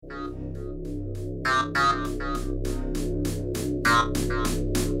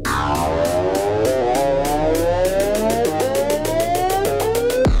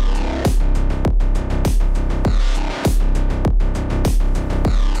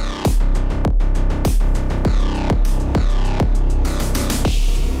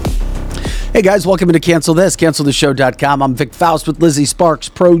Hey guys, welcome to CancelThisShow.com. I'm Vic Faust with Lizzie Sparks,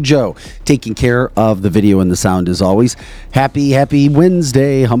 Pro Joe, taking care of the video and the sound as always. Happy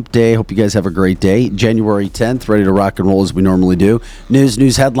Wednesday, hump day. Hope you guys have a great day. January 10th, ready to rock and roll as we normally do.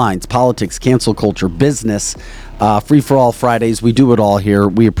 News headlines, politics, cancel culture, business, free-for-all Fridays. We do it all here.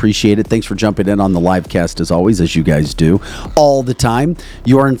 We appreciate it. Thanks for jumping in on the live cast as always, as you guys do all the time.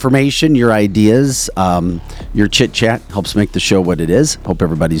 Your information, your ideas, your chit-chat helps make the show what it is. Hope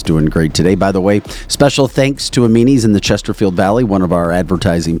everybody's doing great today. By the way, special thanks to Amini's in the Chesterfield Valley, one of our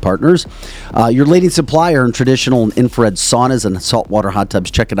advertising partners. Your leading supplier in traditional and infrared saunas and saltwater hot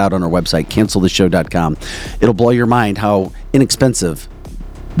tubs. Check it out on our website, CancelThisShow.com. It'll blow your mind how inexpensive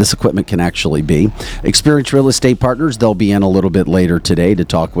this equipment can actually be. Experienced Real Estate Partners, they'll be in a little bit later today to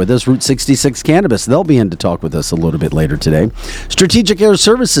talk with us. Route 66 Cannabis, they'll be in to talk with us a little bit later today. Strategic Air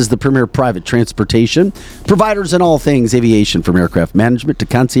Services, the premier private transportation providers in all things aviation, from aircraft management to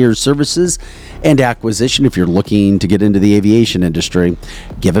concierge services and acquisition. If you're looking to get into the aviation industry,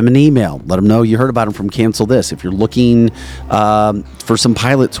 give them an email. Let them know you heard about them from Cancel This. If you're looking for some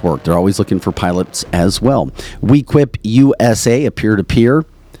pilots work, they're always looking for pilots as well. WeQuip USA, a peer-to-peer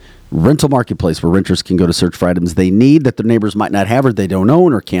rental marketplace where renters can go to search for items they need that their neighbors might not have or they don't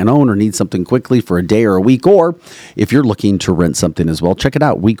own or can't own or need something quickly for a day or a week. Or if you're looking to rent something as well, check it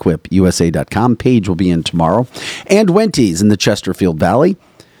out. WeQuipUSA.com. Page will be in tomorrow. And Wenty's in the Chesterfield Valley.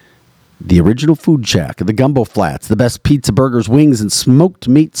 The original food shack, the Gumbo Flats, the best pizza, burgers, wings, and smoked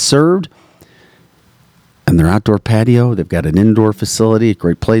meat served. And their outdoor patio, they've got an indoor facility, a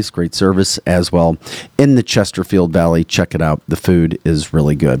great place, great service as well in the Chesterfield Valley. Check it out. The food is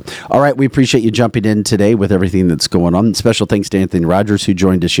really good. All right, we appreciate you jumping in today with everything that's going on. Special thanks to Anthony Rodgers, who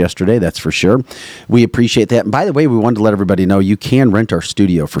joined us yesterday, that's for sure. We appreciate that. And by the way, we wanted to let everybody know you can rent our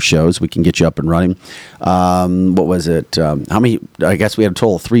studio for shows. We can get you up and running. What was it? How many? I guess we had a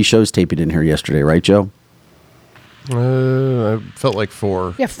total of 3 shows taping in here yesterday, right, Joe? I felt like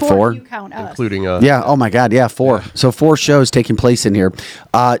 4. Yeah, 4. You count us. Including yeah, oh my God, yeah, 4. Yeah. So 4 shows taking place in here.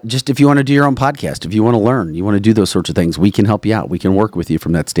 Just if you want to do your own podcast, if you want to learn, you want to do those sorts of things, we can help you out. We can work with you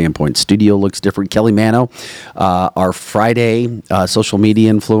from that standpoint. Studio looks different. Kelly Mano, our Friday social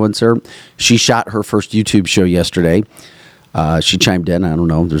media influencer, she shot her first YouTube show yesterday. She chimed in. I don't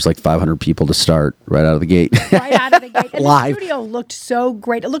know. There's like 500 people to start right out of the gate. Right out of the gate. And live. The studio looked so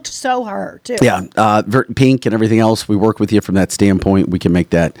great. It looked so her, too. Yeah. Pink and everything else. We work with you from that standpoint. We can make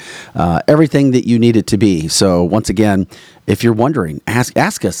that everything that you need it to be. So once again, if you're wondering, ask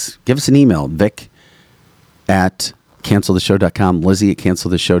us. Give us an email. Vic at CancelThisShow.com. Lizzie at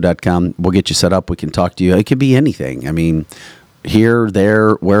CancelThisShow.com. We'll get you set up. We can talk to you. It could be anything. I mean, here,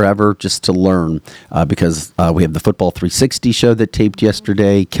 there, wherever, just to learn, because we have the Football 360 show that taped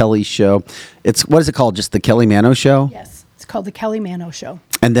yesterday, Kelly's show. What is it called? Just the Kelly Mano show? Yes, it's called the Kelly Mano show.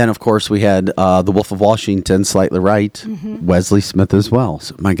 And then, of course, we had the Wolf of Washington, Slightly Right, Wesley Smith as well.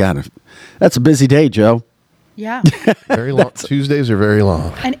 So, my God, that's a busy day, Joe. Yeah. Very long. Tuesdays are very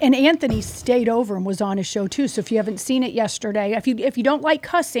long. And Anthony stayed over and was on his show, too. So if you haven't seen it yesterday, if you don't like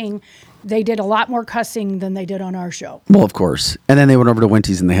cussing, they did a lot more cussing than they did on our show. Well, of course. And then they went over to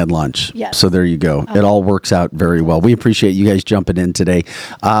Wenty's and they had lunch. Yes. So there you go. It all works out very well. We appreciate you guys jumping in today.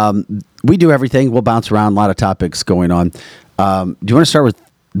 We do everything. We'll bounce around. A lot of topics going on. Do you want to start with,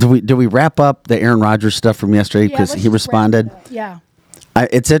 do we wrap up the Aaron Rodgers stuff from yesterday? Because he responded. Yeah.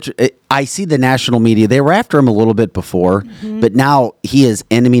 I see the national media. They were after him a little bit before, but now he is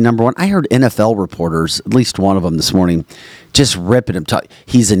enemy number 1. I heard NFL reporters, at least one of them this morning, just ripping him.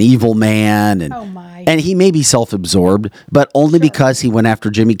 He's an evil man, and he may be self-absorbed, but only because he went after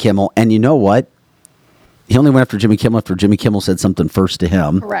Jimmy Kimmel. And you know what? He only went after Jimmy Kimmel after Jimmy Kimmel said something first to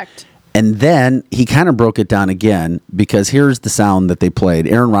him. Correct. And then he kind of broke it down again, because here's the sound that they played.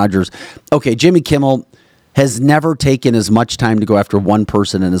 Aaron Rodgers. Okay, Jimmy Kimmel has never taken as much time to go after one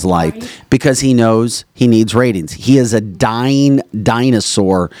person in his life because he knows he needs ratings. He is a dying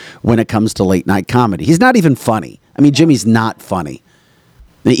dinosaur when it comes to late night comedy. He's not even funny. I mean, Jimmy's not funny.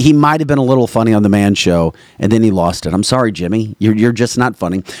 He might have been a little funny on the Man Show, and then he lost it. I'm sorry, Jimmy. You're just not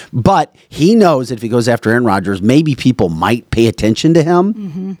funny. But he knows that if he goes after Aaron Rodgers, maybe people might pay attention to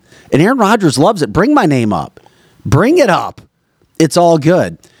him. And Aaron Rodgers loves it. Bring my name up. Bring it up. It's all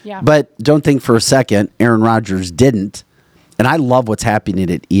good. Yeah. But don't think for a second Aaron Rodgers didn't. And I love what's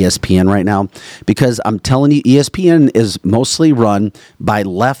happening at ESPN right now because I'm telling you, ESPN is mostly run by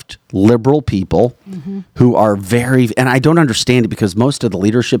left liberal people who are and I don't understand it because most of the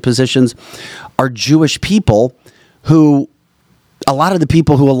leadership positions are Jewish people who, a lot of the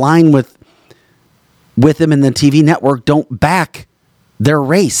people who align with them in the TV network don't back their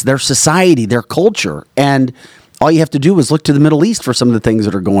race, their society, their culture. And all you have to do is look to the Middle East for some of the things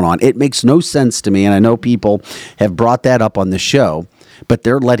that are going on. It makes no sense to me, and I know people have brought that up on the show, but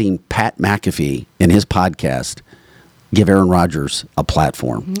they're letting Pat McAfee in his podcast give Aaron Rodgers a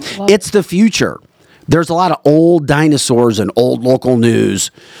platform. It's the future. There's a lot of old dinosaurs and old local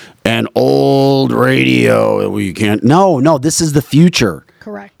news and old radio. You can't. No, this is the future.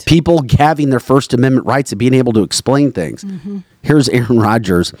 Correct. People having their First Amendment rights and being able to explain things. Here's Aaron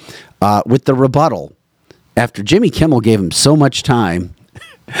Rodgers with the rebuttal after Jimmy Kimmel gave him so much time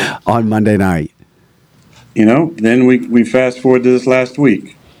on Monday night. Then we fast forward to this last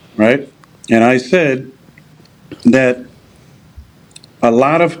week, right? And I said that a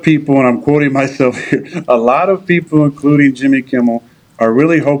lot of people, and I'm quoting myself here, a lot of people, including Jimmy Kimmel, are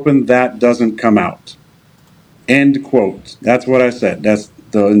really hoping that doesn't come out. End quote. That's what I said. That's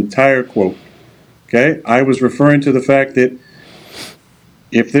the entire quote. Okay? I was referring to the fact that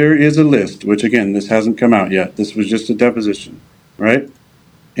if there is a list, which again, this hasn't come out yet, this was just a deposition, right?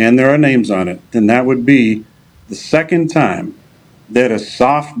 And there are names on it, then that would be the second time that a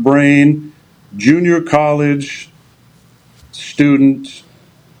soft brain junior college student,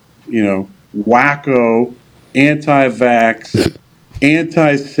 wacko, anti-vax,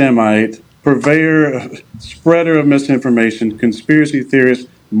 anti-Semite, purveyor, spreader of misinformation, conspiracy theorist,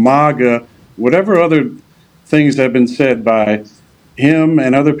 MAGA, whatever other things have been said by him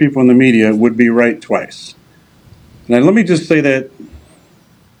and other people in the media would be right twice. Now, let me just say that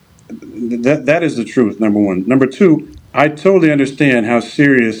is the truth, number one. Number two, I totally understand how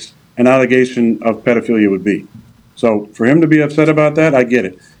serious an allegation of pedophilia would be. So for him to be upset about that, I get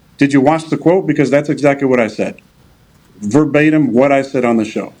it. Did you watch the quote? Because that's exactly what I said. Verbatim what I said on the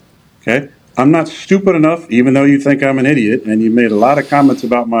show. Okay? I'm not stupid enough, even though you think I'm an idiot, and you made a lot of comments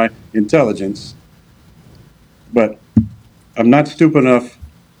about my intelligence, but I'm not stupid enough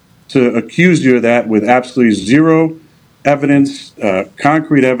to accuse you of that with absolutely zero evidence,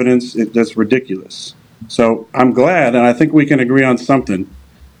 concrete evidence. That's ridiculous. So I'm glad, and I think we can agree on something,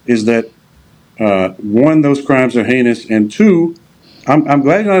 is that one, those crimes are heinous, and two, I'm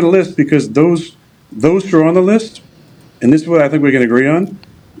glad you're on the list because those who are on the list, and this is what I think we can agree on,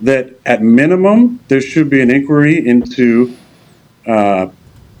 that at minimum there should be an inquiry into their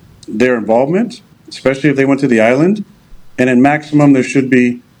involvement, especially if they went to the island, and at maximum there should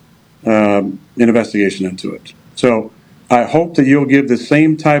be an investigation into it. So I hope that you'll give the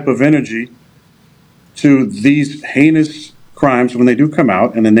same type of energy to these heinous crimes when they do come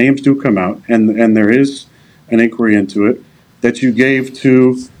out, and the names do come out, and there is an inquiry into it, that you gave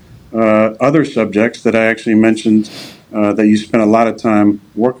to other subjects that I actually mentioned that you spent a lot of time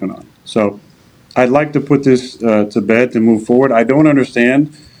working on. So I'd like to put this to bed to move forward. I don't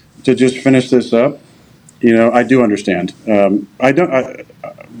understand, to just finish this up, I do understand. But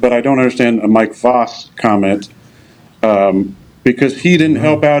I don't understand a Mike Voss comment because he didn't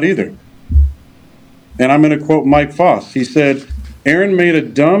help out either. And I'm going to quote Mike Voss. He said, "Aaron made a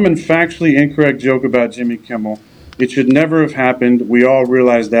dumb and factually incorrect joke about Jimmy Kimmel. It should never have happened. We all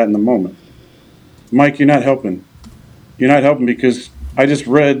realized that in the moment." Mike, you're not helping. You're not helping because I just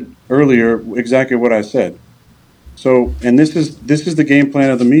read earlier exactly what I said. So, and this is the game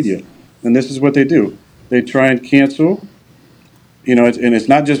plan of the media, and this is what they do. They try and cancel. And it's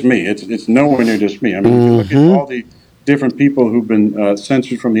not just me. It's nowhere near just me. I mean, if you look at all the different people who've been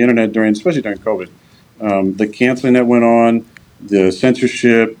censored from the internet especially during COVID, the canceling that went on, the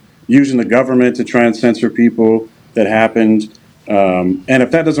censorship, using the government to try and censor people that happened. And if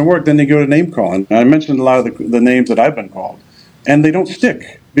that doesn't work, then they go to name calling. I mentioned a lot of the names that I've been called, and they don't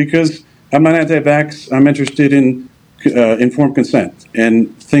stick because I'm not anti-vax. I'm interested in informed consent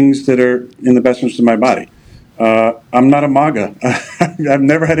and things that are in the best interest of my body. I'm not a MAGA. I've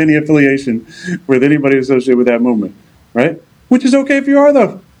never had any affiliation with anybody associated with that movement, right? Which is okay if you are,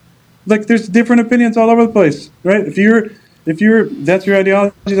 though. Like, there's different opinions all over the place, right? If you're that's your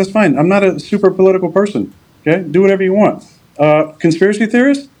ideology, that's fine. I'm not a super political person, okay? Do whatever you want. Conspiracy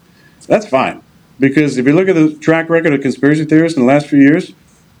theorists, that's fine. Because if you look at the track record of conspiracy theorists in the last few years,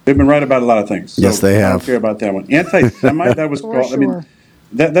 they've been right about a lot of things. So yes, they have. I don't care about that one. Anti-Semite, that was called. Sure. I mean,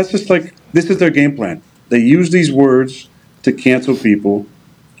 that's just like, this is their game plan. They use these words to cancel people,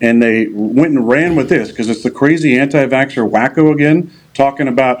 and they went and ran with this because it's the crazy anti-vaxxer wacko again, talking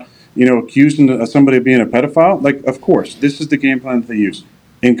about accusing somebody of being a pedophile. Like, of course, this is the game plan that they use.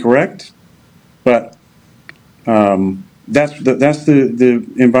 Incorrect, but that's the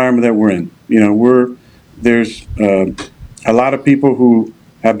environment that we're in. There's a lot of people who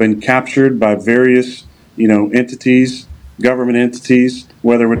have been captured by various entities, government entities,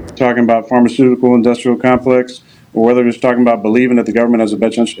 whether we're talking about pharmaceutical industrial complex or whether we're talking about believing that the government has a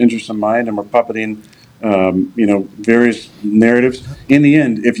best interest in mind and we're puppeting various narratives. In the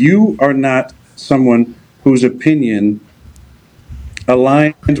end, if you are not someone whose opinion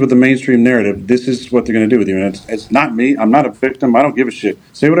aligns with the mainstream narrative, this is what they're going to do with you. And it's not me. I'm not a victim. I don't give a shit.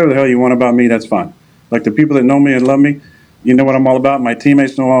 Say whatever the hell you want about me. That's fine. Like the people that know me and love me, you know what I'm all about. My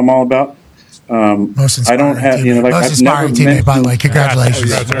teammates know what I'm all about. Most inspiring I don't have, teammate. like Most I've inspiring never teammate, by the way.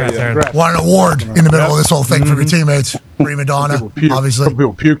 Congratulations. Yeah. Won an award in the middle of this whole thing from your teammates. Prima donna, obviously. Some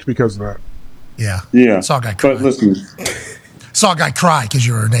people puked because of that. Yeah. Saw a guy cry. But listen, Saw a guy cry because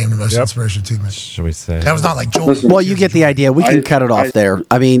you were named the most inspirational teammate. Should we say? That was not like Joel. Listen, Well, you get the idea. We can cut it off there.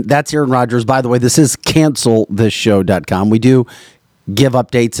 I mean, that's Aaron Rodgers. By the way, this is cancelthisshow.com. We do give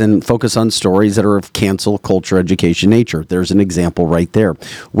updates and focus on stories that are of cancel culture education nature. There's an example right there.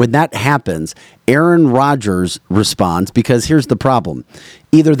 When that happens, Aaron Rodgers responds because here's the problem.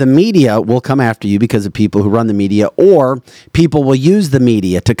 Either the media will come after you because of people who run the media, or people will use the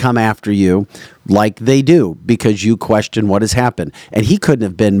media to come after you like they do because you question what has happened. And he couldn't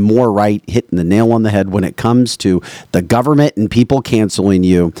have been more right, hitting the nail on the head when it comes to the government and people canceling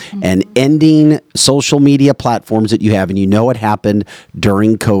you and ending social media platforms that you have. And you know it happened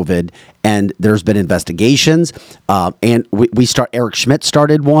during COVID. And there's been investigations, and Eric Schmidt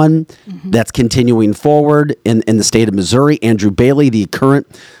started one that's continuing forward in the state of Missouri. Andrew Bailey, the current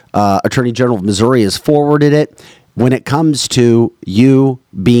Attorney General of Missouri, has forwarded it. When it comes to you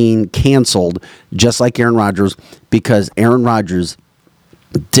being canceled, just like Aaron Rodgers, because Aaron Rodgers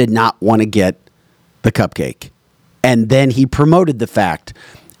did not want to get the cupcake. And then he promoted the fact.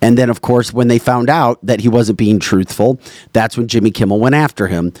 And then, of course, when they found out that he wasn't being truthful, that's when Jimmy Kimmel went after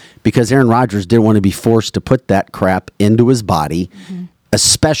him because Aaron Rodgers didn't want to be forced to put that crap into his body,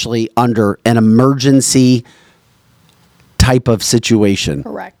 especially under an emergency type of situation.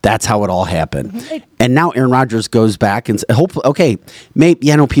 Correct. That's how it all happened. And now Aaron Rodgers goes back and hopefully, okay,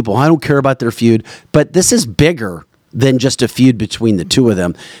 maybe I know people, I don't care about their feud, but this is bigger than just a feud between the two of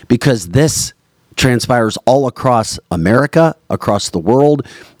them because this transpires all across America, across the world,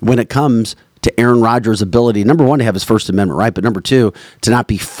 when it comes to Aaron Rodgers' ability, number one, to have his First Amendment right, but number two, to not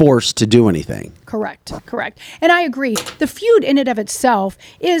be forced to do anything. Correct. And I agree. The feud in and of itself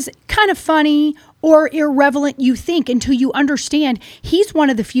is kind of funny or irrelevant, you think, until you understand he's one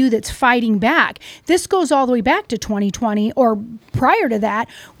of the few that's fighting back. This goes all the way back to 2020 or prior to that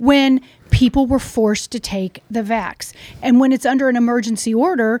when people were forced to take the vax. And when it's under an emergency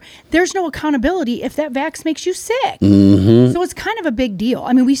order, there's no accountability if that vax makes you sick. So it's kind of a big deal.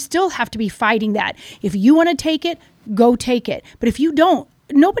 I mean, we still have to be fighting that. If you want to take it, go take it. But if you don't,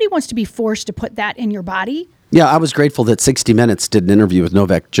 nobody wants to be forced to put that in your body. Yeah, I was grateful that 60 Minutes did an interview with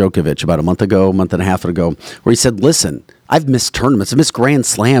Novak Djokovic about a month and a half ago, where he said, listen, I've missed tournaments, I've missed Grand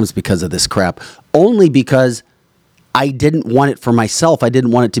Slams because of this crap, only because I didn't want it for myself. I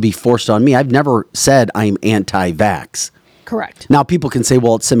didn't want it to be forced on me. I've never said I'm anti-vax. Correct. Now, people can say,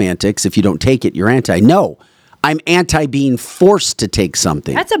 well, it's semantics. If you don't take it, you're anti. No, I'm anti being forced to take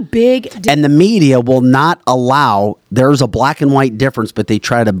something. That's a big and the media will not allow, there's a black and white difference, but they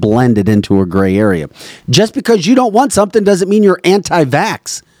try to blend it into a gray area. Just because you don't want something doesn't mean you're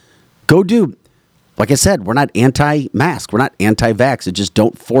anti-vax. Go do, like I said, we're not anti-mask. We're not anti-vax. It just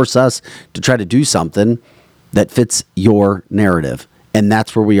don't force us to try to do something that fits your narrative. And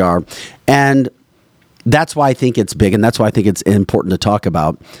that's where we are. And that's why I think it's big, and that's why I think it's important to talk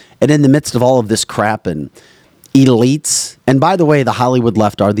about. And in the midst of all of this crap and elites, and by the way, the Hollywood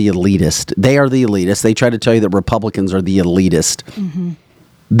left are the elitist. They are the elitist. They try to tell you that Republicans are the elitist.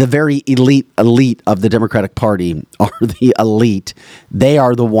 The very elite of the Democratic Party are the elite. They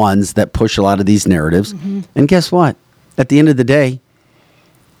are the ones that push a lot of these narratives. And guess what? At the end of the day,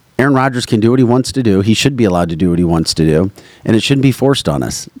 Aaron Rodgers can do what he wants to do. He should be allowed to do what he wants to do. And it shouldn't be forced on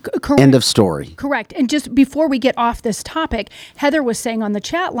us. Correct. End of story. Correct. And just before we get off this topic, Heather was saying on the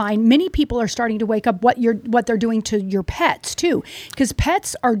chat line, many people are starting to wake up what they're doing to your pets too. Because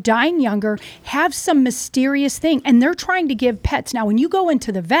pets are dying younger, have some mysterious thing, and they're trying to give pets. Now, when you go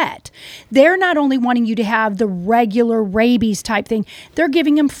into the vet, they're not only wanting you to have the regular rabies type thing, they're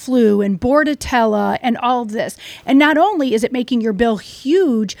giving them flu and bordetella and all of this. And not only is it making your bill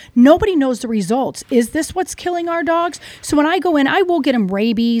huge, Nobody knows the results. Is this what's killing our dogs? So when I go in, I will get them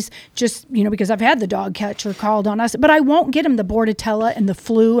rabies, just, because I've had the dog catcher called on us, but I won't get them the Bordetella and the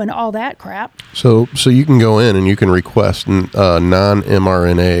flu and all that crap. So you can go in and you can request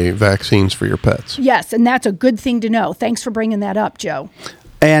non-mRNA vaccines for your pets. Yes, and that's a good thing to know. Thanks for bringing that up, Joe.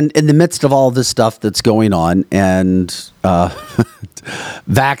 And in the midst of all this stuff that's going on, and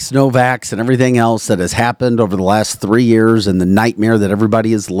vax, no vax, and everything else that has happened over the last 3 years, and the nightmare that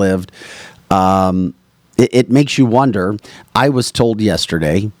everybody has lived, it makes you wonder. I was told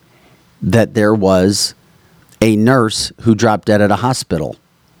yesterday that there was a nurse who dropped dead at a hospital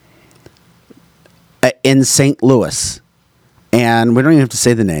in St. Louis. And we don't even have to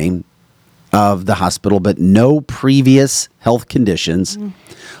say the name of the hospital, but no previous health conditions.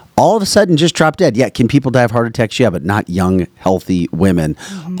 All of a sudden just dropped dead. Yeah, can people die of heart attacks? Yeah, but not young, healthy women.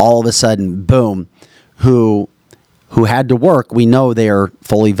 All of a sudden, boom, who had to work, we know they are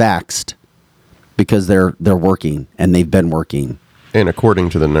fully vaxxed because they're working, and they've been working. And according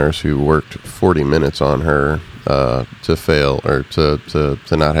to the nurse who worked 40 minutes on her to fail or to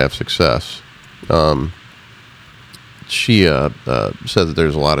not have success, she said that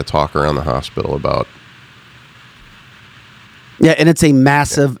there's a lot of talk around the hospital about. Yeah, and it's a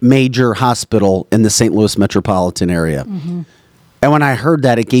massive, major hospital in the St. Louis metropolitan area. And when I heard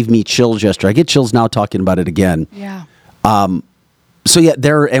that, it gave me chills yesterday. I get chills now talking about it again. Yeah. So yeah,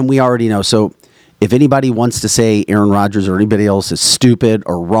 and we already know. So if anybody wants to say Aaron Rodgers or anybody else is stupid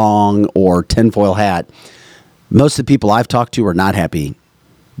or wrong or tinfoil hat, most of the people I've talked to are not happy.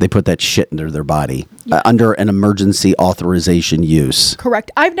 They put that shit into their body under an emergency authorization use.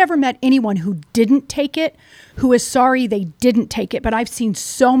 Correct. I've never met anyone who didn't take it, who is sorry they didn't take it. But I've seen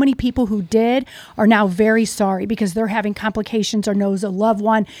so many people who did are now very sorry because they're having complications or knows a loved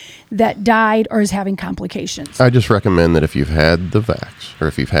one that died or is having complications. I just recommend that if you've had the vax or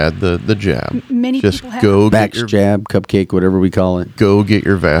if you've had the jab, Many just people have. go get Vax, jab, cupcake, whatever we call it. go get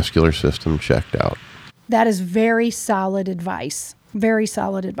your vascular system checked out. That is very solid advice. Very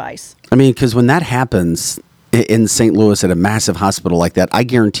solid advice. I mean, because when that happens in St. Louis at a massive hospital like that, I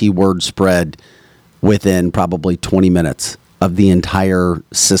guarantee word spread within probably 20 minutes of the entire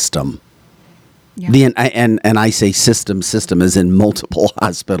system. Yeah. And I say system as in multiple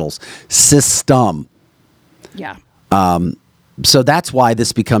hospitals. System. Yeah. So that's why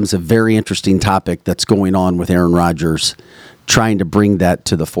this becomes a very interesting topic that's going on with Aaron Rodgers, trying to bring that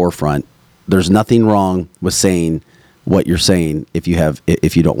to the forefront. There's nothing wrong with saying what you're saying if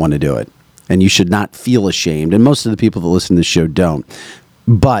you don't want to do it. And you should not feel ashamed. And most of the people that listen to this show don't.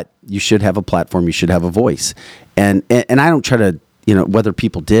 But you should have a platform. You should have a voice. And I don't try to, whether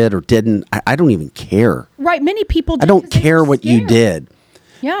people did or didn't, I don't even care. Right. Many people did. I don't care what you did.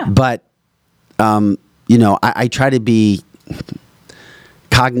 Yeah. But, I try to be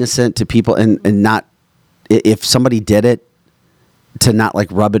cognizant to people and not, if somebody did it, to not like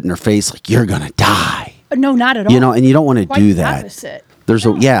rub it in their face like you're going to die. No, not at all. And you don't want to do that. Opposite. There's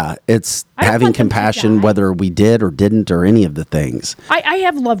it's having compassion whether we did or didn't or any of the things. I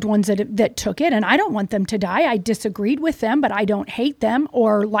have loved ones that took it, and I don't want them to die. I disagreed with them, but I don't hate them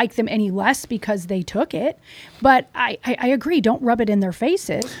or like them any less because they took it. But I agree. Don't rub it in their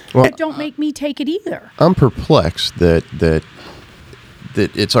faces. Well, don't make me take it either. I'm perplexed that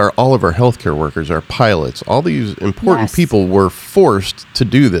it's all of our healthcare workers, our pilots, all these important people were forced to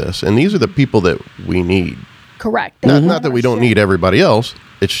do this, and these are the people that we need. Correct. Not that we don't need everybody else.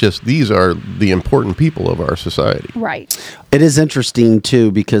 It's just these are the important people of our society. Right. It is interesting,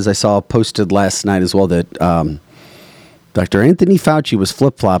 too, because I saw posted last night as well that Dr. Anthony Fauci was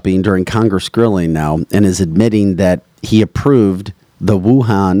flip-flopping during Congress grilling now and is admitting that he approved the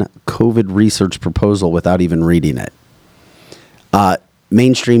Wuhan COVID research proposal without even reading it.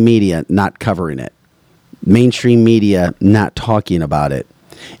 Mainstream media not covering it. Mainstream media not talking about it.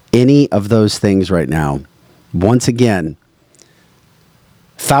 Any of those things right now. Once again,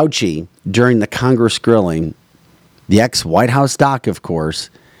 Fauci, during the Congress grilling, the ex-White House doc, of course,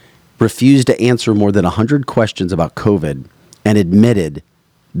 refused to answer more than 100 questions about COVID and admitted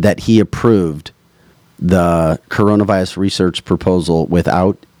that he approved the coronavirus research proposal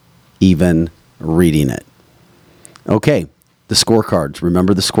without even reading it. Okay. The scorecards,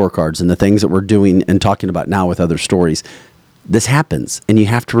 remember the scorecards and the things that we're doing and talking about now with other stories. This happens, and you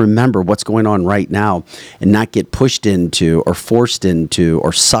have to remember what's going on right now and not get pushed into or forced into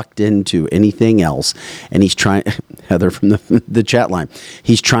or sucked into anything else. And he's trying, Heather from the chat line,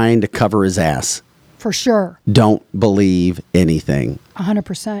 he's trying to cover his ass. For sure. Don't believe anything.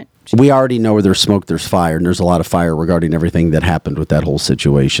 100%. We already know where there's smoke, there's fire, and there's a lot of fire regarding everything that happened with that whole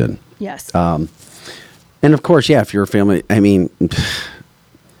situation. Yes. And of course, yeah, if you're a family, I mean,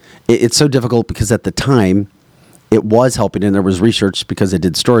 it's so difficult because at the time it was helping, and there was research because it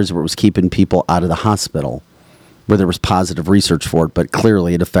did stories where it was keeping people out of the hospital, where there was positive research for it, but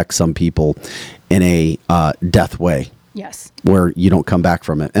clearly it affects some people in a death way. Yes. Where you don't come back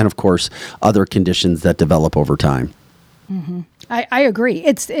from it. And of course, other conditions that develop over time. Mm-hmm. I agree.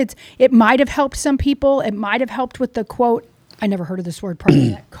 It might have helped some people. It might have helped with the quote, I never heard of this word prior to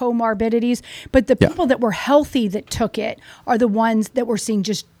that, comorbidities. But the people that were healthy that took it are the ones that we're seeing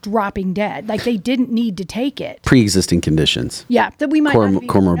just dropping dead. Like they didn't need to take it. Pre-existing conditions. Yeah, that we might not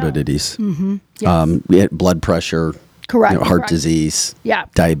comorbidities. Mm-hmm. Yes. Blood pressure. Correct. Heart disease. Yeah.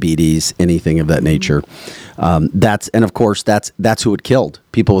 Diabetes. Anything of that nature. And of course that's who it killed.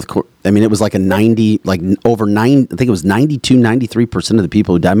 People with. It was like over 9. I think it was 92, 93% of the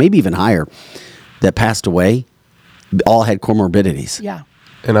people who died, maybe even higher, that passed away, all had comorbidities. Yeah.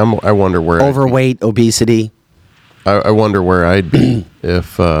 And I wonder where overweight, obesity. I wonder where I'd be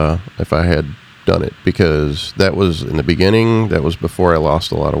if I had done it, because that was in the beginning. That was before I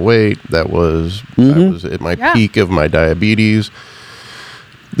lost a lot of weight. I was at my peak of my diabetes.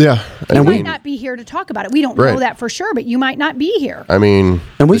 Yeah. You might not be here to talk about it. We don't know that for sure, but you might not be here. And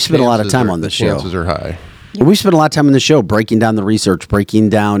we've spent a lot of time on this show. The chances are high. Yeah. We spent a lot of time in the show breaking down the research, breaking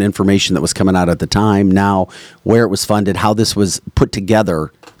down information that was coming out at the time, now where it was funded, how this was put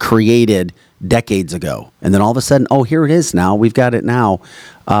together, created decades ago. And then all of a sudden, here it is now. We've got it now.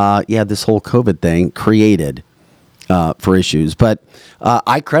 This whole COVID thing created for issues. But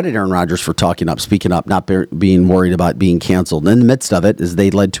I credit Aaron Rodgers for speaking up, not being worried about being canceled. And in the midst of it, as they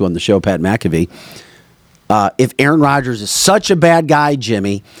led to on the show, Pat McAfee, if Aaron Rodgers is such a bad guy,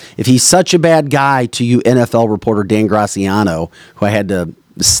 Jimmy, if he's such a bad guy to you, NFL reporter Dan Graziano, who I had to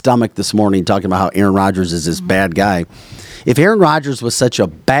stomach this morning talking about how Aaron Rodgers is this bad guy. If Aaron Rodgers was such a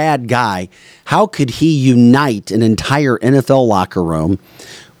bad guy, how could he unite an entire NFL locker room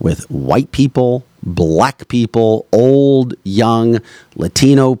with white people, black people, old, young,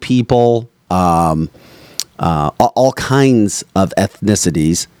 Latino people, all kinds of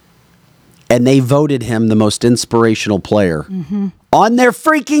ethnicities, and they voted him the most inspirational player on their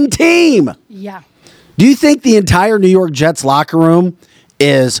freaking team? Yeah. Do you think the entire New York Jets locker room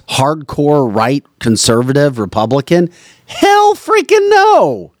is hardcore right, conservative, Republican? Hell freaking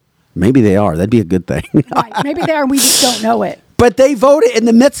no. Maybe they are. That'd be a good thing. Right. Maybe they are, and we just don't know it. But they voted, in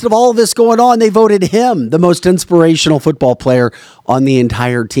the midst of all of this going on, they voted him the most inspirational football player on the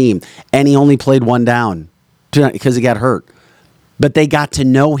entire team. And he only played one down because he got hurt. But they got to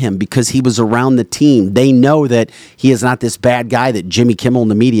know him because he was around the team. They know that he is not this bad guy that Jimmy Kimmel and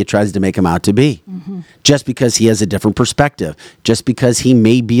the media tries to make him out to be. Just because he has a different perspective. Just because he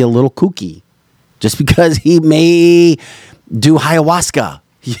may be a little kooky. Just because he may do ayahuasca.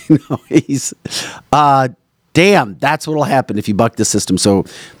 He's... damn, that's what'll happen if you buck the system. So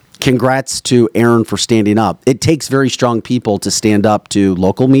congrats to Aaron for standing up. It takes very strong people to stand up to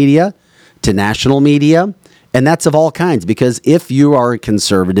local media, to national media, and that's of all kinds. Because if you are a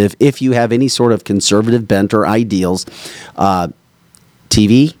conservative, if you have any sort of conservative bent or ideals,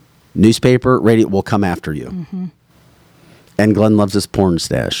 TV, newspaper, radio will come after you. And Glenn loves his porn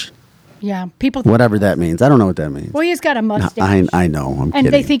stash. Yeah, people. Whatever that means. I don't know what that means. Well, he's got a mustache. I know. I'm and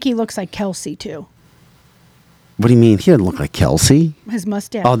kidding. They think he looks like Kelsey, too. What do you mean? He doesn't look like Kelsey. His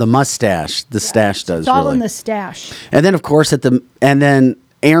mustache. Oh, the mustache. The stash does. It's all really. in the stash. And then, of course, then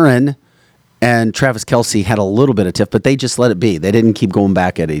Aaron and Travis Kelce had a little bit of tiff, but they just let it be. They didn't keep going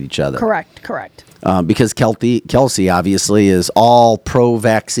back at each other. Correct. Because Kelce obviously is all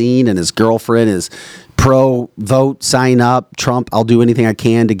pro-vaccine, and his girlfriend is pro-vote, sign up, Trump. I'll do anything I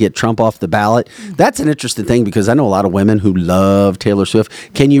can to get Trump off the ballot. That's an interesting thing because I know a lot of women who love Taylor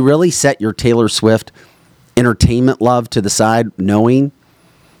Swift. Can you really set your Taylor Swift entertainment love to the side, knowing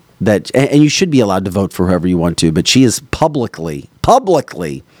that, and you should be allowed to vote for whoever you want to, but she is publicly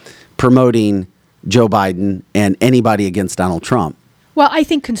promoting Joe Biden and anybody against Donald Trump. Well, I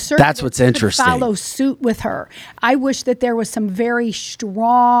think conservatives That's what's interesting. follow suit with her. I wish that there was some very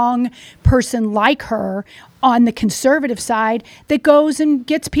strong person like her on the conservative side that goes and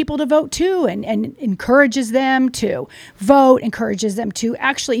gets people to vote too, and encourages them to vote, encourages them to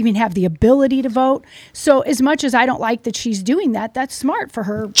actually even have the ability to vote. So as much as I don't like that she's doing that, that's smart for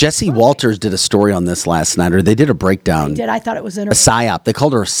her. Jesse Walters did a story on this last night, or they did a breakdown. They did. I thought it was a psyop. They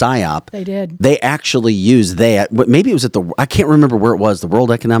called her a psyop. They did. They actually used that. Maybe it was I can't remember where it was, the World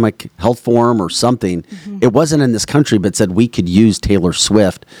Economic Health Forum or something. It wasn't in this country, but said we could use Taylor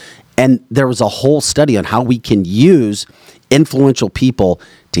Swift And there was a whole study on how we can use influential people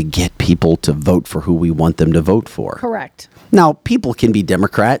to get people to vote for who we want them to vote for. Correct. Now, people can be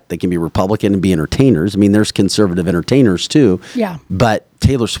Democrat, they can be Republican and be entertainers. I mean, there's conservative entertainers too. Yeah. But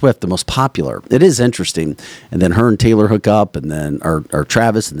Taylor Swift, the most popular. It is interesting. And then her and Taylor hook up, and then or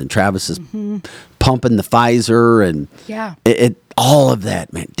Travis, and then Travis is pumping the Pfizer, and it all of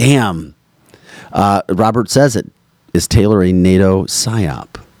that, man. Damn. Robert says it. Is Taylor a NATO psyop?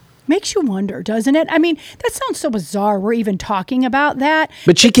 Makes you wonder, doesn't it? I mean, that sounds so bizarre. We're even talking about that.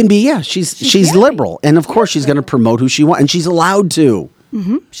 But she can be, she's liberal. And of course she's going to promote who she wants. And she's allowed to.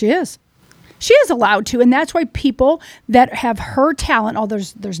 Mm-hmm. She is. She is allowed to. And that's why people that have her talent,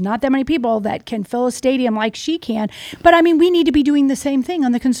 there's not that many people that can fill a stadium like she can. But I mean, we need to be doing the same thing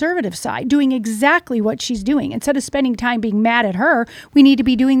on the conservative side, doing exactly what she's doing. Instead of spending time being mad at her, we need to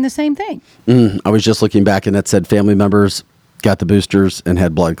be doing the same thing. I was just looking back, and that said family members got the boosters and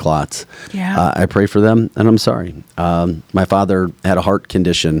had blood clots. Yeah. I pray for them, and I'm sorry. My father had a heart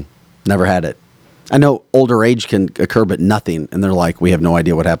condition, never had it. I know older age can occur, but nothing. And they're like, we have no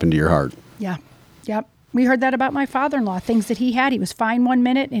idea what happened to your heart. Yeah. Yep. We heard that about my father-in-law, things that he had. He was fine one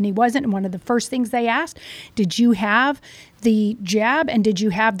minute and he wasn't. And one of the first things they asked, did you have the jab and did you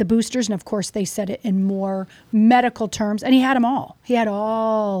have the boosters? And of course they said it in more medical terms, and he had them all. He had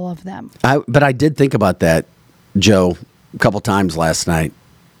all of them. But I did think about that, Joe, a couple times last night.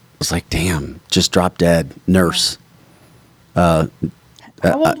 I was like, damn, just dropped dead. Nurse. How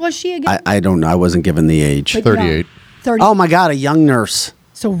old was she again? I don't know. I wasn't given the age. But 38. 30. Oh my God, a young nurse.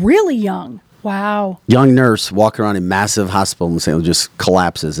 So really young. Wow. Young nurse walking around a massive hospital in St. Louis, just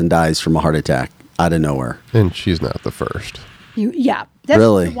collapses and dies from a heart attack out of nowhere. And she's not the first. That's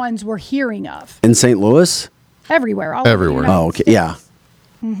Really? the ones we're hearing of. In St. Louis? Everywhere. All over the Everywhere. United Oh, okay. States. Yeah.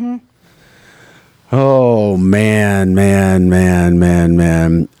 Mm-hmm. Oh, man.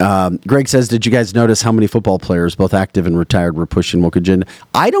 Greg says, did you guys notice how many football players, both active and retired, were pushing woke agenda?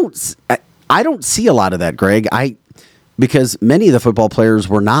 I don't see a lot of that, Greg. Because many of the football players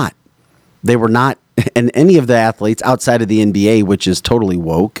were not. They were not, and any of the athletes outside of the NBA, which is totally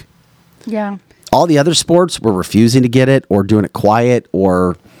woke. Yeah. All the other sports were refusing to get it or doing it quiet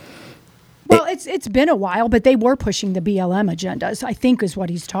or... Well, it's been a while, but they were pushing the BLM agendas, I think is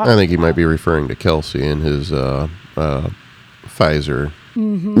what he's talking about. I think he might be referring to Kelsey and his Pfizer.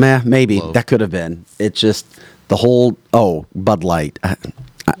 Mm-hmm. Maybe. That could have been. It's just the whole, Bud Light.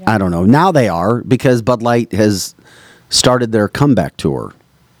 I don't know. Now they are, because Bud Light has started their comeback tour.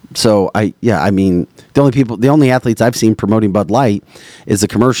 So, the only athletes I've seen promoting Bud Light is a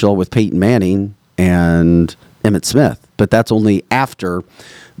commercial with Peyton Manning and Emmitt Smith. But that's only after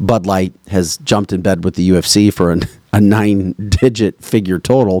Bud Light has jumped in bed with the UFC for a 9-digit figure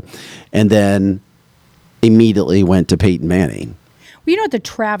total, and then immediately went to Peyton Manning. Well, you know what the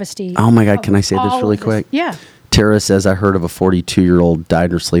travesty... Oh, my God. Can I say this really quick? Yeah. Tara says, I heard of a 42-year-old died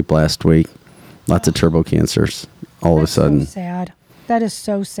in her sleep last week. Lots of turbo cancers all of a sudden. So sad. That is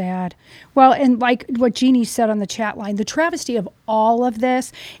so sad. Well, and like what Jeannie said on the chat line, the travesty of all of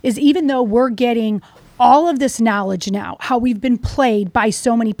this is, even though we're getting all of this knowledge now, how we've been played by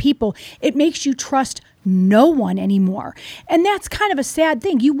so many people, it makes you trust no one anymore. And that's kind of a sad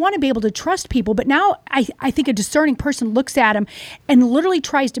thing. You want to be able to trust people, but now I think a discerning person looks at them and literally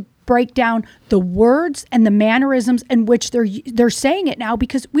tries to break down the words and the mannerisms in which they're saying it now,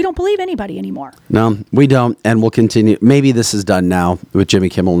 because we don't believe anybody anymore. No, we don't, and we'll continue. Maybe this is done now with Jimmy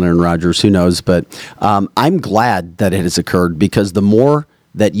Kimmel and Aaron Rodgers. Who knows? But I'm glad that it has occurred, because the more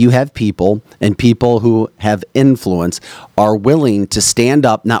that you have people, and people who have influence are willing to stand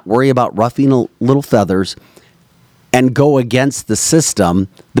up, not worry about ruffling little feathers, and go against the system,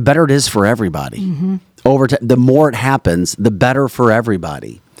 the better it is for everybody. Mm-hmm. Over time, the more it happens, the better for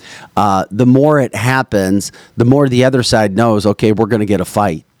everybody. The more it happens, the more the other side knows, okay, we're going to get a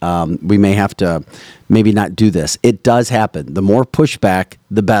fight. We may have to maybe not do this. It does happen. The more pushback,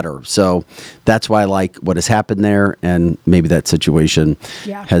 the better. So that's why I like what has happened there, and maybe that situation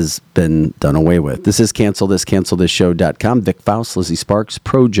has been done away with. This is cancelthisshow.com. Vic Faust, Lizzie Sparks,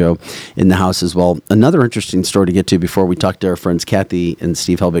 Pro Joe in the house as well. Another interesting story to get to before we talk to our friends Kathy and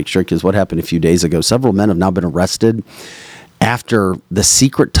Steve Helbig-Strick is what happened a few days ago. Several men have now been arrested after the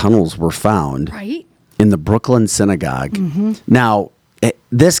secret tunnels were found in the Brooklyn synagogue. Mm-hmm. Now,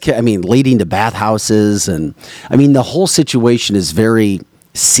 leading to bathhouses, and the whole situation is very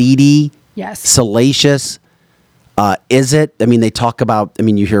seedy, salacious. Is it? They talk about,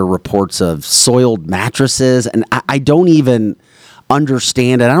 you hear reports of soiled mattresses, and I don't even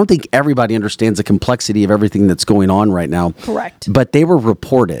understand, and I don't think everybody understands the complexity of everything that's going on right now. Correct. But they were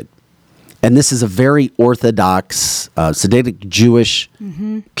reported. And this is a very orthodox, Sadaitic Jewish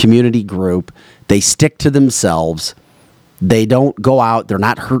community group. They stick to themselves. They don't go out. They're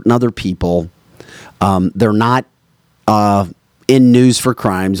not hurting other people. They're not in news for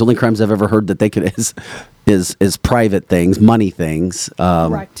crimes. The only crimes I've ever heard that they could is private things, money things.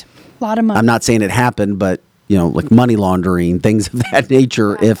 Correct. A lot of money. I'm not saying it happened, but like money laundering, things of that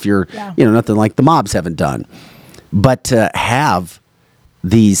nature. Yeah. If you're, nothing like the mobs haven't done, but to have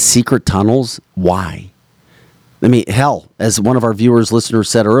these secret tunnels, why? I mean, hell, as one of our viewers, listeners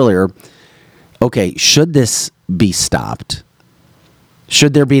said earlier, okay, should this be stopped?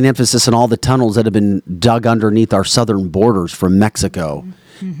 Should there be an emphasis on all the tunnels that have been dug underneath our southern borders from Mexico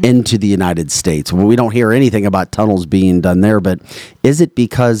into the United States? Well, we don't hear anything about tunnels being done there, but is it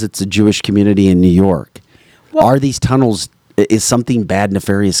because it's a Jewish community in New York? Well, are these tunnels, is something bad,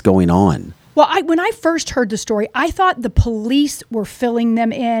 nefarious going on? Well, when I first heard the story, I thought the police were filling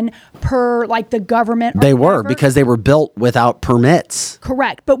them in per like the government. They were, because they were built without permits.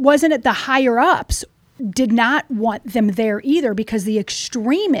 Correct. But wasn't it the higher ups did not want them there either, because the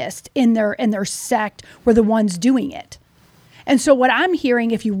extremists in their sect were the ones doing it? And so what I'm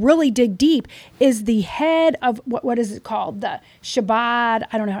hearing, if you really dig deep, is the head of what is it called? The Shabbat,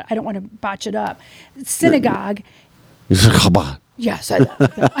 I don't know, I don't want to botch it up. Synagogue. Yes,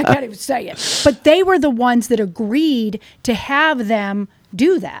 I can't even say it. But they were the ones that agreed to have them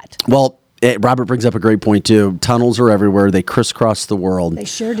do that. Well, Robert brings up a great point, too. Tunnels are everywhere. They crisscross the world. They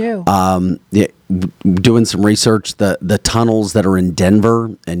sure do. Doing some research, the tunnels that are in Denver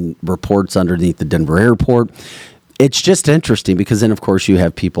and reports underneath the Denver airport. It's just interesting because then, of course, you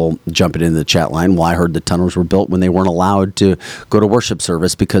have people jumping into the chat line. Well, I heard the tunnels were built when they weren't allowed to go to worship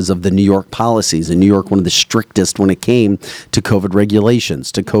service because of the New York policies. In New York, one of the strictest when it came to COVID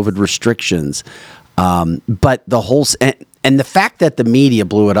regulations, to COVID restrictions. But the whole... And the fact that the media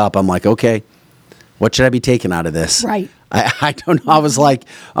blew it up, I'm like, okay, what should I be taking out of this? Right. I don't know. I was like,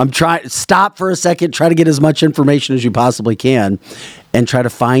 stop for a second, try to get as much information as you possibly can, and try to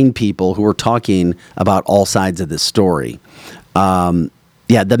find people who are talking about all sides of this story.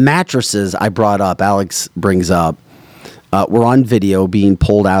 The mattresses I brought up, Alex brings up, were on video being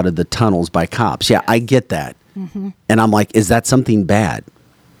pulled out of the tunnels by cops. Yeah, I get that. Mm-hmm. And I'm like, is that something bad?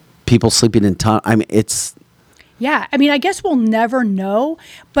 People sleeping in tunnels? I mean, it's... Yeah, I mean, I guess we'll never know,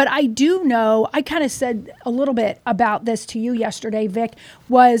 but I do know, I kind of said a little bit about this to you yesterday, Vic,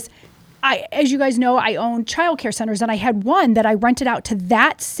 as you guys know, I own childcare centers, and I had one that I rented out to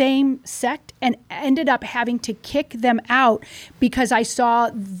that same sect and ended up having to kick them out because I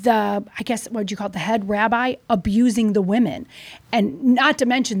saw the head rabbi abusing the women. And not to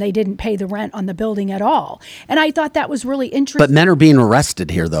mention they didn't pay the rent on the building at all. And I thought that was really interesting. But men are being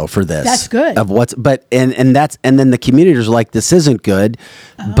arrested here, though, for this. That's good. And then the communities are like, this isn't good.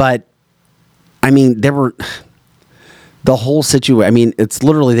 But I mean, the whole situation. I mean, it's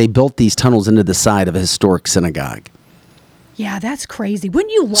literally they built these tunnels into the side of a historic synagogue. Yeah, that's crazy.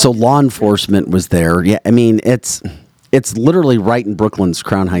 Wouldn't you? So law enforcement was there. Yeah, I mean, it's literally right in Brooklyn's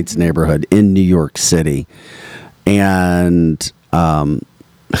Crown Heights neighborhood in New York City, and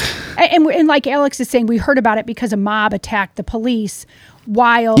like Alex is saying, we heard about it because a mob attacked the police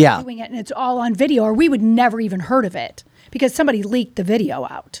while doing it, and it's all on video, or we would never even heard of it because somebody leaked the video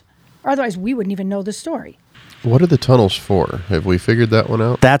out, or otherwise we wouldn't even know the story. What are the tunnels for? Have we figured that one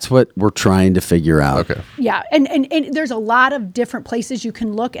out? That's what we're trying to figure out. Okay. Yeah, and there's a lot of different places you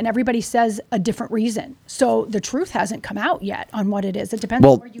can look, and everybody says a different reason. So the truth hasn't come out yet on what it is. It depends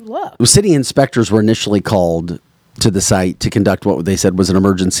on where you look. City inspectors were initially called to the site to conduct what they said was an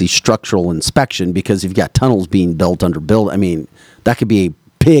emergency structural inspection because you've got tunnels being built under I mean, that could be a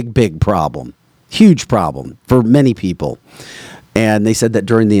big problem. Huge problem for many people. And they said that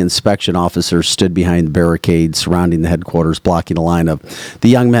during the inspection, officers stood behind the barricades surrounding the headquarters, blocking a line of the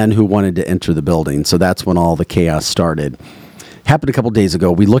young men who wanted to enter the building. So that's when all the chaos started. Happened a couple days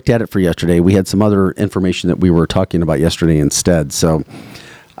ago. We looked at it for yesterday. We had some other information that we were talking about yesterday instead. So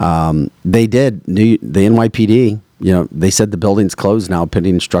they did. The NYPD, they said the building's closed now,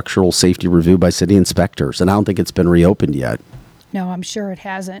 pending structural safety review by city inspectors. And I don't think it's been reopened yet. No, I'm sure it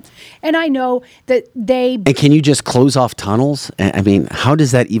hasn't. And I know that And can you just close off tunnels? I mean, how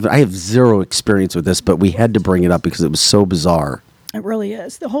does that even... I have zero experience with this, but we had to bring it up because it was so bizarre. It really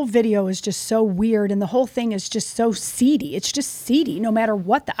is. The whole video is just so weird, and the whole thing is just so seedy. It's just seedy, no matter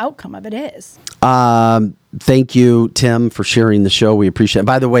what the outcome of it is. Thank you, Tim, for sharing the show. We appreciate it.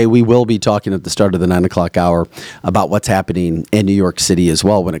 By the way, we will be talking at the start of the 9 o'clock hour about what's happening in New York City as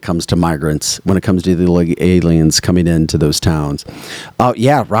well when it comes to migrants, when it comes to the aliens coming into those towns.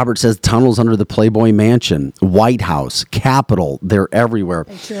 Yeah, Robert says tunnels under the Playboy Mansion, White House, Capitol, they're everywhere.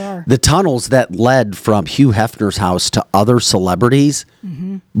 They sure are. The tunnels that led from Hugh Hefner's house to other celebrities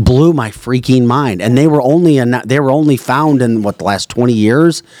blew my freaking mind. And they were only found in, the last 20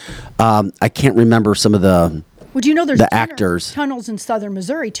 years? I can't remember some of the Well, do you know there's actors. tunnels in southern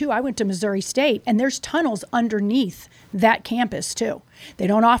Missouri, too? I went to Missouri State, and there's tunnels underneath that campus, too. They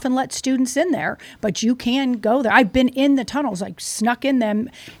don't often let students in there, but you can go there. I've been in the tunnels, like snuck in them,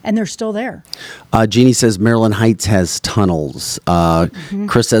 and they're still there. Jeannie says Maryland Heights has tunnels.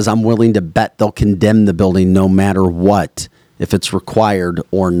 Chris says, I'm willing to bet they'll condemn the building no matter what, if it's required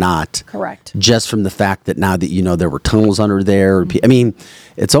or not. Correct. Just from the fact that now that you know there were tunnels under there. I mean,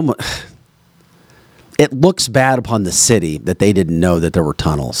 it's almost... It looks bad upon the city that they didn't know that there were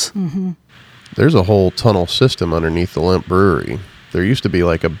tunnels. There's a whole tunnel system underneath the Limp Brewery. There used to be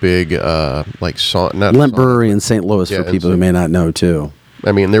like a big, Limp Brewery in St. Louis, for people who may not know, too.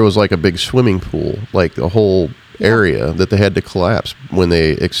 I mean, there was like a big swimming pool, like the whole area that they had to collapse when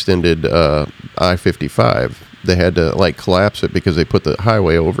they extended I-55. They had to like collapse it because they put the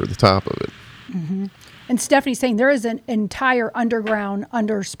highway over the top of it. And Stephanie's saying there is an entire underground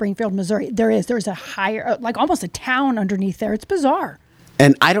under Springfield, Missouri. There's a higher, like almost a town underneath there. It's bizarre.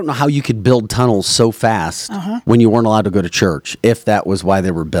 And I don't know how you could build tunnels so fast when you weren't allowed to go to church, if that was why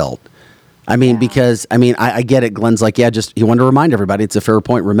they were built. I mean, because, I get it. Glenn's like, he wanted to remind everybody, it's a fair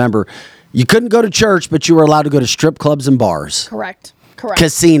point. Remember, you couldn't go to church, but you were allowed to go to strip clubs and bars. Correct.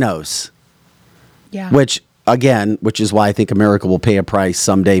 Casinos. Yeah. Which is why I think America will pay a price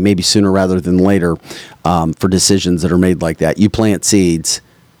someday, maybe sooner rather than later, for decisions that are made like that. You plant seeds.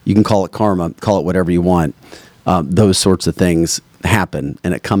 You can call it karma, call it whatever you want. Those sorts of things happen,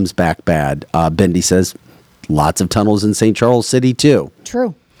 and it comes back bad. Bendy says lots of tunnels in St. Charles City, too.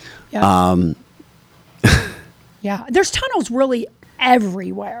 True. Yeah. Yeah. There's tunnels really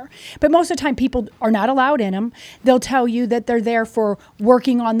everywhere. But most of the time, people are not allowed in them. They'll tell you that they're there for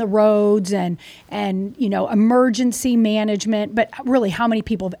working on the roads and emergency management. But really, how many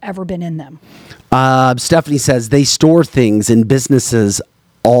people have ever been in them? Stephanie says they store things in businesses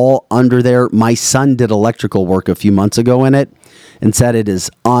all under there. My son did electrical work a few months ago in it and said it is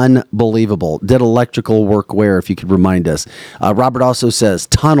unbelievable. Did electrical work where, if you could remind us? Robert also says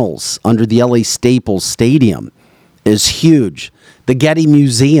tunnels under the LA Staples Stadium is huge. The Getty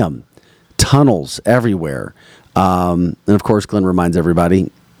Museum, tunnels everywhere. And of course, Glenn reminds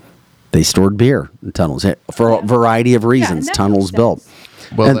everybody they stored beer in tunnels for a variety of reasons. Tunnels built.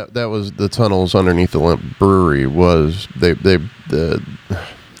 Well, that was the tunnels underneath the Limp Brewery. Was the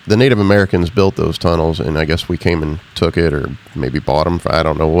Native Americans built those tunnels, and I guess we came and took it, or maybe bought them. I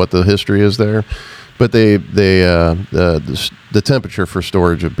don't know what the history is there, but the temperature for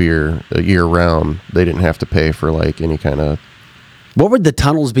storage of beer year round, they didn't have to pay for like any kind of. What would the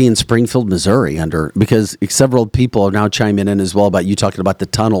tunnels be in Springfield, Missouri under? Because several people are now chiming in as well about you talking about the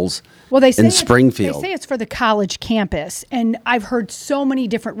tunnels in Springfield. They say it's for the college campus. And I've heard so many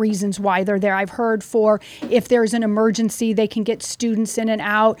different reasons why they're there. I've heard for if there's an emergency, they can get students in and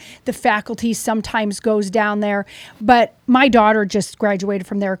out. The faculty sometimes goes down there. But my daughter just graduated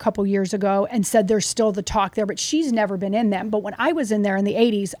from there a couple years ago and said there's still the talk there, but she's never been in them. But when I was in there in the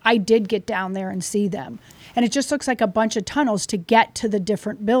 80s, I did get down there and see them. And it just looks like a bunch of tunnels to get to the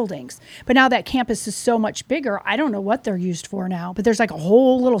different buildings. But now that campus is so much bigger, I don't know what they're used for now. But there's like a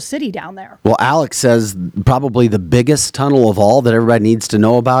whole little city down there. Well, Alex says probably the biggest tunnel of all that everybody needs to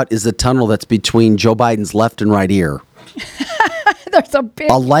know about is the tunnel that's between Joe Biden's left and right ear. There's a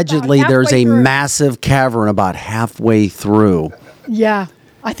big... Allegedly, there's a massive cavern about halfway through. Yeah,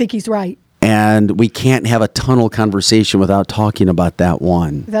 I think he's right. And we can't have a tunnel conversation without talking about that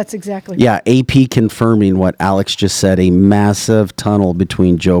one. That's exactly right. Yeah, AP confirming what Alex just said, a massive tunnel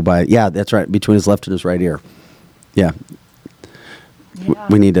between Joe Biden. Yeah, that's right, between his left and his right ear. Yeah.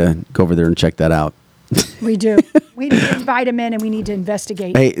 We need to go over there and check that out. We do. We need to invite him in and we need to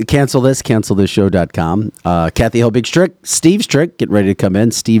investigate. Hey, cancelthisshow.com. Kathy Hobig's trick, Steve's trick, get ready to come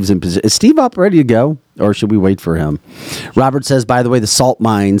in. Steve's in position. Is Steve up, ready to go? Or should we wait for him? Robert says, by the way, the salt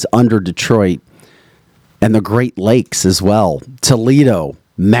mines under Detroit and the Great Lakes as well. Toledo,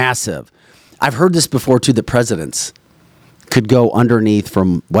 massive. I've heard this before, too, that presidents could go underneath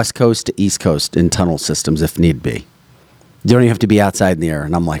from West Coast to East Coast in tunnel systems if need be. You don't even have to be outside in the air.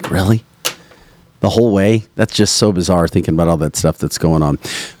 And I'm like, really? The whole way? That's just so bizarre thinking about all that stuff that's going on.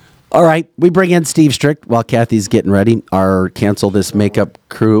 All right, we bring in Steve Strict while Kathy's getting ready. Our Cancel This makeup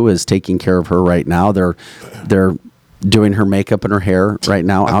crew is taking care of her right now. They're doing her makeup and her hair right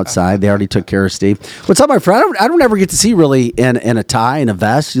now outside. They already took care of Steve. What's up, my friend? I don't ever get to see you really in a tie and a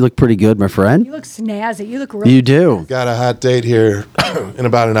vest. You look pretty good, my friend. You look snazzy. You look really You do. Got a hot date here in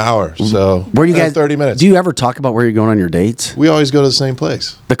about an hour. So Where you guys 30 minutes. Do you ever talk about where you're going on your dates? We always go to the same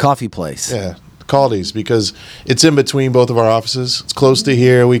place. The coffee place. Yeah. Caldy's, because it's in between both of our offices. It's close to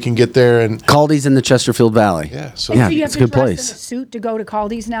here. We can get there and Caldy's in the Chesterfield Valley. yeah. So Yeah, So you have it's a to good dress place. in a suit to go to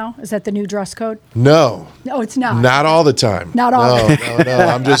Caldy's now? Is that the new dress code? no, No, it's not. not all the time. Not all the No.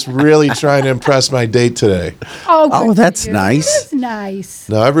 I'm just really trying to impress my date today. Oh, good Oh, that's for you. nice. That's nice.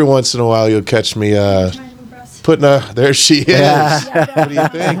 Now, every once in a while, you'll catch me putting a. There she is. What do you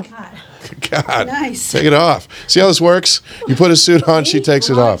think? God, Nice. take it off. See how this works? You put a suit on, she takes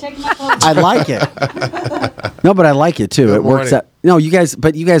it off. I like it. No, but I like it too. Good It works morning. out. No, you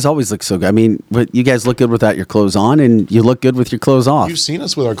guys always look so good. I mean, but you guys look good without your clothes on, and you look good with your clothes off. You've seen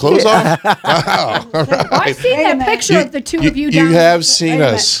us with our clothes off? Wow. All right. I've seen that picture of the two of you down You there. have seen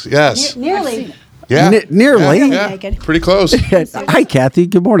us. Yes. Nearly. Yeah. Nearly. Yeah. Naked. Pretty close. Hi, Kathy.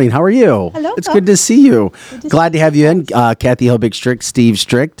 Good morning. How are you? Hello. It's good to see you. Glad to have you in. Kathy Helbig Strict, Steve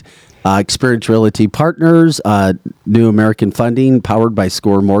Strict, Experience Realty Partners, New American Funding, powered by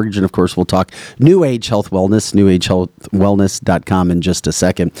Score Mortgage. And of course, we'll talk New Age Health Wellness, newagehealthwellness.com in just a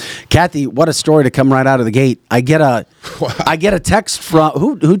second. Kathy, what a story to come right out of the gate. I get a text from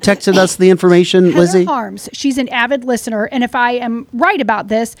who texted us the information, Lizzie? Heather Harms. She's an avid listener, and if I am right about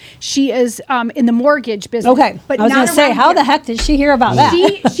this, she is in the mortgage business. Okay. but I was not going to say, around how here. the heck did she hear about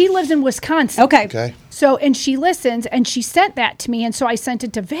that? She lives in Wisconsin. Okay. Okay. So, and she listens, and she sent that to me, and so I sent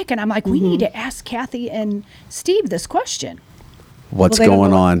it to Vic, and I'm like, we need to ask Kathy and Steve this question. What's Well, they don't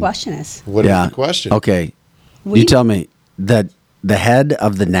going know what on? the question is. What is the question? Okay. You tell me that the head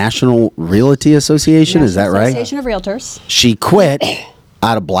of the National Realty Association, is that National right? Association of Realtors. She quit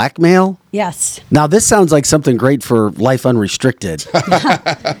out of blackmail. Yes. Now this sounds like something great for Life Unrestricted.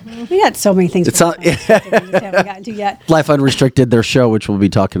 We got so many things It's we not- haven't gotten to yet. Life Unrestricted, their show, which we'll be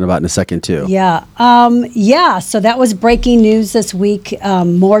talking about in a second too. Yeah. So that was breaking news this week.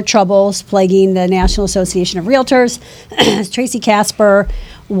 More troubles plaguing the National Association of Realtors. Tracy Casper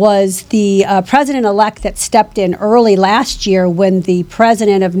was the president-elect that stepped in early last year when the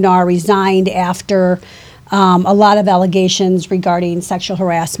president of NAR resigned after a lot of allegations regarding sexual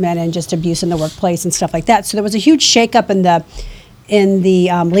harassment and just abuse in the workplace and stuff like that. So there was a huge shakeup in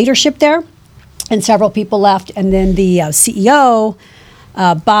the leadership there, and several people left. And then the CEO,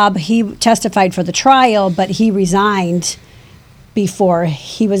 Bob, he testified for the trial, but he resigned before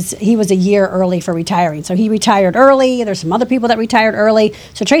he was a year early for retiring. So he retired early. There's some other people that retired early.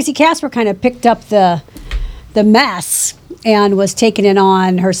 So Tracy Casper kind of picked up the mess and was taking it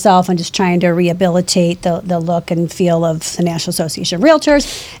on herself and just trying to rehabilitate the look and feel of the National Association of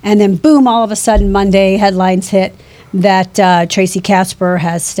Realtors. And then boom, all of a sudden Monday headlines hit that Tracy Casper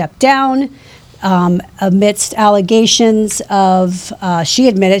has stepped down amidst allegations of, she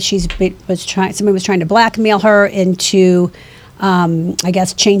admitted somebody was trying to blackmail her into I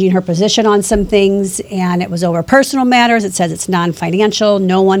guess changing her position on some things, and it was over personal matters. It says it's non-financial.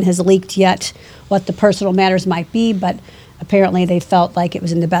 No one has leaked yet what the personal matters might be, but apparently they felt like it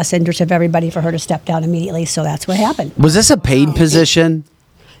was in the best interest of everybody for her to step down immediately, so that's what happened. Was this a paid position?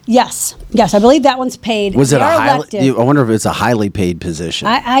 Yes, I believe that one's paid. Was They it a are highly? elected. I wonder if it's a highly paid position.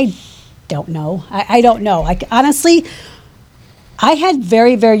 I don't know. I don't know. Honestly, I had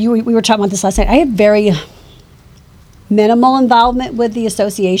very, we were talking about this last night. I had very minimal involvement with the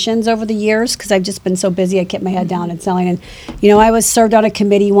associations over the years because I've just been so busy. I kept my head down and selling. And, I was served on a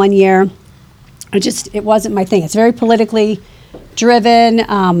committee one year. It wasn't my thing. It's very politically driven.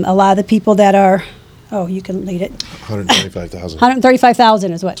 A lot of the people that are, you can lead it. 125,000.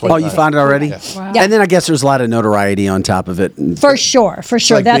 135,000 is what. Oh, you found it already? Yeah. Wow. And then I guess there's a lot of notoriety on top of it. For sure.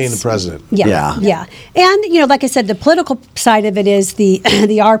 It's like being the president. Yeah. And, like I said, the political side of it is the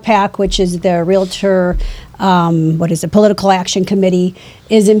RPAC, which is the Realtor, Political Action Committee,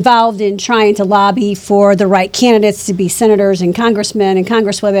 is involved in trying to lobby for the right candidates to be senators and congressmen and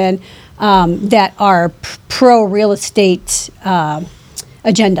congresswomen that are pro-real estate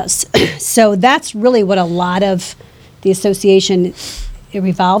agendas. So that's really what a lot of the association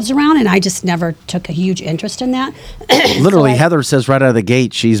revolves around, and I just never took a huge interest in that. Literally, Heather says right out of the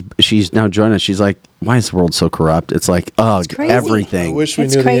gate, she's now joining us. She's like, "Why is the world so corrupt?" It's like, crazy. everything. I wish we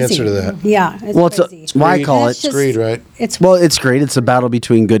It's knew crazy. the answer to that. Yeah. It's Well, it's crazy. why I call And it. it's just- Greed, right? It's It's great. It's a battle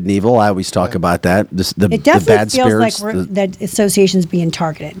between good and evil. I always talk about that. The It definitely bad feels like spirits. that association's being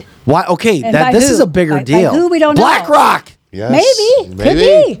targeted. Why? Okay, And by this who? is a bigger By deal. who? We don't know. BlackRock. Yes. Maybe. Could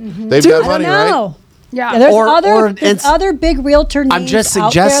be. They've got money, right? No. Yeah. Yeah, there's Or there's other big realtor names just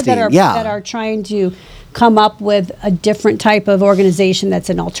out there suggesting, that are trying to come up with a different type of organization that's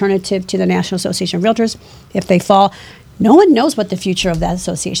an alternative to the National Association of Realtors. If they fall, no one knows what the future of that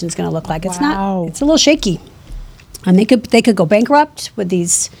association is going to look like. It's Wow. not. It's a little shaky, and they could go bankrupt with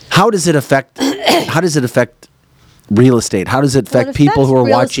these. How does it affect? How does it affect real estate? How does it affect Well, it people who are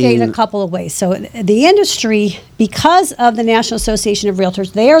affects real estate watching? in a couple of ways. So the industry, because of the National Association of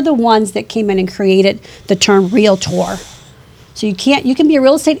Realtors, they are the ones that came in and created the term realtor. So you can be a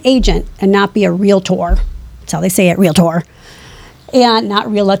real estate agent and not be a realtor. That's how they say it, realtor, and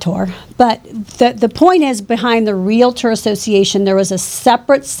not realtor. But the point is, behind the Realtor Association, there was a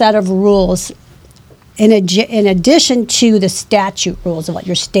separate set of rules in addition to the statute rules of what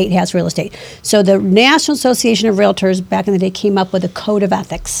your state has for real estate. So the National Association of Realtors back in the day came up with a code of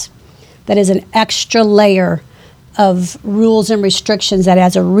ethics that is an extra layer of rules and restrictions that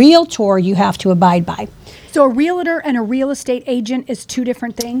as a realtor you have to abide by. So a realtor and a real estate agent is two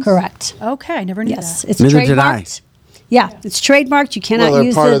different things? Correct. Okay, I never knew Yes, that. it's Neither did I. trademarked. Yeah, it's trademarked. You cannot Well, they're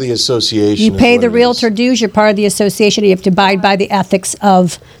use part of the association. You is pay what the it is. realtor dues. You're part of the association. You have to abide by the ethics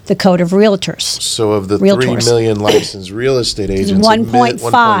of the Code of Realtors. So of the Realtors. 3 million licensed real estate agents,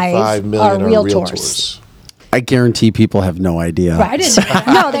 1.5 million are are realtors. realtors. I guarantee people have no idea. I didn't know that.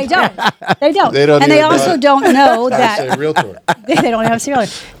 No, they don't. They don't. They don't and they even know also it. don't know I say that realtor. they don't have serial.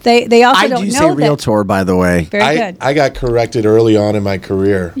 They also I don't do know say that. realtor, by the way. Very good. I got corrected early on in my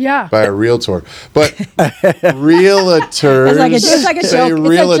career Yeah. by a realtor. But realtors It's like a joke. It's say a joke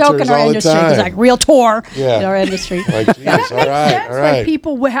realtors in our all the industry. time. It's like realtor Yeah. in our industry. Like, geez, That all makes right, sense. all Like right.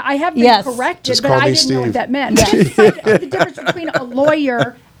 people, I have been Yes. corrected, Just but call I me didn't know what Steve. that meant. It's like the difference between a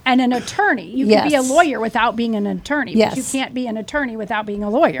lawyer and an attorney. You can be a Yes. lawyer without being an attorney, but you Yes. can't be an attorney without being a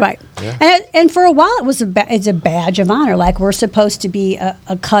lawyer. Right. And for a while, it's a badge of honor. Like we're supposed to be a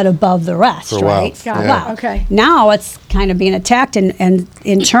cut above the rest, For a while. right? Got For a it. while. Okay. Now it's kind of being attacked, and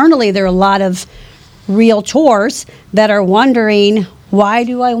internally there are a lot of realtors that are wondering, why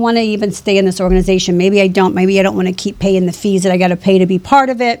do I want to even stay in this organization? Maybe I don't. Maybe I don't want to keep paying the fees that I got to pay to be part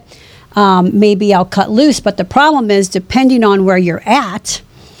of it. Maybe I'll cut loose. But the problem is, depending on where you're at,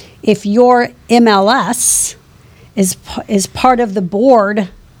 if your MLS is part of the board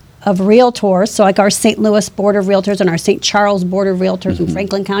of realtors, so like our St. Louis Board of Realtors and our St. Charles Board of Realtors in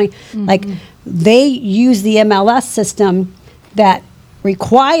Franklin County, like they use the MLS system that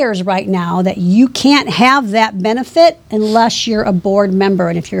requires right now that you can't have that benefit unless you're a board member.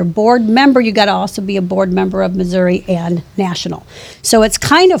 And if you're a board member, you got to also be a board member of Missouri and National. So it's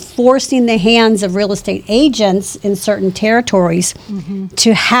kind of forcing the hands of real estate agents in certain territories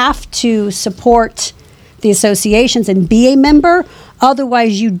to have to support the associations and be a member.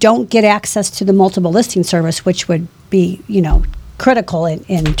 Otherwise, you don't get access to the multiple listing service, which would be, critical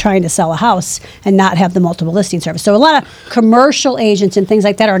in trying to sell a house and not have the multiple listing service. So a lot of commercial agents and things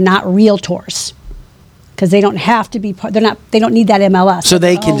like that are not realtors because they don't have to be part. They don't need that MLS. So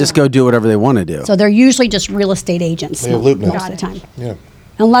they can just go do whatever they want to do. So they're usually just real estate agents They have loop most mills. of the time, Yeah.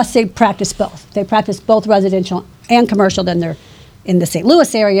 unless they practice both. If they practice both residential and commercial, then they're in the St.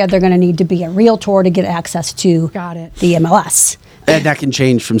 Louis area. They're going to need to be a realtor to get access to Got it. the MLS. And that can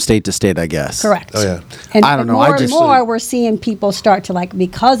change from state to state, I guess. Correct. Oh, yeah. And I don't know, More I and just- more, we're seeing people start to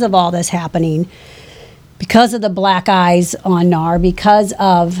because of all this happening, because of the black eyes on NAR, because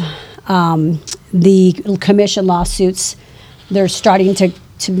of the commission lawsuits, they're starting to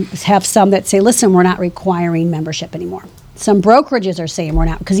have some that say, listen, we're not requiring membership anymore. Some brokerages are saying we're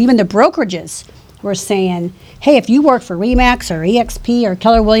not, because even the brokerages were saying, hey, if you work for RE/MAX or EXP or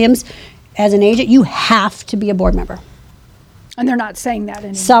Keller Williams as an agent, you have to be a board member. And they're not saying that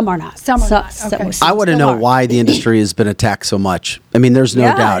anymore. Some are not. Some are So- not. so- Okay. some I want to still know are. why the industry has been attacked so much. I mean, there's no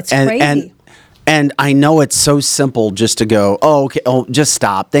Yeah, doubt. it's and crazy. and I know it's so simple just to go, oh, okay, just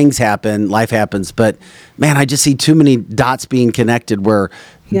stop. Things happen, life happens. But man, I just see too many dots being connected where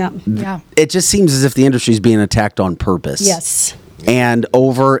Yeah. Yeah. it just seems as if the industry is being attacked on purpose. Yes. And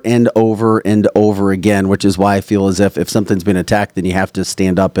over and over and over again, which is why I feel as if something's been attacked, then you have to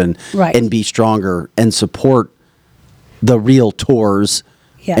stand up and Right. be stronger and support the realtors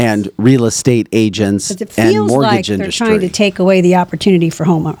Yes. and real estate agents But it and feels mortgage like they're industry. trying to take away the opportunity for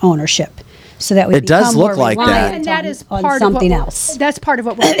home ownership, so that we It does become look more like that. reliant And that is on part something of what else. That's part of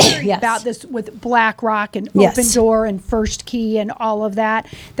what we're hearing Yes. about this with BlackRock and Yes. Open Door and First Key and all of that.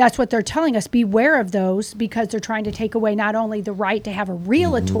 That's what they're telling us. Beware of those because they're trying to take away not only the right to have a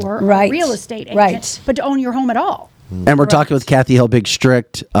realtor or Right. a real estate agent, Right. but to own your home at all. And we're talking with Kathy Helbig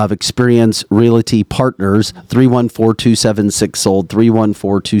Strict of Experience Realty Partners, 314-276-SOLD,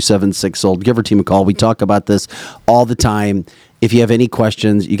 314-276-SOLD. Give her team a call. We talk about this all the time. If you have any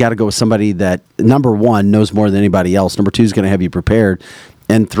questions, you got to go with somebody that, number one, knows more than anybody else. Number two is going to have you prepared.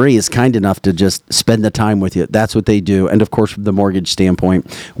 And three is kind enough to just spend the time with you. That's what they do. And of course, from the mortgage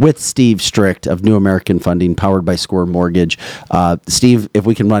standpoint, with Steve Strict of New American Funding, powered by Score Mortgage. Steve, if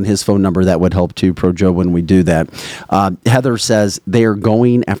we can run his phone number, that would help too, Pro Joe, when we do that. Heather says they are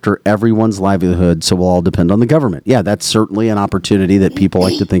going after everyone's livelihood, so we'll all depend on the government. Yeah, that's certainly an opportunity that people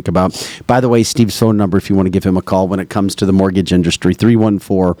like to think about. By the way, Steve's phone number, if you want to give him a call when it comes to the mortgage industry,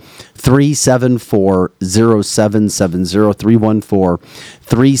 314-374-0770,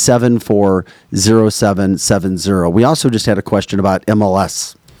 374-0770. We also just had a question about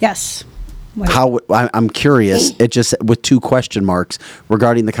MLS. Yes. I'm curious, it just with two question marks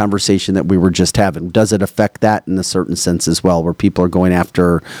regarding the conversation that we were just having. Does it affect that in a certain sense as well, where people are going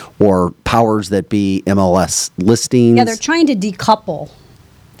after, or powers that be, MLS listings? Yeah, they're trying to decouple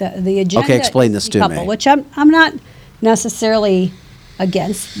the agenda. Okay, explain this to me. Which I'm not necessarily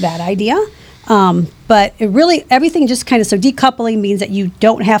against that idea. But it really, everything just kind of, so decoupling means that you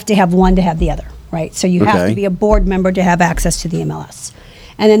don't have to have one to have the other, right? So you have to be a board member to have access to the MLS.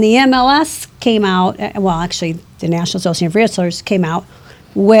 And then the MLS came out, well, actually, the National Association of Realtors came out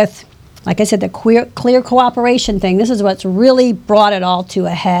with, like I said, the clear cooperation thing. This is what's really brought it all to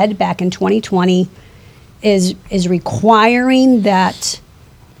a head back in 2020, is requiring that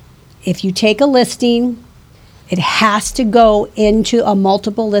if you take a listing, it has to go into a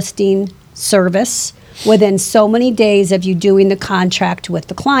multiple listing service within so many days of you doing the contract with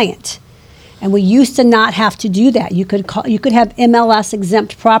the client. And we used to not have to do that. You could have MLS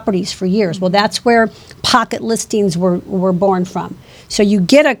exempt properties for years. Well, that's where pocket listings were born from. So you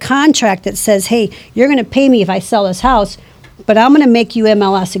get a contract that says, hey, you're going to pay me if I sell this house, but I'm going to make you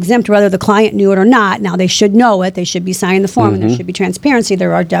MLS exempt, whether the client knew it or not. Now, they should know it. They should be signing the form, and there should be transparency.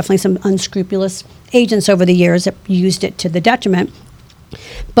 There are definitely some unscrupulous agents over the years that used it to the detriment.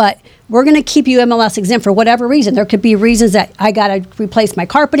 But we're going to keep you MLS exempt for whatever reason. There could be reasons that I got to replace my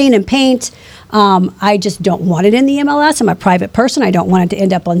carpeting and paint. I just don't want it in the MLS. I'm a private person. I don't want it to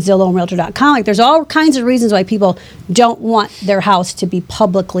end up on Zillow and Realtor.com. Like, there's all kinds of reasons why people don't want their house to be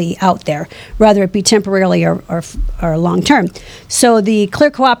publicly out there, whether it be temporarily or long term. So the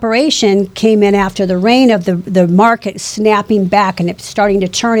clear cooperation came in after the reign of the market snapping back and it starting to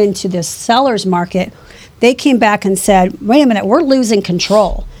turn into this seller's market. They came back and said, wait a minute, we're losing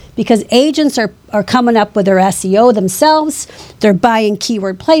control. Because agents are coming up with their SEO themselves. They're buying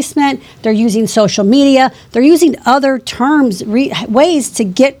keyword placement. They're using social media. They're using other terms, ways to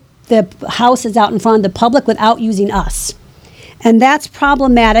get the houses out in front of the public without using us. And that's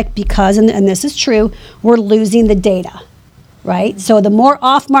problematic because, and this is true, we're losing the data, right? So the more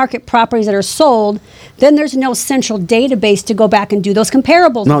off-market properties that are sold, then there's no central database to go back and do those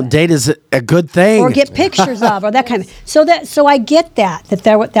comparables. No, data's a good thing. Or get pictures of, or that kind of. So I get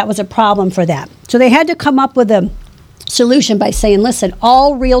that was a problem for that. So they had to come up with a solution by saying, listen,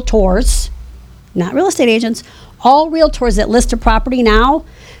 all realtors, not real estate agents, all realtors that list a property now,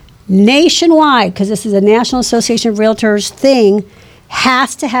 nationwide, because this is a National Association of Realtors thing,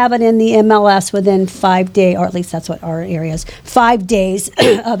 has to have it in the MLS within 5 days, or at least that's what our area is, 5 days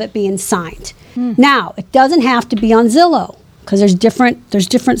of it being signed. Now, it doesn't have to be on Zillow because there's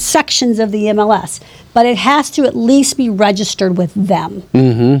different sections of the MLS, but it has to at least be registered with them.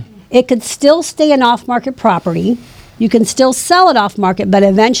 It could still stay an off-market property. You can still sell it off-market, but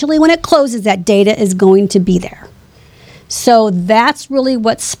eventually when it closes, that data is going to be there. So that's really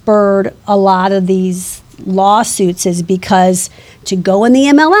what spurred a lot of these lawsuits, is because to go in the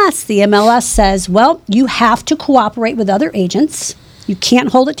MLS says, well, you have to cooperate with other agents. You can't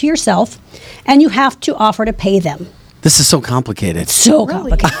hold it to yourself, and you have to offer to pay them. This is so complicated. So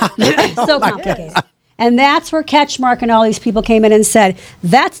complicated. So complicated. And that's where Catchmark and all these people came in and said,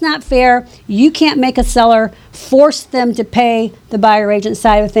 that's not fair. You can't make a seller force them to pay the buyer agent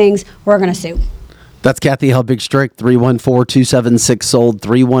side of things. We're going to sue. That's Kathy Helbig Strict, 314-276-SOLD,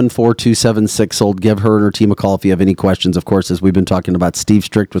 314-276-SOLD. Give her and her team a call if you have any questions. Of course, as we've been talking about, Steve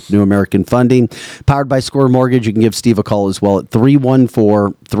Strict with New American Funding, powered by Score Mortgage. You can give Steve a call as well at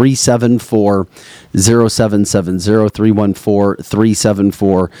 314-374-0770,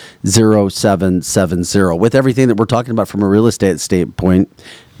 314-374-0770. With everything that we're talking about from a real estate standpoint,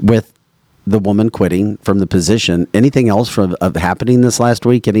 with the woman quitting from the position. Anything else from happening this last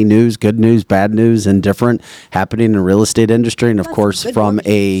week? Any news, good news, bad news, indifferent happening in the real estate industry? And of course, from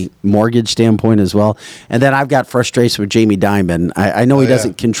a mortgage standpoint as well. And then I've got frustration with Jamie Dimon. I know he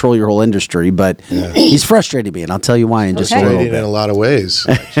doesn't control your whole industry, but he's frustrating me. And I'll tell you why in just a little bit. In a lot of ways.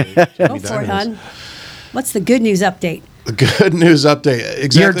 Go for it, hon. What's the good news update? The good news update.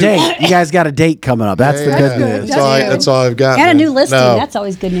 Exactly. Your date. You guys got a date coming up. That's the good news. That's all I've got. And man. a new listing. No. That's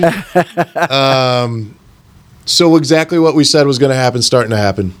always good news. So exactly what we said was going to happen, starting to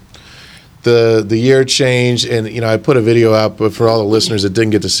happen. The year changed, and I put a video out, but for all the listeners that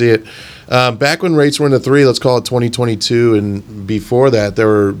didn't get to see it, back when rates were in the 3, let's call it 2022, and before that, there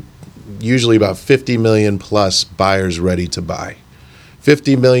were usually about 50 million plus buyers ready to buy.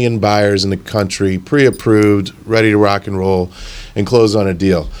 50 million buyers in the country, pre-approved, ready to rock and roll, and close on a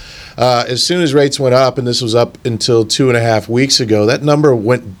deal. As soon as rates went up, and this was up until 2.5 weeks ago, that number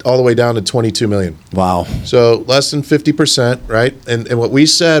went all the way down to 22 million. Wow. So less than 50%, right? And what we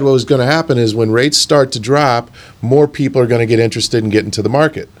said what was going to happen is when rates start to drop, more people are going to get interested in getting to the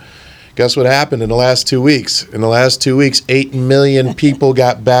market. Guess what happened in the last 2 weeks? In the last 2 weeks, 8 million people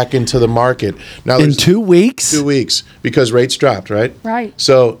got back into the market. Now, in 2 weeks? 2 weeks, because rates dropped, right? Right.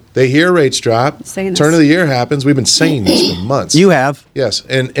 So they hear rates drop. Saying Turn this. of the year happens. We've been saying this for months. You have. Yes.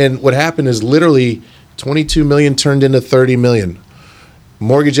 And what happened is literally 22 million turned into 30 million.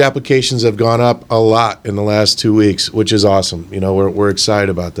 Mortgage applications have gone up a lot in the last 2 weeks, which is awesome. We're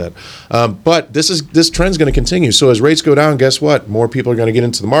excited about that. But this trend's going to continue. So as rates go down, guess what? More people are going to get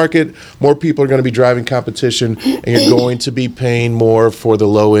into the market. More people are going to be driving competition, and you're going to be paying more for the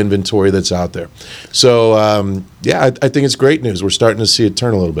low inventory that's out there. So I think it's great news. We're starting to see it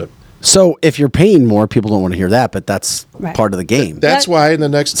turn a little bit. So if you're paying more, people don't want to hear that, but that's part of the game. That's why in the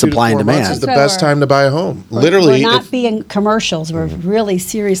next 2 to 4 Supply and months demand. is the That's best why time to buy a home. We're Literally, not being commercials. We're really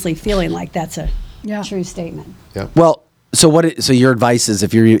seriously feeling like that's a true statement. Well, so your advice is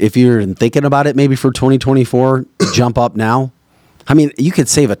if you're thinking about it maybe for 2024, jump up now. I mean, you could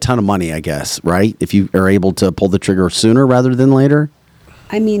save a ton of money, I guess, right? If you are able to pull the trigger sooner rather than later.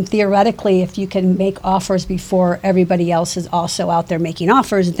 I mean, theoretically, if you can make offers before everybody else is also out there making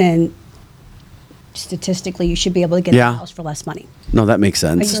offers, then statistically you should be able to get a house for less money. No, that makes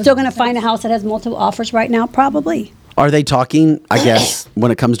Are you sense. still going to find a house that has multiple offers right now? Probably. Are they talking, I guess, when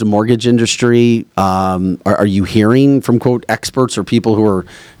it comes to mortgage industry, are you hearing from, quote, experts or people who are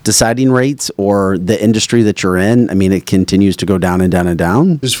deciding rates, or the industry that you're in? I mean, it continues to go down and down and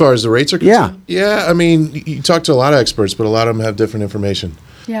down? As far as the rates are concerned? Yeah, I mean, you talk to a lot of experts, but a lot of them have different information.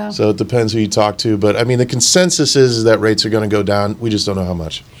 Yeah. So it depends who you talk to. But, I mean, the consensus is that rates are going to go down. We just don't know how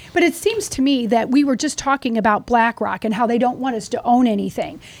much. But it seems to me that we were just talking about BlackRock and how they don't want us to own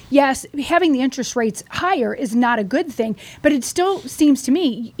anything. Yes, having the interest rates higher is not a good thing, but it still seems to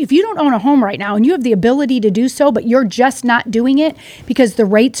me, if you don't own a home right now and you have the ability to do so, but you're just not doing it because the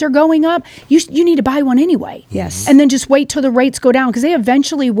rates are going up, you need to buy one anyway. Yes. And then just wait till the rates go down, because they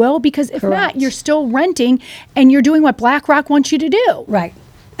eventually will, because if not, you're still renting and you're doing what BlackRock wants you to do. Right.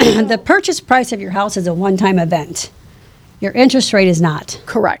 The purchase price of your house is a one-time event. Your interest rate is not.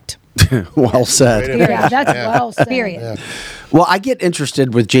 Correct. Well said. Yeah, that's well said. Period. Yeah. Well, I get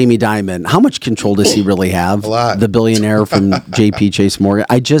interested with Jamie Dimon. How much control does he really have? A lot. The billionaire from JP Chase Morgan.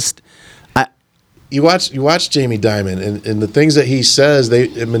 You watch Jamie Dimon, and the things that he says,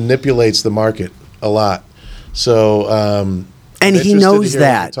 it manipulates the market a lot. So, and he knows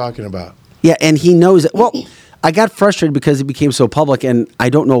that. What you're talking about. Yeah, and he knows it. Well, I got frustrated because he became so public, and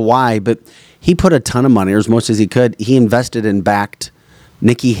I don't know why, but he put a ton of money, or as much as he could. He invested and backed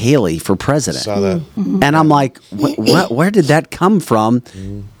Nikki Haley for president. Saw that. Mm-hmm. And I'm like, where did that come from?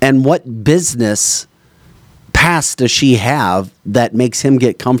 Mm-hmm. And what business past does she have that makes him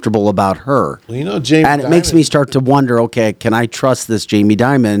get comfortable about her? Well, Jamie and it makes me start to wonder, okay, can I trust this Jamie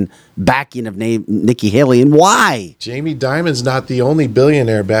Dimon backing of Nikki Haley, and why? Jamie Dimon's not the only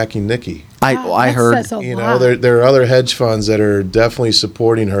billionaire backing Nikki. I heard, there are other hedge funds that are definitely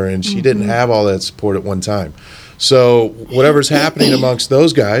supporting her, and she didn't have all that support at one time. So whatever's happening amongst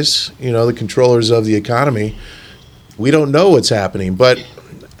those guys, the controllers of the economy, we don't know what's happening. But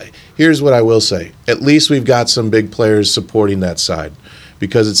here's what I will say. At least we've got some big players supporting that side,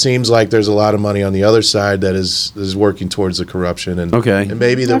 because it seems like there's a lot of money on the other side that is working towards the corruption. And, and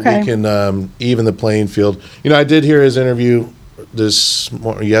maybe that we can even the playing field. I did hear his interview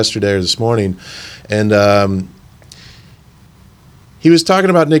yesterday or this morning, and he was talking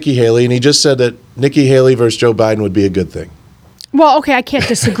about Nikki Haley, and he just said that Nikki Haley versus Joe Biden would be a good thing. Well, okay, I can't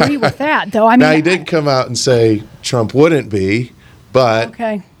disagree with that, though. I mean, now, he did come out and say Trump wouldn't be, but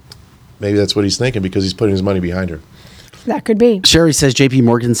maybe that's what he's thinking, because he's putting his money behind her. That could be. Sherry says J.P.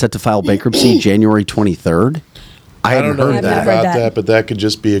 Morgan set to file bankruptcy January 23rd. I don't hadn't know heard about that. that, but that could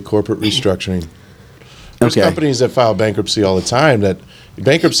just be a corporate restructuring. There's Okay. companies that file bankruptcy all the time. That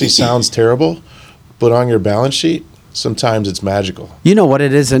bankruptcy sounds terrible, but on your balance sheet, sometimes it's magical. You know what?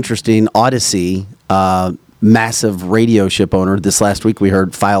 It is interesting. Odyssey, massive radio ship owner, this last week we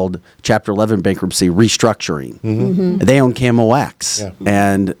heard filed Chapter 11 bankruptcy restructuring. They own Camo X,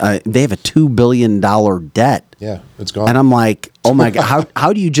 and they have a $2 billion debt. Yeah, it's gone. And I'm like, oh my God,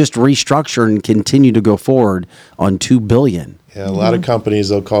 how do you just restructure and continue to go forward on $2 billion? Yeah, a lot of companies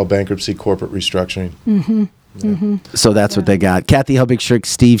they'll call bankruptcy corporate restructuring. So that's what they got. Kathy Hubig Strick,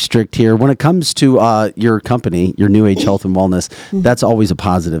 Steve Strick here. When it comes to your company, your New Age Health and Wellness, that's always a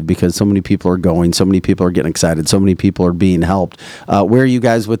positive because so many people are going, so many people are getting excited, so many people are being helped. Where are you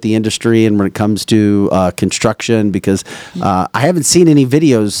guys with the industry and when it comes to construction? Because I haven't seen any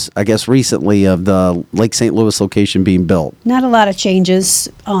videos, I guess, recently of the Lake St. Louis location being built. Not a lot of changes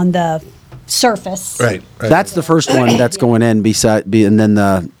on the surface. Right. That's the first one that's going in, and then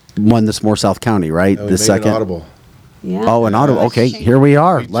the one that's more South County, right? We The made second. an audible. Yeah. Oh, an auto. Okay, here we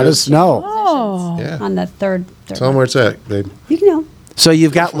are. Let us know. Oh. Yeah. On the third. Tell them where it's at, babe. You can know. So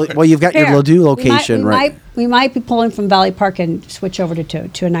you've got your Fair. Ladue location, we right? We might be pulling from Valley Park and switch over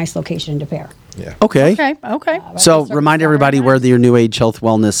to a nice location in De Pere. Yeah. Okay. Okay. So remind everybody where your New Age Health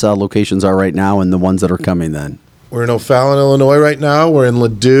Wellness locations are right now and the ones that are coming then. We're in O'Fallon, Illinois right now. We're in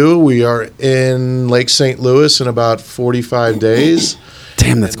Ladue. We are in Lake St. Louis in about 45 days.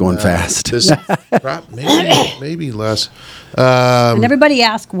 Damn, that's going fast. This maybe less. And everybody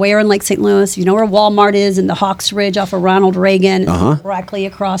asks where in Lake St. Louis. You know where Walmart is in the Hawks Ridge off of Ronald Reagan, directly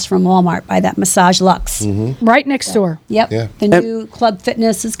across from Walmart by that Massage Luxe. Right next door. Yep. Yeah. The new Club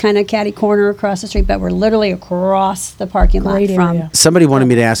Fitness is kind of catty corner across the street, but we're literally across the parking lot Great from. area. Somebody wanted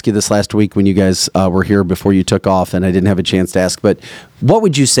me to ask you this last week when you guys were here before you took off, and I didn't have a chance to ask, but what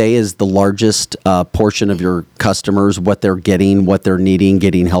would you say is the largest portion of your customers, what they're getting, what they're needing,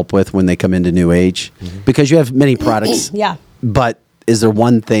 getting help with when they come into New Age? Because you have many products. Yeah. But is there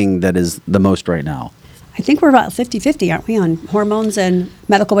one thing that is the most right now? I think we're about 50-50, aren't we, on hormones and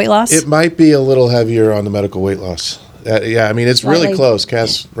medical weight loss? It might be a little heavier on the medical weight loss. Yeah, I mean, it's really Slightly. close.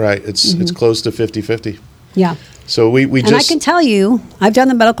 Cass, right. It's close to 50-50. Yeah. So we And just... I can tell you, I've done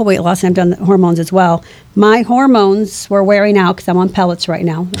the medical weight loss and I've done the hormones as well. My hormones were wearing out because I'm on pellets right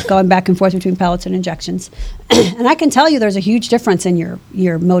now, going back and forth between pellets and injections. And I can tell you there's a huge difference in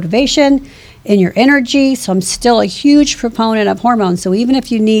your motivation, in your energy. So I'm still a huge proponent of hormones. So even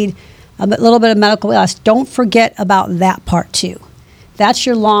if you need a little bit of medical weight loss, don't forget about that part too. That's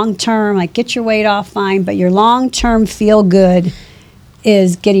your long-term, like get your weight off fine, but your long-term feel good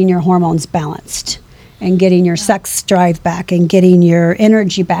is getting your hormones balanced and getting your sex drive back and getting your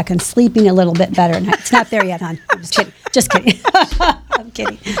energy back and sleeping a little bit better at night. It's not there yet, hon. I'm just kidding. Just kidding. I'm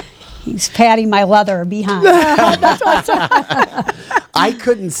kidding. He's patting my leather behind. I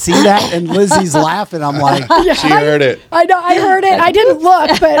couldn't see that, and Lizzie's laughing. I'm like, She heard it. I know. I heard it. I didn't look,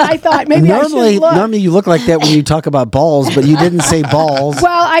 but I thought maybe I should look. normally you look like that when you talk about balls, but you didn't say balls.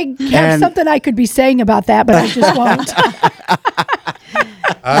 Well, I have And- something I could be saying about that, but I just won't.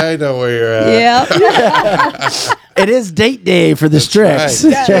 I know where you're at. Yep. It is date day for the Stricks.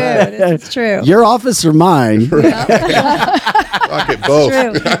 right. It's true. Your office or mine? Fuck it, both.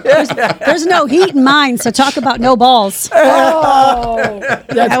 True. There's no heat in mine, so talk about no balls. Oh,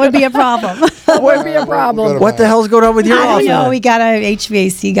 That would be a problem. that would be a problem. What the hell's going on with your I don't office? know. We got a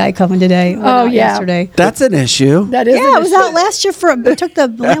HVAC guy coming today. Oh, yeah. Yesterday. That's an issue. That is. Yeah, an I was issue. out last year it took the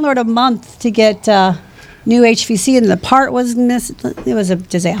landlord a month to get new HVAC, and the part was missing. It was a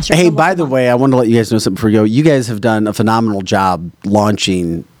disaster. Hey, Almost by a the month. way, I want to let you guys know something before you go. You guys have done a phenomenal job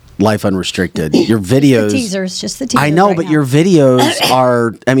launching Life Unrestricted. Your videos. teasers, just the teasers. I know, right but now. your videos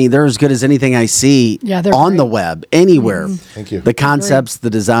are, I mean, they're as good as anything I see Yeah, they're on the great. web, anywhere. Thank you. The concepts, the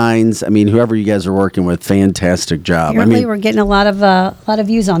designs, I mean, whoever you guys are working with, fantastic job. Apparently, I mean, we're getting a lot of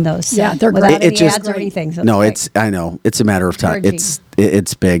views on those. So, Yeah, they're without great. any It just- ads or anything. So no, great. it's, I know, it's a matter of time. Encouraging.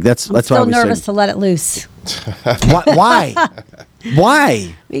 It's big. That's why Still we nervous say, to let it loose why?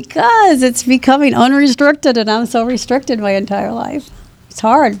 Why? because it's becoming unrestricted, and I'm so restricted my entire life. It's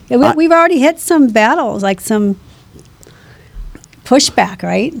hard. We've already hit some battles, like some pushback,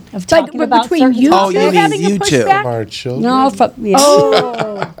 right? Of talking about between certain you Oh, two you mean having a you two. pushback? Our children. No, from yeah.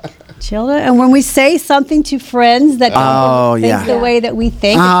 Oh, children. And when we say something to friends that Oh, don't think yeah. the way that we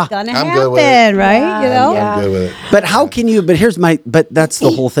think, Uh-huh. it's gonna I'm happen, good with it. right? Yeah, You know. yeah. I'm good with it. But how can you, but that's the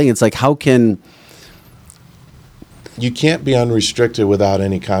whole thing. It's like, how can, You can't be unrestricted without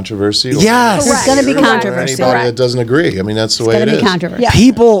any controversy. or Yes. There's gonna be or controversy. Anybody that doesn't agree. I mean, that's the way It's it gonna is. be controversy. Yeah.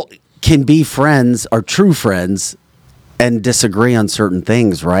 people can be friends or true friends and disagree on certain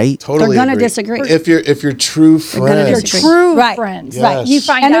things, right? Totally, They're gonna agree. disagree. If you're true gonna friends, disagree. True Right. friends. Yes. Right. You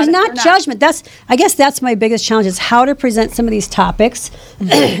find And out there's if not they're judgment. I guess that's my biggest challenge is how to present some of these topics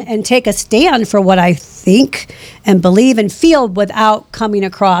and take a stand for what I think and believe and feel without coming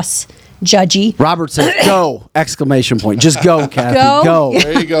across judgy. Robert says, "Go!" Exclamation point. Just go, Kathy. Go? Go.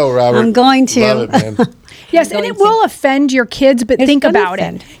 there you go, Robert. I'm going to. Love it, man. Yes, and it will offend your kids, but It's think gonna about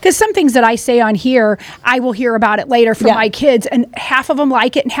offend. it. Because some things that I say on here, I will hear about it later from Yeah. my kids, and half of them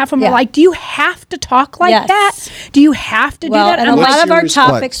like it, and half of them Yeah. are like, do you have to talk like Yes. that? Do you have to Well, do that? and a I'm What's lot like, of your our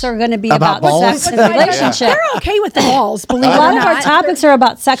response? topics are going to be About about balls? sex and relationship. they're okay with the balls, believe it A or lot not. of our topics are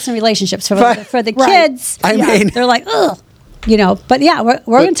about sex and relationships. For the Right. kids, I mean- they're like, ugh. But yeah, we're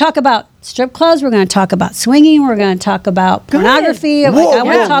going to talk about strip clubs. We're going to talk about swinging. We're going to talk about pornography. I want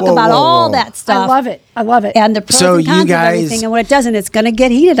to talk about all that stuff. I love it. I love it. And the pros So and you cons guys- of everything. And when it doesn't, it's going to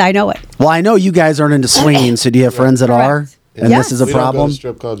get heated. I know it. Well, I know you guys aren't into swinging, so do you have friends that are? And Yes. this is a We don't go problem. to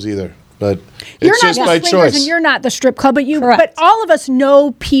strip clubs either, but You're it's not just the my swingers choice. and you're not the strip club, but Correct. but all of us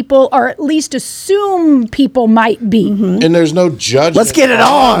know people, or at least assume people might be. And there's no judgment. Let's get it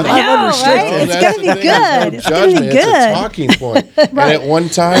on. I know, right? Oh, It's that's going to the be thing. good. There's It's no going to be judgment. It's a good. talking point. And at one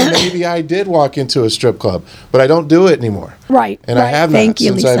time, maybe I did walk into a strip club, but I don't do it anymore. Right, And I right. have not Thank you,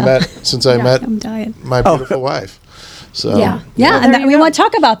 since I Lisa. met I'm dying. my beautiful wife. So Yeah. Yeah, There and that, you we go. want to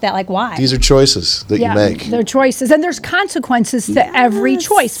talk about that. Like, why? these are choices that you make. Their choices, and there's consequences to every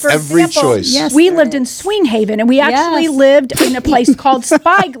choice. For Every example, choice. Yes, we there lived in Swing Haven, and we actually Yes. lived in a place called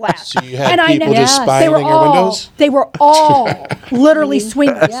Spyglass. So you had and people just Yes. spying they were in your all, windows? They were all literally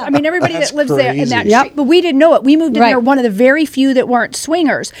swingers. Yeah. I mean, everybody That's that lives there in that crazy. street, but we didn't know it. We moved in Right. there, one of the very few that weren't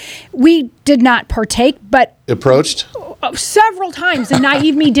swingers. We did not partake, but Approached? several times, and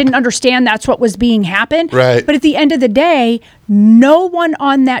naive me didn't understand that's what was being happened. Right. But at the end of the day, no one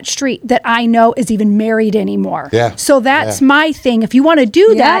on that street that I know is even married anymore. Yeah. So that's Yeah. my thing. If you want to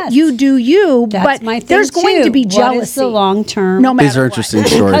do that, Yes. you do you. That's but my thing there's going too. to be What jealousy. is the long term? No matter These are what. interesting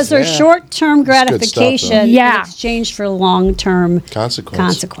Because stories. there's Yeah. short-term good stuff, though. gratification Yeah. in exchange for long-term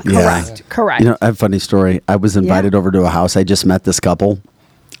Consequence. Yeah. Correct. You know, I have a funny story. I was invited over to a house. I just met this couple.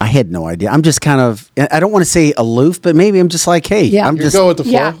 I had no idea. I'm just kind of, I don't want to say aloof, but maybe I'm just like, hey, Yeah. I'm You just, go with the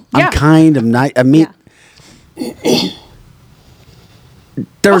flow. Yeah. I'm kind of nice. I mean,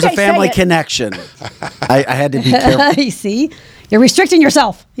 there was Okay, a family say it. connection. I had to be careful. You see, you're restricting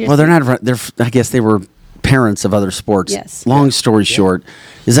yourself. Well, they're not. They're. I guess they were parents of other sports. Yes. Long story short,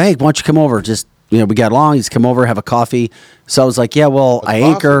 is hey, why don't you come over? Just we got along. He's come over, have a coffee. So I was like, yeah, well, I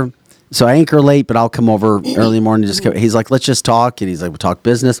anchor. So I anchor late, but I'll come over early in the morning. Just he's like, let's just talk, and he's like, we'll talk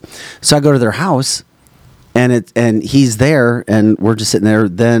business. So I go to their house, and he's there, and we're just sitting there.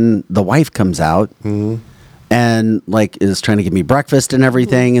 Then the wife comes out. And like is trying to give me breakfast and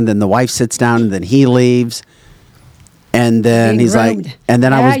everything, and then the wife sits down, and then he leaves, and then Being he's groomed. like, and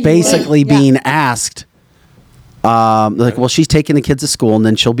then I Yeah, was you basically were. Yeah. being asked, like, well, she's taking the kids to school, and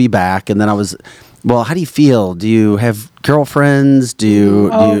then she'll be back, and then I was, well, how do you feel? Do you have girlfriends? Do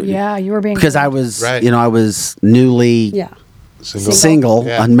you? yeah, you were being because I was, Right. I was newly Yeah. single,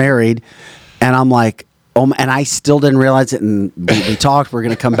 Yeah. unmarried, and I'm like, and I still didn't realize it. And we talked. We're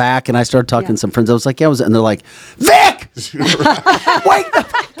gonna come back, and I started talking to some friends. I was like, yeah, and they're like, Vic, wake the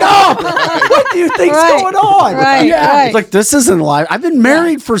fuck up! What do you think's Right. going on? Right, Yeah. right. It's like this isn't life. I've been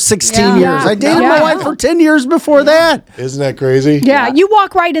married for 16 Yeah. years. I dated Yeah. my wife for 10 years before that. Isn't that crazy? Yeah, you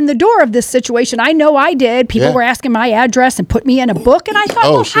walk right in the door of this situation. I know I did. People Yeah. were asking my address and put me in a book, and I thought,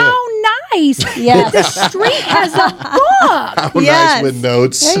 Oh, well, shit. how nice Yes. that the street has a book. How Yes. nice with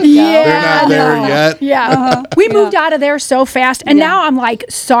notes. There you go. Yeah, They're not there no. yet. Yeah. We moved out of there so fast. And Yeah. now I'm like,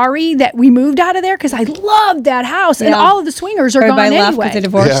 sorry that we moved out of there because I loved that house. And Yeah. all of the swingers are Everybody gone left anyway. because they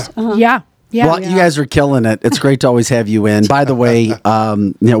divorced. Yeah. Uh-huh. Yeah. Yeah. Well, you guys are killing it. It's great to always have you in. By the way,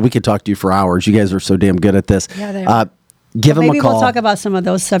 we could talk to you for hours. You guys are so damn good at this. Yeah, they are. Give them Maybe a call. we'll talk about some of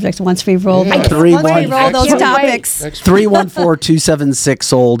those subjects once we roll. Yeah. Once Three, we one. roll those Can't topics.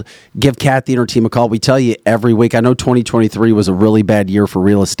 314-276-SOLD. Give Kathy and her team a call. We tell you every week. I know 2023 was a really bad year for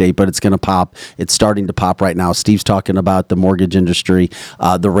real estate, but it's going to pop. It's starting to pop right now. Steve's talking about the mortgage industry,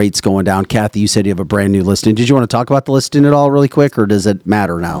 the rates going down. Kathy, you said you have a brand new listing. Did you want to talk about the listing at all really quick, or does it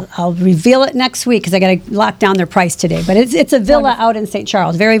matter now? I'll reveal it next week because I got to lock down their price today. But it's a villa out in St.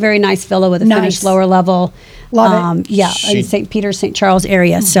 Charles. Very, very nice villa with a Nice. finished lower level. Love it. Yeah, in St. Peter, St. Charles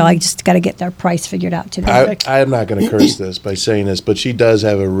area. So I just got to get their price figured out today. I'm not going to curse this by saying this, but she does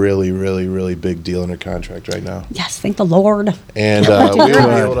have a really, really, really big deal in her contract right now. Yes, thank the Lord. And we'll be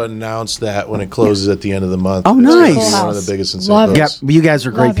able to announce that when it closes at the end of the month. Oh, nice. It's one of the biggest in St. Love it. Louis. Yeah, you guys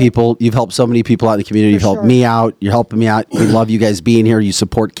are great people. You've helped so many people out in the community. You've helped me out. You're helping me out. We love you guys being here. You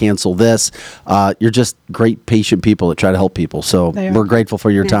support Cancel This. You're just great, patient people that try to help people. So we're grateful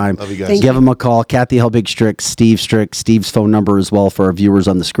for your time. Love you guys. Give them a call. Kathy Helbig Strick, Steve Strick. Steve's phone number as well for our viewers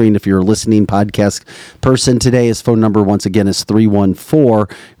on the screen. If you're a listening podcast person today, his phone number once again is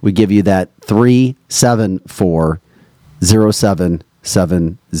 314. We give you that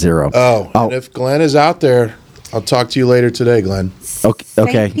 374-0770. And if Glenn is out there, I'll talk to you later today, Glenn. Okay.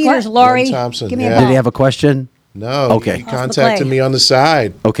 St. Peter's, Lori. Glenn Thompson, Give me a yeah. call. Did he have a question? No. Okay. He contacted me on the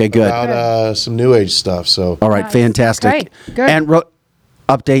side. Okay, good. About some New Age stuff. So. All right, fantastic. Great, good. And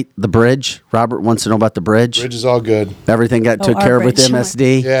update the bridge. Robert wants to know about the bridge. Bridge is all good. Everything got took our care of with bridge.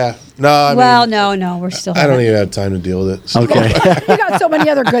 MSD. Yeah. No, I mean, no, we're still. I don't even have time to deal with it. So Okay. You got so many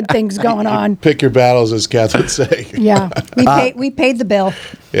other good things going on. pick your battles, as Kath would say. Yeah. We paid the bill.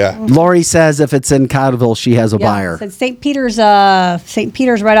 Yeah. Lori says if it's in Cotterville, she has a buyer. Said St. Peter's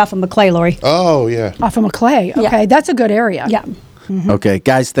right off of McClay, Lori. Oh, yeah. Off of McClay. Okay, that's a good area. Yeah. Okay,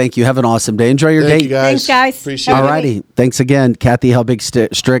 guys, thank you. Have an awesome day. Enjoy your Thank day. you, guys. Thanks, guys. Appreciate Have it. a All good righty. Thanks again. Kathy Helbig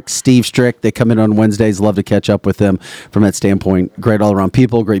Strick, Steve Strick. They come in on Wednesdays. Love to catch up with them from that standpoint. Great all around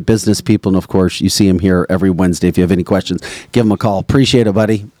people, great business people. And of course, you see them here every Wednesday. If you have any questions, give them a call. Appreciate it,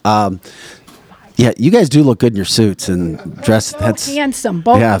 buddy. Yeah, you guys do look good in your suits and dress. That's handsome.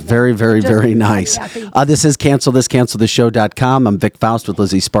 Both yeah, of them. very, very, Just very nice. happy. This is cancelthisshow.com. I'm Vic Faust with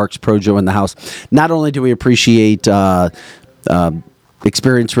Lizzie Sparks, Projo in the house. Not only do we appreciate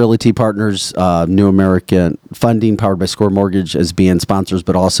Experience Realty Partners, New American Funding, powered by Score Mortgage as being sponsors,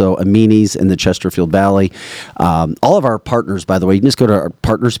 but also Amini's in the Chesterfield Valley. All of our partners, by the way, you can just go to our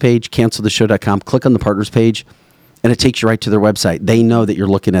partners page, cancelthisshow.com, click on the partners page, and it takes you right to their website. They know that you're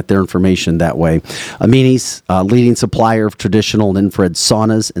looking at their information that way. Amini's, leading supplier of traditional and infrared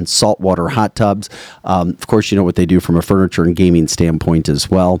saunas and saltwater hot tubs. Of course, you know what they do from a furniture and gaming standpoint as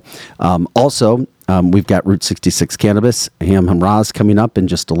well. Also, we've got Route 66 Cannabis, Ham Hamraz coming up in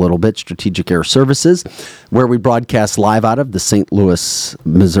just a little bit, Strategic Air Services, where we broadcast live out of the St. Louis,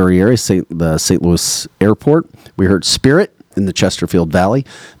 Missouri area, the St. Louis Airport. We heard Spirit in the Chesterfield Valley,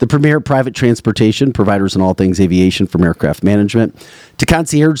 the premier private transportation providers in all things aviation from aircraft management to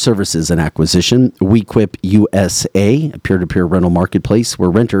concierge services and acquisition. WeQuip USA, a peer-to-peer rental marketplace where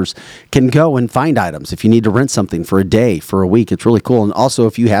renters can go and find items. If you need to rent something for a day, for a week, it's really cool. And also,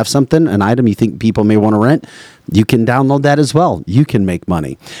 if you have something, an item you think people may want to rent, you can download that as well. You can make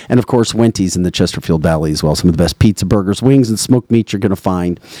money. And of course, Wenty's in the Chesterfield Valley as well. Some of the best pizza, burgers, wings, and smoked meats you're going to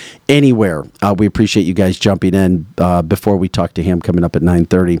find anywhere. We appreciate you guys jumping in before we talk to him coming up at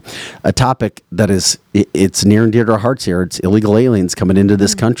 9:30. A topic that is, it's near and dear to our hearts here. It's illegal aliens coming into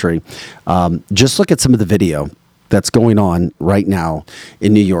this country. Just look at some of the video that's going on right now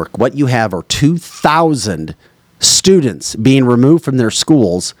in New York. What you have are 2,000 students being removed from their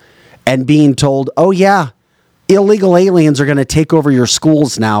schools and being told, oh yeah, illegal aliens are going to take over your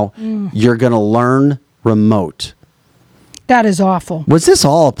schools now. You're going to learn remote. That is awful. Was this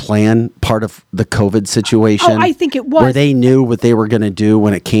all a plan, part of the COVID situation? Oh, I think it was. Where they knew what they were going to do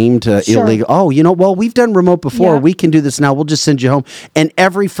when it came to illegal. Oh, well, we've done remote before. Yeah. We can do this now. We'll just send you home. And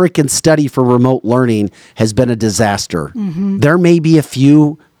every freaking study for remote learning has been a disaster. There may be a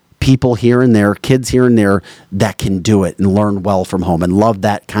few people here and there, kids here and there, that can do it and learn well from home and love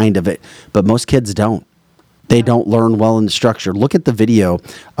that kind of it. But most kids don't. They don't learn well in the structure. Look at the video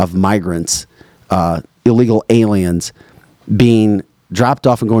of migrants, illegal aliens, being dropped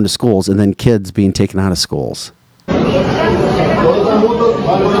off and going to schools, and then kids being taken out of schools.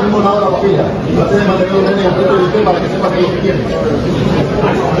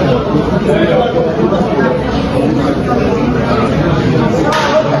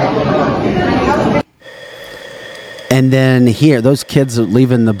 And then here, those kids are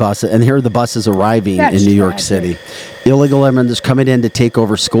leaving the bus, and here are the buses arriving That's in New York tragic. City. Illegal immigrants coming in to take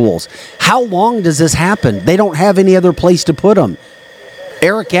over schools. How long does this happen? They don't have any other place to put them.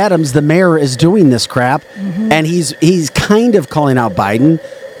 Eric Adams, the mayor, is doing this crap, and he's kind of calling out Biden.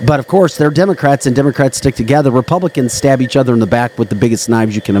 But of course, they're Democrats, and Democrats stick together. Republicans stab each other in the back with the biggest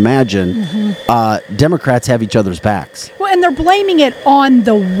knives you can imagine. Democrats have each other's backs. Well, and they're blaming it on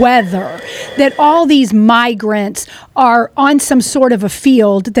the weather, that all these migrants are on some sort of a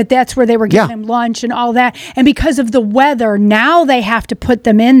field, that's where they were giving them lunch and all that. And because of the weather, now they have to put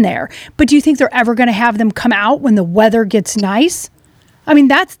them in there. But do you think they're ever going to have them come out when the weather gets nice? I mean,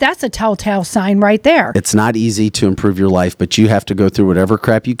 that's a telltale sign right there. It's not easy to improve your life, but you have to go through whatever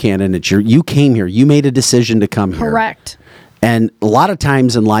crap you can, and you came here. You made a decision to come here. Correct. And a lot of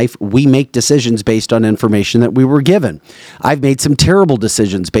times in life, we make decisions based on information that we were given. I've made some terrible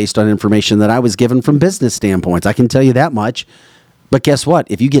decisions based on information that I was given from business standpoints. I can tell you that much. But guess what?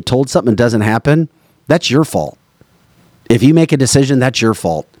 If you get told something doesn't happen, that's your fault. If you make a decision, that's your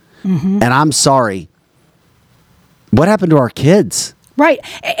fault. And I'm sorry. What happened to our kids? Right.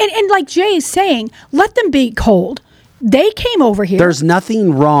 And like Jay is saying, let them be cold. They came over here. There's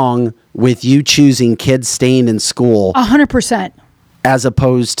nothing wrong with you choosing kids staying in school 100%. as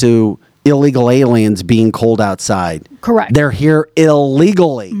opposed to illegal aliens being cold outside. Correct. They're here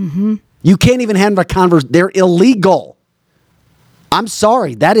illegally. You can't even have a conversation. They're illegal. I'm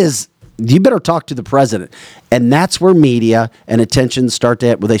sorry. You better talk to the president. And that's where media and attention start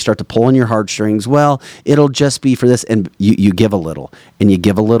to pull on your heartstrings. Well, it'll just be for this. And you give a little, and you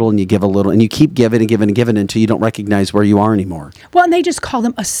give a little, and you give a little, and you keep giving and giving and giving until you don't recognize where you are anymore. Well, and they just call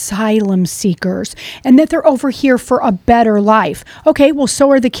them asylum seekers, and that they're over here for a better life. Okay, well, so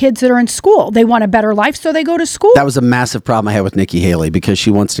are the kids that are in school. They want a better life, so they go to school. That was a massive problem I had with Nikki Haley, because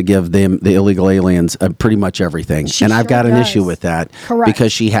she wants to give them, the illegal aliens, pretty much everything. And I've got an issue with that. Correct.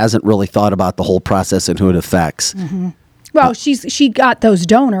 Because she hasn't really thought about the whole process and who it affects. Well, she got those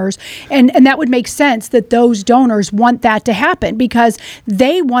donors, and that would make sense that those donors want that to happen because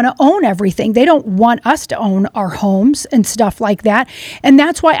they want to own everything. They don't want us to own our homes and stuff like that. And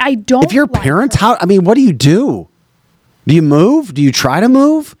that's why I don't. If you're parents, what do you do? Do you move? Do you try to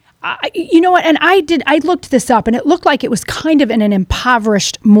move? You know what? And I looked this up, and it looked like it was kind of in an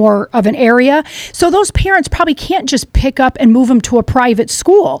impoverished more of an area. So those parents probably can't just pick up and move them to a private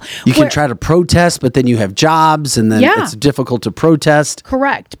school. You can try to protest, but then you have jobs, and then it's difficult to protest.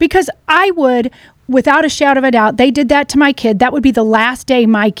 Correct. Because I would, without a shadow of a doubt, they did that to my kid. That would be the last day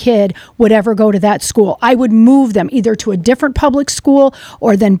my kid would ever go to that school. I would move them either to a different public school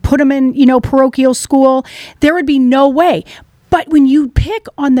or then put them in, parochial school. There would be no way. But when you pick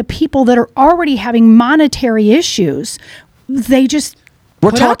on the people that are already having monetary issues, they just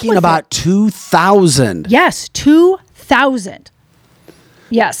We're talking about 2,000. Yes, 2,000.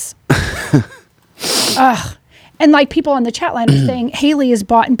 Yes. And like people on the chat line are saying, Haley is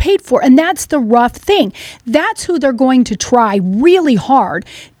bought and paid for. And that's the rough thing. That's who they're going to try really hard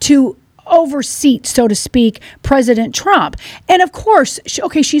to overseat, so to speak, President Trump. And of course,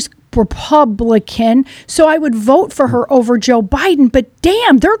 she's Republican, so I would vote for her over Joe Biden. But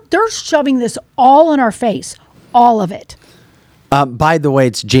damn, they're shoving this all in our face, all of it. By the way,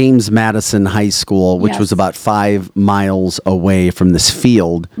 it's James Madison High School, which was about 5 miles away from this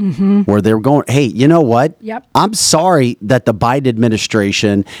field where they're going, hey, you know what? Yep. I'm sorry that the Biden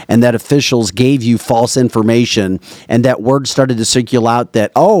administration and that officials gave you false information and that word started to circulate out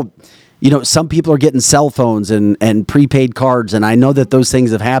that, some people are getting cell phones and prepaid cards, and I know that those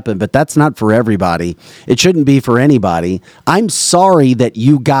things have happened, but that's not for everybody. It shouldn't be for anybody. I'm sorry that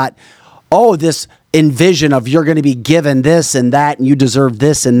you got, this envision of you're going to be given this and that, and you deserve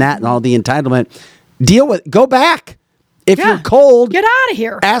this and that, and all the entitlement. Deal with it. Go back. If you're cold, get out of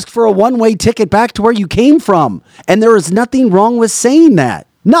here. Ask for a one-way ticket back to where you came from. And there is nothing wrong with saying that.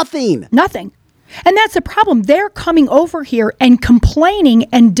 Nothing. And that's the problem. They're coming over here and complaining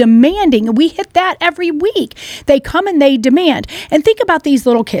and demanding. We hit that every week. They come and they demand. And think about these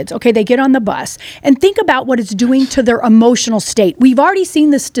little kids. Okay, they get on the bus. And think about what it's doing to their emotional state. We've already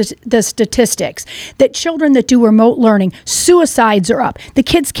seen the statistics that children that do remote learning, suicides are up. The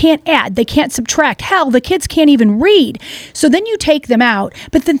kids can't add. They can't subtract. Hell, the kids can't even read. So then you take them out.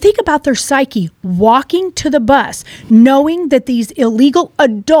 But then think about their psyche walking to the bus, knowing that these illegal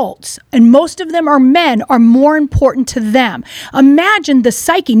adults, and most of them are men, are more important to them. Imagine the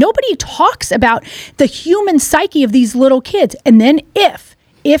psyche. Nobody talks about the human psyche of these little kids. And then if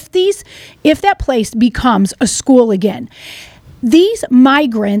that place becomes a school again, these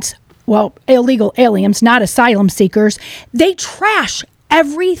migrants, illegal aliens, not asylum seekers, they trash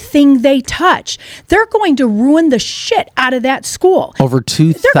everything they touch. They're going to ruin the shit out of that school. Over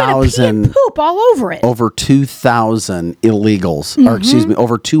 2,000. They're going to pee and poop all over it. Over 2,000 illegals, or excuse me,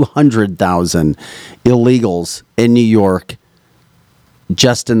 over 200,000 illegals in New York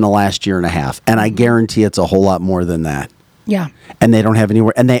just in the last year and a half. And I guarantee it's a whole lot more than that. Yeah. And they don't have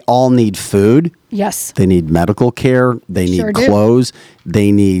anywhere. And they all need food. Yes. They need medical care. They need clothes.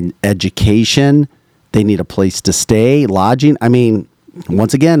 They need education. They need a place to stay, lodging. I mean,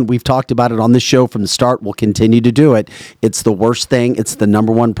 once again, we've talked about it on this show from the start. We'll continue to do it. It's the worst thing. It's the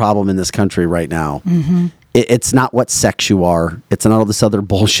number one problem in this country right now. It's not what sex you are. It's not all this other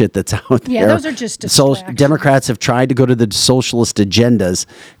bullshit that's out there. Yeah, those are just So distractions. Democrats have tried to go to the socialist agendas.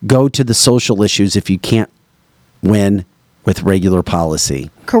 Go to the social issues if you can't win with regular policy.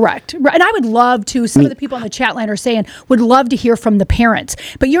 Correct. And I would love to, some of the people in the chat line are saying, would love to hear from the parents.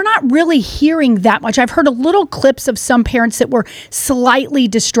 But you're not really hearing that much. I've heard a little clips of some parents that were slightly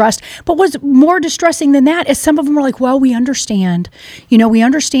distressed. But what's more distressing than that is some of them are like, well, we understand. We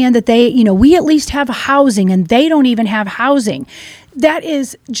understand that they, we at least have housing and they don't even have housing. That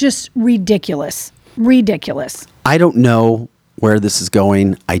is just ridiculous. Ridiculous. I don't know where this is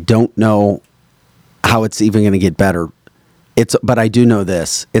going. I don't know how it's even going to get better. But I do know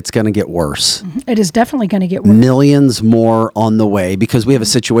this. It's going to get worse. It is definitely going to get worse. Millions more on the way because we have a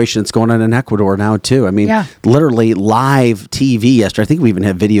situation that's going on in Ecuador now, too. I mean, literally live TV yesterday. I think we even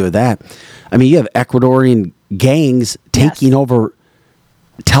have video of that. I mean, you have Ecuadorian gangs taking over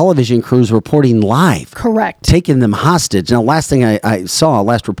television crews reporting live. Correct. Taking them hostage. Now, last thing I saw,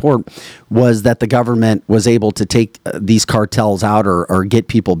 last report, was that the government was able to take these cartels out or get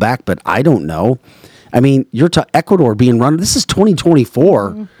people back, but I don't know. I mean, Ecuador being run. This is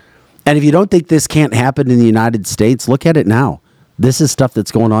 2024. And if you don't think this can't happen in the United States, look at it now. This is stuff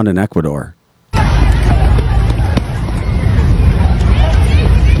that's going on in Ecuador.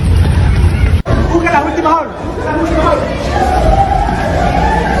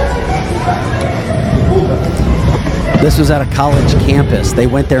 This was at a college campus. They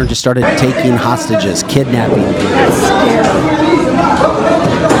went there and just started taking hostages, kidnapping people. That's scary.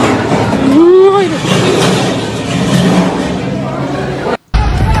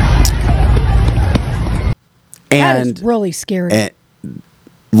 And that is really scary.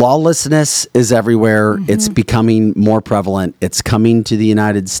 Lawlessness is everywhere. It's becoming more prevalent. It's coming to the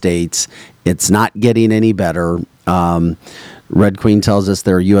United States. It's not getting any better. Red Queen tells us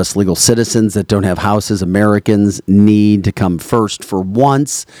there are U.S. legal citizens that don't have houses. Americans need to come first for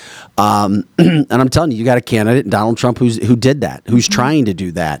once. And I'm telling you, you got a candidate, Donald Trump, who did that, who's trying to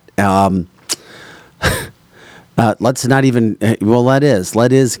do that. Let's not even, let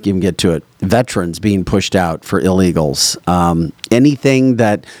us even get to it. Veterans being pushed out for illegals. Anything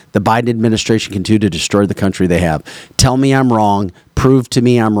that the Biden administration can do to destroy the country they have. Tell me I'm wrong. Prove to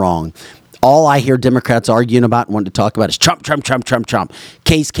me I'm wrong. All I hear Democrats arguing about and wanting to talk about is Trump, Trump, Trump, Trump, Trump.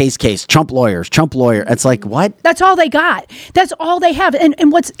 Case, Trump lawyers, Trump lawyer. It's like, what? That's all they got. That's all they have.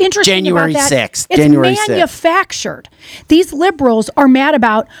 And what's interesting January about that, 6th. it's January 6th. manufactured. These liberals are mad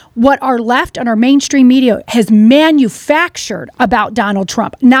about what our left and our mainstream media has manufactured about Donald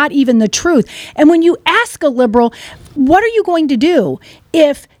Trump, not even the truth. And when you ask a liberal, what are you going to do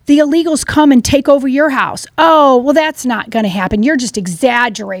if the illegals come and take over your house? Oh, well, that's not going to happen. You're just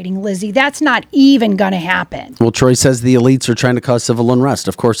exaggerating, Lizzie. That's not even going to happen. Well, Troy says the elites are trying to cause civil unrest.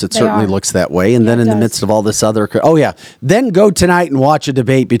 Of course, it certainly looks that way. And then in the midst of all this other... then go tonight and watch a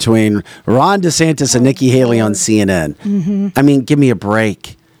debate between Ron DeSantis and Nikki Haley on CNN. I mean, give me a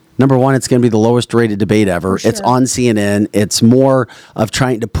break. Number one, it's going to be the lowest rated debate ever. Sure. It's on CNN. It's more of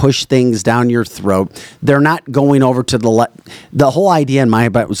trying to push things down your throat. They're not going over to the whole idea in my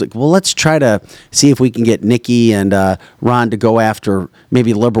mind was like, well, let's try to see if we can get Nikki and Ron to go after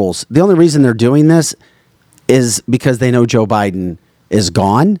maybe liberals. The only reason they're doing this is because they know Joe Biden is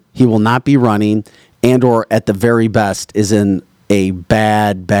gone. He will not be running, and or at the very best is in a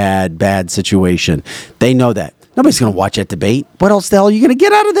bad situation. They know that. Nobody's going to watch that debate. What else the hell are you going to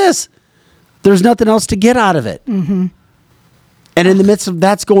get out of this? There's nothing else to get out of it. And in the midst of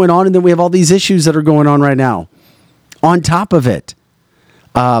that's going on, and then we have all these issues that are going on right now. On top of it,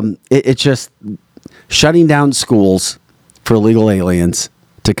 it's just shutting down schools for illegal aliens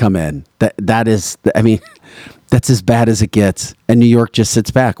to come in. That is, I mean, that's as bad as it gets. And New York just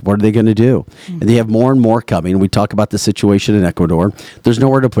sits back. What are they going to do? And they have more and more coming. We talk about the situation in Ecuador. There's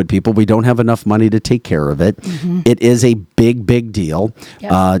nowhere to put people. We don't have enough money to take care of it. It is a big deal.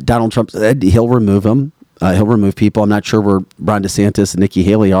 Yep. Donald Trump said he'll remove them. He'll remove people. I'm not sure where Ron DeSantis and Nikki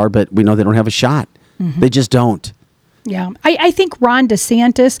Haley are, but we know they don't have a shot. They just don't. Yeah, I think Ron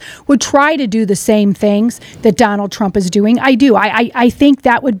DeSantis would try to do the same things that Donald Trump is doing. I do. I think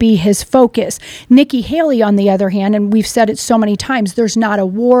that would be his focus. Nikki Haley, on the other hand, and we've said it so many times, there's not a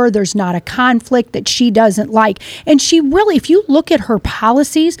war, there's not a conflict that she doesn't like. And she really, if you look at her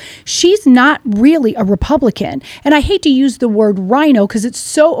policies, she's not really a Republican. And I hate to use the word rhino because it's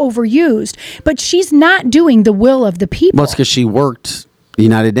so overused, but she's not doing the will of the people. Well, it's because she worked...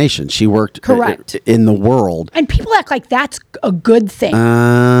 United Nations. She worked correct in the world. And people act like that's a good thing. They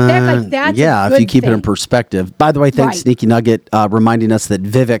act like that's a good if you keep thing. it in perspective. By the way, thanks, Sneaky Nugget, reminding us that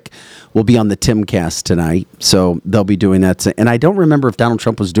Vivek will be on the Timcast tonight. So they'll be doing that. And I don't remember if Donald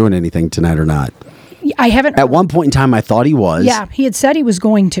Trump was doing anything tonight or not. I haven't. At one point in time, I thought he was. Yeah, he had said he was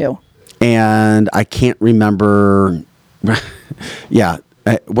going to. And I can't remember. Yeah,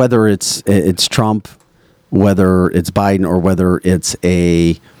 whether it's Trump, whether it's Biden, or whether it's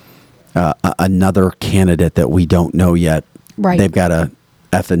another candidate that we don't know yet. Right. They've got a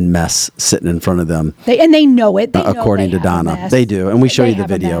effing mess sitting in front of them. They know it. They know according they to have a Donna, mess. they do, and we show They you the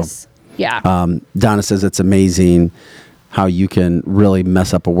have a video. mess. Yeah. Donna says it's amazing how you can really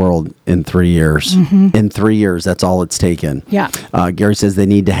mess up a world in 3 years. In 3 years, that's all it's taken. Yeah. Gary says they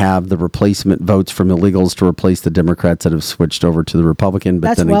need to have the replacement votes from illegals to replace the Democrats that have switched over to the Republican. But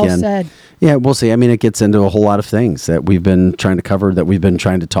That's then well again, said. yeah, we'll see. I mean, it gets into a whole lot of things that we've been trying to cover, that we've been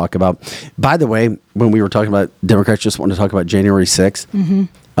trying to talk about. By the way, when we were talking about Democrats just wanted to talk about January 6th,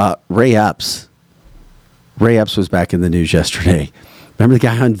 Ray Epps was back in the news yesterday. Remember the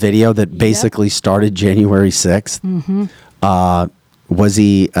guy on video that basically started January 6th? Was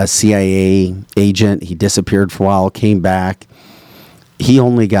he a CIA agent? He disappeared for a while, came back. He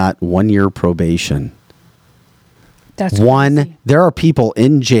only got 1 year probation. That's crazy. There are people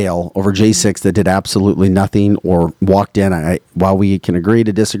in jail over J6 that did absolutely nothing or walked in. While we can agree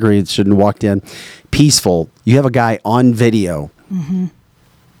to disagree, it shouldn't have walked in. Peaceful. You have a guy on video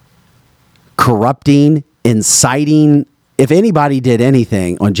corrupting, inciting. If anybody did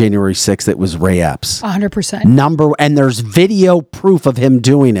anything on January 6th, it was Ray Epps. 100%. And there's video proof of him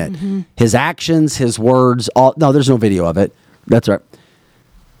doing it. His actions, his words, no, there's no video of it. That's right.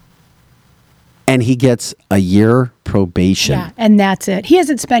 And he gets a year probation. Yeah, and that's it. He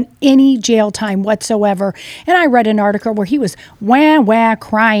hasn't spent any jail time whatsoever. And I read an article where he was wah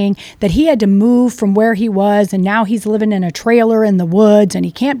crying that he had to move from where he was, and now he's living in a trailer in the woods, and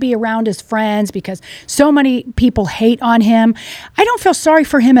he can't be around his friends because so many people hate on him. I don't feel sorry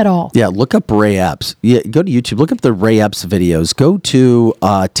for him at all. Yeah, look up Ray Epps. Yeah, go to YouTube. Look up the Ray Epps videos. Go to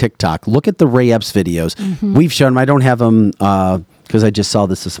TikTok. Look at the Ray Epps videos. We've shown them. I don't have them because I just saw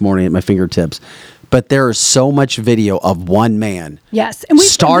this morning at my fingertips. But there is so much video of one man. Yes. And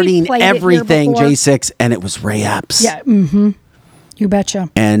starting played everything, it here before. J6, and it was Ray Epps. Yeah. You betcha.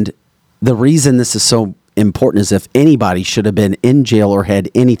 And the reason this is so important is if anybody should have been in jail or had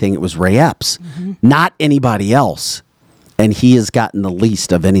anything, it was Ray Epps, not anybody else. And he has gotten the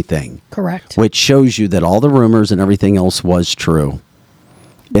least of anything. Correct. Which shows you that all the rumors and everything else was true.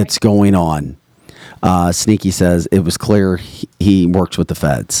 Right. It's going on. Sneaky says it was clear he works with the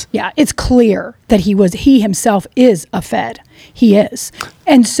feds. Yeah, it's clear that he himself is a Fed. He is.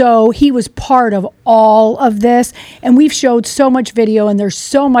 And so he was part of all of this. And we've showed so much video, and there's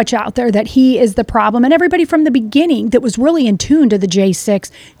so much out there that he is the problem. And everybody from the beginning that was really in tune to the J6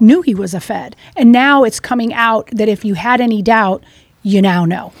 knew he was a Fed. And now it's coming out that if you had any doubt, you now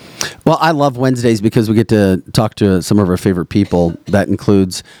know. Well, I love Wednesdays because we get to talk to some of our favorite people. That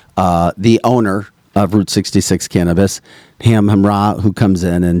includes the owner of Route 66 Cannabis, Ham Hamra, who comes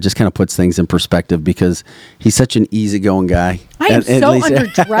in and just kind of puts things in perspective because he's such an easygoing guy. I am so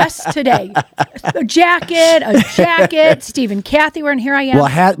underdressed today. A jacket, Steve and Kathy were in, here I am.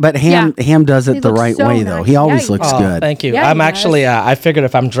 Well, but Ham does it the right way, though. He always looks good. Thank you. Yeah, I'm actually, I figured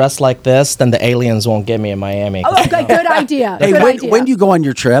if I'm dressed like this, then the aliens won't get me in Miami. Oh, okay, good idea. Hey, when do you go on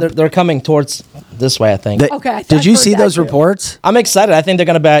your trip? They're coming towards this way, I think. Okay. Did you see those reports? I'm excited. I think they're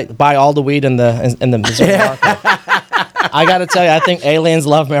going to buy all the weed in the Missouri market. I got to tell you, I think aliens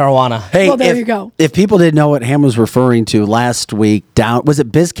love marijuana. Hey, well, there you go. If people didn't know what Ham was referring to last week, was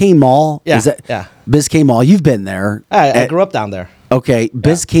it Biscayne Mall? Yeah, yeah. Biscayne Mall. You've been there. I grew up down there. Okay,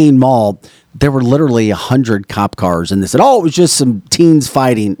 Biscayne Mall. There were literally 100 cop cars, and they said, "Oh, it was just some teens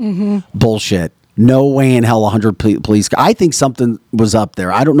fighting." Bullshit. No way in hell 100 police. I think something was up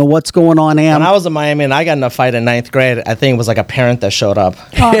there. I don't know what's going on, Ham. When I was in Miami and I got in a fight in 9th grade, I think it was like a parent that showed up.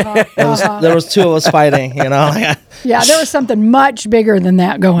 There was two of us fighing, you know. Yeah, there was something much bigger than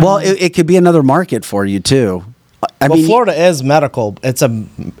that going on. Well, it could be another market for you, too. I mean, Florida is medical. It's going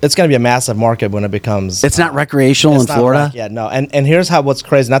to be a massive market when it becomes. It's not recreational in Florida? Yeah, no. And here's what's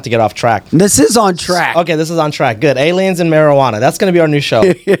crazy, not to get off track. This is on track. Okay, this is on track. Good. Aliens and marijuana. That's going to be our new show.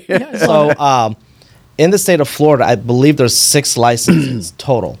 So, in the state of Florida, I believe there's 6 licenses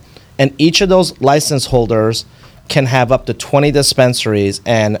total. And each of those license holders can have up to 20 dispensaries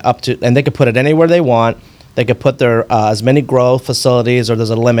and they could put it anywhere they want. They could put their as many grow facilities, or there's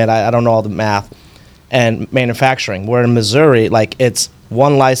a limit. I don't know all the math. And manufacturing. Where in Missouri, like, it's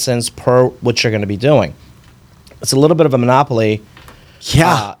one license per what you're going to be doing. It's a little bit of a monopoly.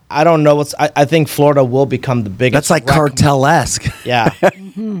 Yeah. I don't know I think Florida will become the biggest. That's like cartel-esque. Yeah.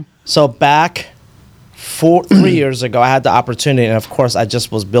 So back 3 years ago, I had the opportunity, and of course, I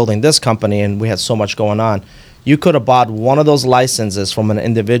just was building this company, and we had so much going on. You could have bought one of those licenses from an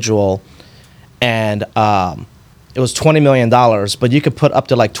individual and it was $20 million, but you could put up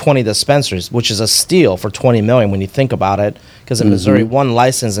to like 20 dispensaries, which is a steal for $20 million when you think about it. Because in Missouri, one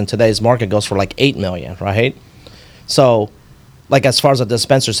license in today's market goes for like $8 million, right? So, like as far as a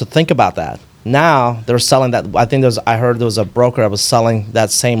dispensary, so think about that. Now they're selling that. I heard there was a broker that was selling that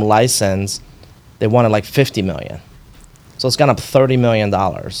same license. They wanted like $50 million, so it's gone up $30 million.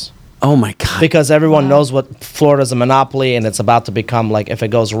 Oh my God! Because everyone knows what Florida's a monopoly, and it's about to become like, if it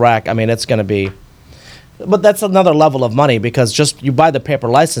goes rec, I mean, it's going to be. But that's another level of money, because just you buy the paper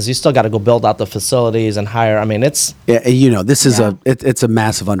license, you still got to go build out the facilities and hire. I mean, it's this is it's a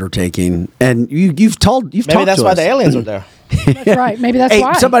massive undertaking, and you've talked maybe that's to why us. the aliens are there. That's right. Maybe that's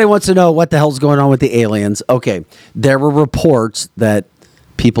why. Somebody wants to know what the hell's going on with the aliens. Okay, there were reports that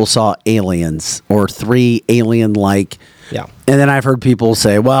people saw aliens or 3 alien-like. Yeah. And then I've heard people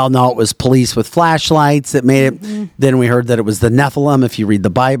say, well, no, it was police with flashlights that made it. Then we heard that it was the Nephilim. If you read the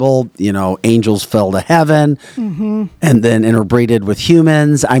Bible, angels fell to heaven and then interbreeded with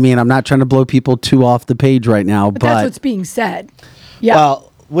humans. I mean, I'm not trying to blow people too off the page right now, but that's what's being said. Yeah.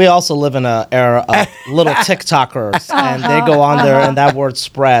 Well, we also live in an era of little TikTokers, and they go on there, and that word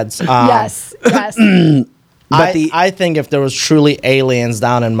spreads. Yes. But I think if there was truly aliens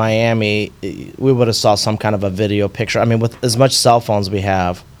down in Miami, we would have saw some kind of a video picture. I mean, with as much cell phones we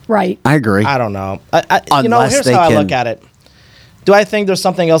have. Right. I agree. I don't know. Unless here's they how I can- look at it. Do I think there's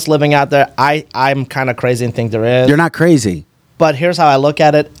something else living out there? I'm kind of crazy and think there is. You're not crazy. But here's how I look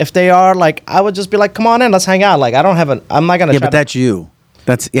at it. If they are, like, I would just be like, come on in, let's hang out. Like, I'm not going to Yeah, but that's you.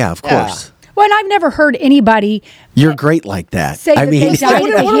 That's, of course. Well, and I've never heard anybody You're great like that. say that they died at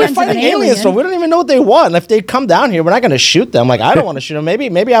What the are we hands of fighting an aliens alien. for? We don't even know what they want. If they come down here, we're not going to shoot them. Like, I don't want to shoot them. Maybe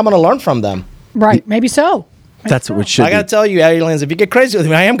I'm going to learn from them. Right. Maybe so. That's what it should I got to be. tell you, aliens, if you get crazy with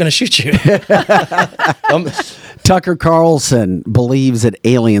me, I am going to shoot you. Tucker Carlson believes that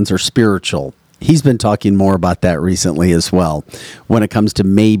aliens are spiritual. He's been talking more about that recently as well, when it comes to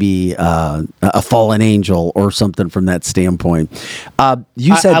maybe a fallen angel or something from that standpoint.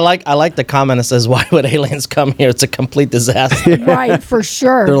 You said I like the comment that says, "Why would aliens come here? It's a complete disaster." Right, for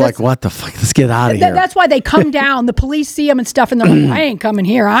sure. they're like, "What the fuck? Let's get out of here." That's why they come down. The police see them and stuff, and they're like, I ain't coming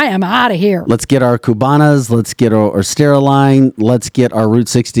here. I am out of here. Let's get our Cubanas. Let's get our Steriline. Let's get our Route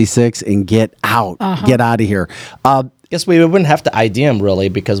 66 and get out. Get out of here. Guess we wouldn't have to ID them really,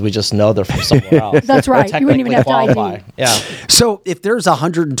 because we just know they're from somewhere else. That's right. You wouldn't even have to ID. Qualify. Yeah. So if there's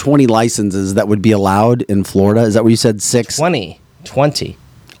 120 licenses that would be allowed in Florida, is that what you said? 6? 20. Only-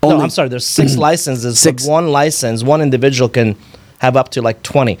 No, I'm sorry. There's 6 licenses. 6. But one license, one individual can have up to like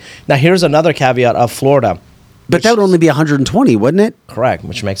 20. Now, here's another caveat of Florida. But that would only be 120, wouldn't it? Correct,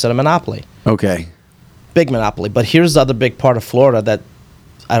 which makes it a monopoly. Okay. Big monopoly. But here's the other big part of Florida that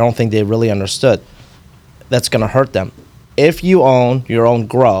I don't think they really understood. That's going to hurt them. If you own your own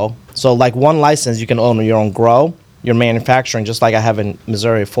grow, so like one license, you can own your own grow, your manufacturing, just like I have in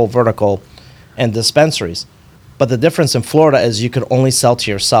Missouri, full vertical, and dispensaries. But the difference in Florida is you could only sell to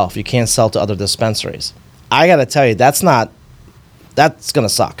yourself. You can't sell to other dispensaries. I got to tell you, that's going to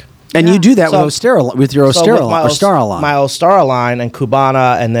suck. And you do that So- with your So with my Ostara line. My Ostara line and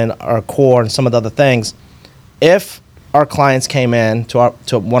Cubana and then our core and some of the other things, if our clients came in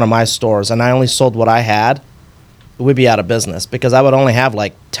to one of my stores and I only sold what I had, we'd be out of business, because I would only have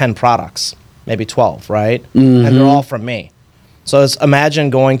like 10 products, maybe 12, right? And they're all from me. So imagine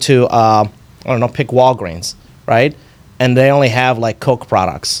going to, pick Walgreens, right? And they only have like Coke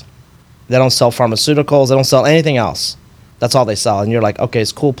products. They don't sell pharmaceuticals. They don't sell anything else. That's all they sell. And you're like, okay,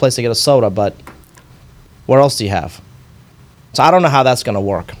 it's a cool place to get a soda, but what else do you have? So I don't know how that's going to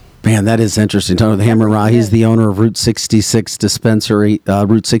work. Man, that is interesting. Talking with Hammer Ra, he's the owner of Route 66 Dispensary,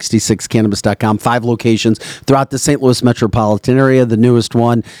 Route66Cannabis.com. 5 locations throughout the St. Louis metropolitan area. The newest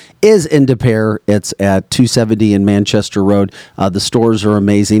one is in De Pere. It's at 270 in Manchester Road. The stores are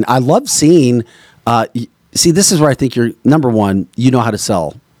amazing. I love seeing, this is where I think you're, number one, you know how to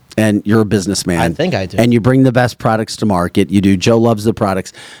sell. And you're a businessman. I think I do. And you bring the best products to market. You do. Joe loves the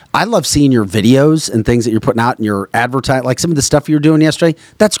products. I love seeing your videos and things that you're putting out in your advertising. Like some of the stuff you were doing yesterday.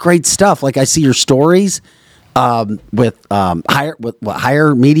 That's great stuff. Like I see your stories with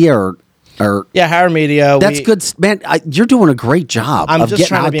Higher Media or Higher Media. That's good, man. You're doing a great job. I'm of just getting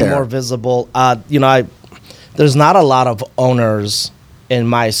trying to out be there. more visible. There's not a lot of owners in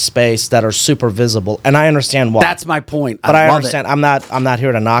my space that are super visible, and I understand why. That's my point. But I love understand. it. I'm not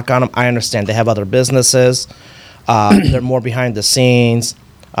here to knock on them. I understand they have other businesses. They're more behind the scenes.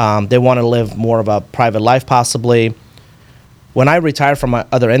 They want to live more of a private life, possibly. When I retired from my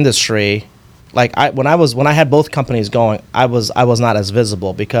other industry, when I had both companies going, I was not as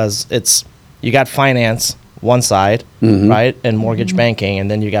visible, because you got finance, one side, right, and mortgage banking, and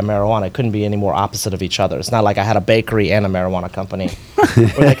then you got marijuana. It couldn't be any more opposite of each other. It's not like I had a bakery and a marijuana company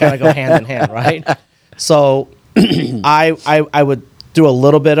where they kind of go hand in hand, right? So I would do a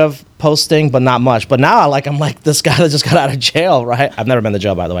little bit of posting, but not much. But now I'm like this guy that just got out of jail, right? I've never been to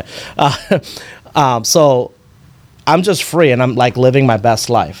jail, by the way. So I'm just free, and I'm like living my best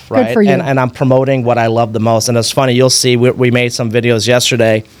life, right? Good for you. And I'm promoting what I love the most. And it's funny, you'll see we made some videos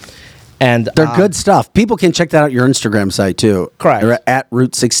yesterday. And They're good stuff. People can check that out your Instagram site too. Correct. They're at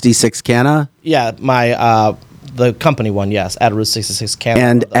Route 66 Canna. Yeah, my the company one, yes, at Route 66 Canada.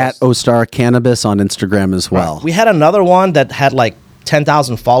 And at Ostar Cannabis on Instagram as well. Right. We had another one that had like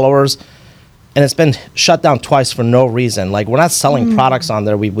 10,000 followers, and it's been shut down twice for no reason. Like, we're not selling products on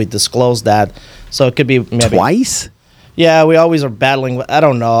there. We disclosed that. So it could be maybe Twice? Yeah, we always are battling. I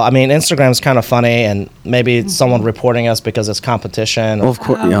don't know. I mean, Instagram's kind of funny, and maybe it's someone reporting us because it's competition. Well, of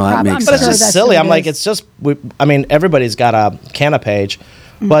course, that makes But it's sense. just silly. I'm like, it's just, everybody's got a Canna page.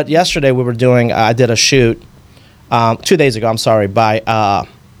 But yesterday we were doing, I did a shoot 2 days ago, by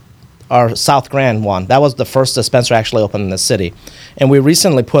our South Grand one. That was the first dispensary actually opened in the city. And we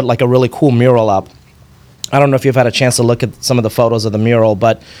recently put like a really cool mural up. I don't know if you've had a chance to look at some of the photos of the mural,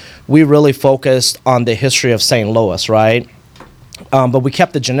 but we really focused on the history of St. Louis, right? But we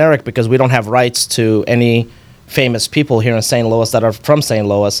kept it generic because we don't have rights to any famous people here in St. Louis that are from St.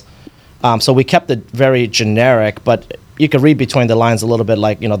 Louis. So we kept it very generic, but you could read between the lines a little bit,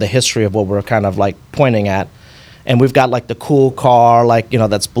 like, the history of what we're kind of like pointing at. And we've got like the cool car, like,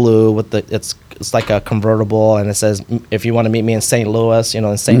 that's blue with it's like a convertible, and it says, if you want to meet me in St. Louis,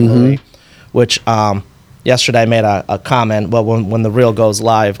 in St. Louis, which yesterday I made a comment. Well, when the reel goes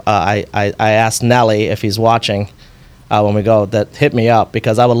live, I asked Nelly if he's watching when we go, that hit me up,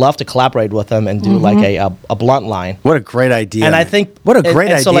 because I would love to collaborate with him and do like a blunt line. What a great idea. And I think what a great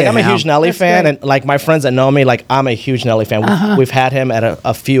idea. So like, I'm a huge Nelly fan, great. and like my friends that know me, like I'm a huge Nelly fan. We've had him at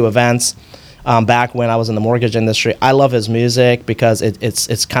a few events back when I was in the mortgage industry. I love his music because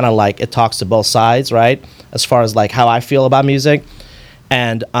it's kind of like it talks to both sides, right? As far as like how I feel about music.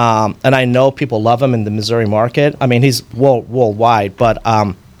 And I know people love him in the Missouri market. I mean, he's worldwide, but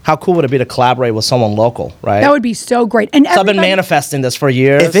how cool would it be to collaborate with someone local, right? That would be so great. And so I've been manifesting this for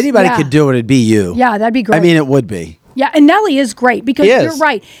years. If anybody could do it, it'd be you. Yeah, that'd be great. I mean, it would be. Yeah, and Nelly is great because you're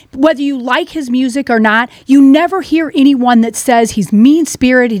right. Whether you like his music or not, you never hear anyone that says he's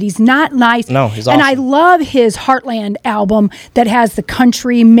mean-spirited, he's not nice. No, he's awesome. And I love his Heartland album that has the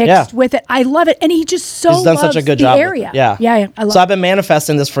country mixed with it. I love it. And he just he's done loves such a good the job. area. Yeah. I love So I've been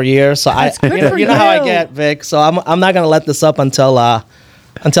manifesting this for years. So That's good for you know how I you. get, Vic. So I'm not going to let this up until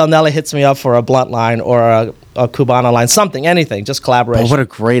Nelly hits me up for a blunt line or a Cubana line, anything, just collaboration. Oh, what a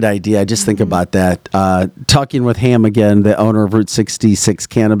great idea. I just think about that. Talking with Ham again, the owner of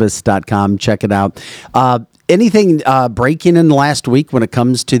Route66Cannabis.com. Check it out. Anything breaking in the last week when it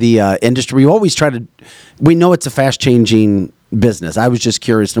comes to the industry? We know it's a fast-changing business. I was just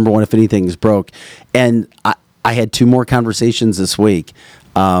curious, number one, if anything's broke. And I had 2 more conversations this week.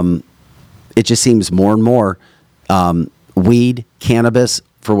 It just seems more and more weed, cannabis,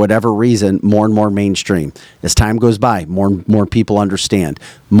 for whatever reason, more and more mainstream. As time goes by, more and more people understand.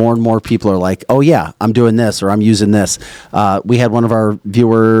 More and more people are like, oh yeah, I'm doing this or I'm using this. We had one of our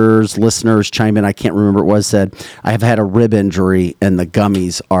viewers, listeners chime in, I can't remember what it was, said, I have had a rib injury and the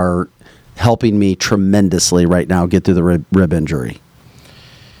gummies are helping me tremendously right now get through the rib injury.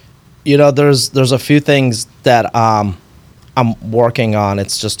 There's a few things that I'm working on.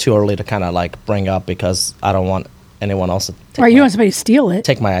 It's just too early to kind of like bring up because I don't want anyone else to you don't want somebody to steal it.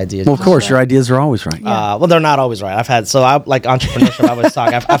 take my ideas. Well, of course, your ideas are always right. Well, they're not always right. I like entrepreneurship. I always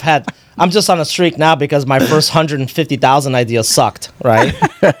talk. I'm just on a streak now because my first 150,000 ideas sucked, right?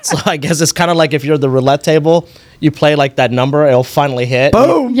 So I guess it's kind of like if you're the roulette table, you play like that number, it'll finally hit.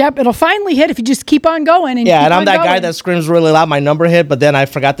 Boom. Yep, it'll finally hit if you just keep on going. And Yeah, and I'm that guy that screams really loud, my number hit, but then I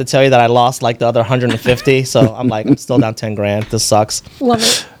forgot to tell you that I lost like the other 150. So I'm like, I'm still down 10 grand. This sucks. Love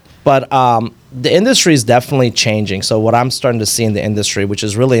it. But the industry is definitely changing. So what I'm starting to see in the industry, which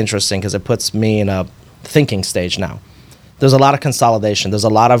is really interesting because it puts me in a thinking stage now. There's a lot of consolidation. There's a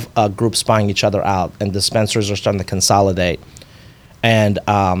lot of groups buying each other out, and dispensaries are starting to consolidate. And,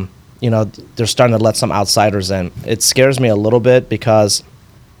 they're starting to let some outsiders in. It scares me a little bit because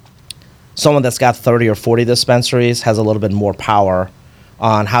someone that's got 30 or 40 dispensaries has a little bit more power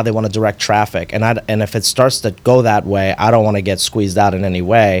on how they want to direct traffic. And if it starts to go that way, I don't want to get squeezed out in any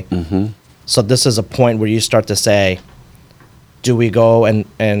way. Mm-hmm. So this is a point where you start to say, do we go and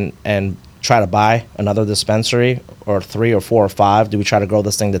try to buy another dispensary or 3 or 4 or 5? Do we try to grow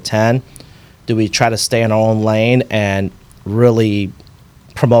this thing to 10? Do we try to stay in our own lane and really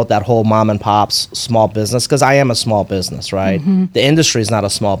promote that whole mom and pop's small business, because I am a small business, right? The industry is not a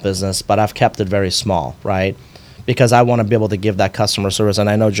small business, but I've kept it very small, right? Because I want to be able to give that customer service. And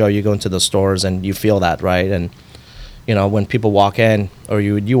I know, Joe, you go into the stores and you feel that, right? And you know, when people walk in, or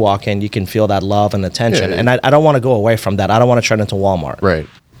you walk in, you can feel that love and attention. Yeah. And I don't want to go away from that. I don't want to turn into Walmart. Right.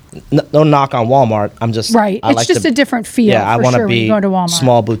 No knock on Walmart. I'm just Right. I It's like just to, a different feel. Yeah, I for want sure to when you be go to Walmart.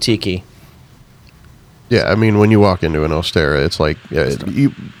 small boutique-y. Yeah, I mean, when you walk into an Ostera, it's like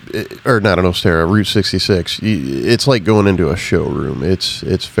or not an Ostera, Route 66. It's like going into a showroom. It's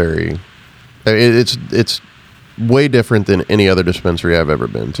very, it's way different than any other dispensary I've ever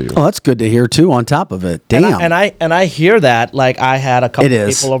been to. Oh, that's good to hear too. On top of it, damn. And I hear that. Like, I had a couple It of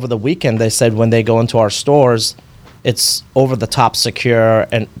is. people over the weekend. They said when they go into our stores, it's over the top secure,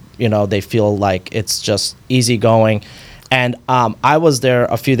 and you know, they feel like it's just easygoing. And I was there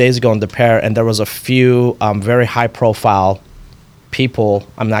a few days ago in the Pair, and there was a few very high profile people,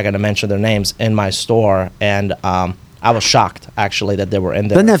 I'm not going to mention their names, in my store, and I was shocked actually that they were in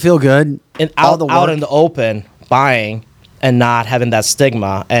there. Doesn't that feel good? And All out, the out work. in the open buying and not having that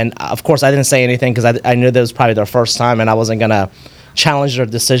stigma. And of course, I didn't say anything because I knew that was probably their first time, and I wasn't going to challenge their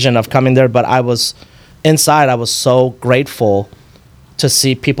decision of coming there. But I was inside, I was so grateful to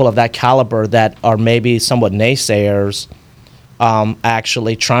see people of that caliber that are maybe somewhat naysayers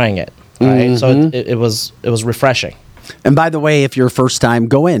actually trying it. Right. So it was refreshing. And by the way, if you're first time,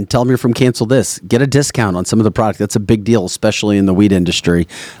 go in, tell them you're from Cancel This. Get a discount on some of the product. That's a big deal, especially in the weed industry,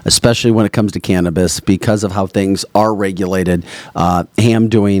 especially when it comes to cannabis, because of how things are regulated. Ham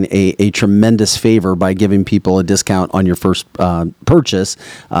doing a tremendous favor by giving people a discount on your first purchase,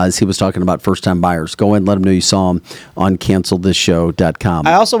 as he was talking about first-time buyers. Go in, let them know you saw him on cancelthisshow.com.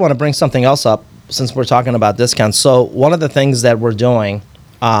 I also want to bring something else up since we're talking about discounts. So one of the things that we're doing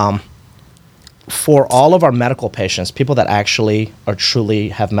for all of our medical patients, people that actually are truly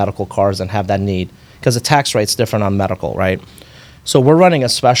have medical cards and have that need, because the tax rate's different on medical, right? So we're running a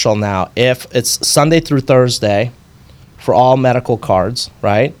special now. If it's Sunday through Thursday for all medical cards,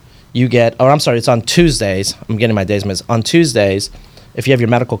 right? You get, or I'm sorry, it's on Tuesdays. I'm getting my days mixed. On Tuesdays, if you have your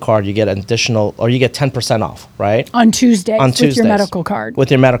medical card, you get an additional, or you get 10% off, right? On Tuesdays, On with your Tuesdays. medical card. With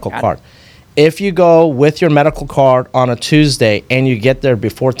your medical card. If you go with your medical card on a Tuesday and you get there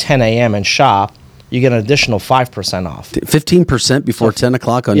before 10 a.m. and shop, you get an additional 5% off. 15% before 10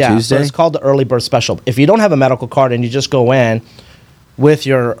 o'clock on Yeah, Tuesday? so it's called the early bird special. If you don't have a medical card and you just go in with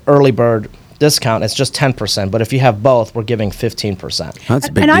your early bird discount, it's just 10%. But if you have both, we're giving 15%. That's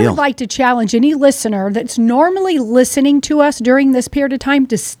a big And deal. I would like to challenge any listener that's normally listening to us during this period of time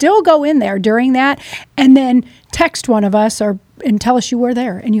to still go in there during that and then text one of us and tell us you were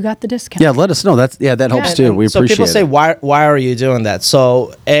there and you got the discount. Yeah, let us know. That helps too. We So appreciate people say, it. why are you doing that?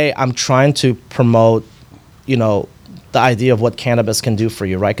 So I'm trying to promote, the idea of what cannabis can do for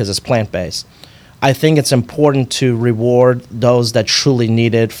you, right? Because it's plant-based. I think it's important to reward those that truly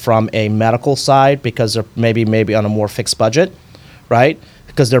need it from a medical side, because they're maybe on a more fixed budget, right?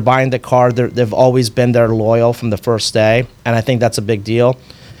 Because they're buying the card, they've always been there loyal from the first day, and I think that's a big deal.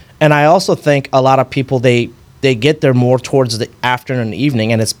 And I also think a lot of people, they get there more towards the afternoon and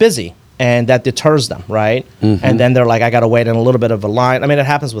evening, and it's busy, and that deters them, right? And then they're like, I got to wait in a little bit of a line. I mean, it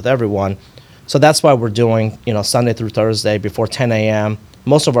happens with everyone. So that's why we're doing, Sunday through Thursday before 10 a.m.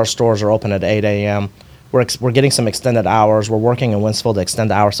 Most of our stores are open at 8 a.m. We're getting some extended hours. We're working in Winsville to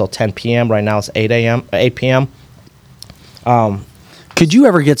extend the hours till 10 p.m. Right now it's 8 p.m. Could you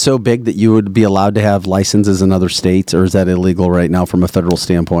ever get so big that you would be allowed to have licenses in other states, or is that illegal right now from a federal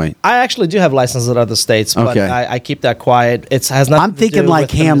standpoint? I actually do have licenses in other states, but Okay. I keep that quiet. It has nothing I'm to thinking do like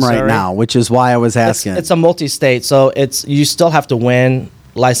with the ham right Missouri. now, which is why I was asking. It's a multi-state, so you still have to win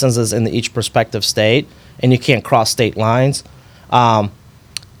licenses in each prospective state, and you can't cross state lines.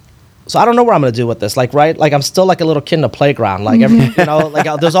 So I don't know where I'm going to do with this. Like, right? Like, I'm still like a little kid in the playground. Like,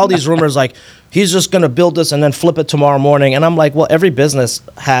 there's all these rumors like he's just going to build this and then flip it tomorrow morning. And I'm like, well, every business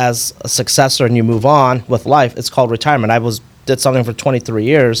has a successor and you move on with life. It's called retirement. Did something for 23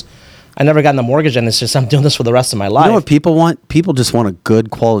 years. I never got in the mortgage industry, so I'm doing this for the rest of my life. You know what people want? People just want a good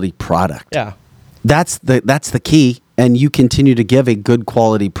quality product. Yeah. That's the key. And you continue to give a good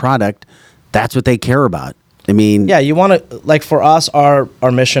quality product. That's what they care about. I mean, yeah, you want to, like, for us, our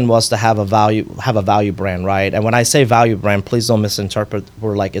mission was to have a value brand, right? And when I say value brand, please don't misinterpret.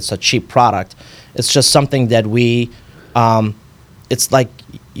 We're like, it's a cheap product. It's just something that it's like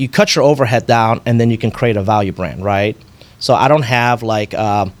you cut your overhead down and then you can create a value brand, right? So I don't have like,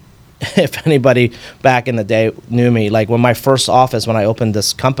 if anybody back in the day knew me, like when my first office, when I opened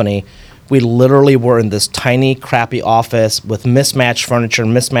this company, we literally were in this tiny, crappy office with mismatched furniture,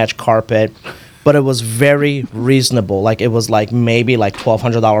 mismatched carpet. but it was very reasonable. Like it was like maybe like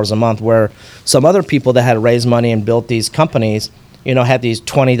 $1,200 a month, where some other people that had raised money and built these companies, you know, had these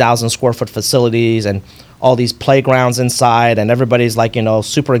 20,000 square foot facilities and all these playgrounds inside, and everybody's like, you know,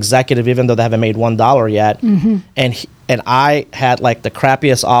 super executive, even though they haven't made $1 yet. And I had like the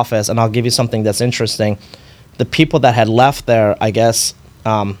crappiest office, and I'll give you something that's interesting. The people that had left there, I guess,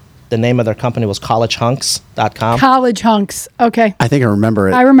 the name of their company was collegehunks.com. College hunks. Okay. I think I remember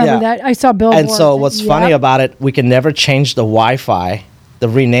it. I remember that. I saw billboards. And so what's funny about it, we can never change the Wi-Fi, to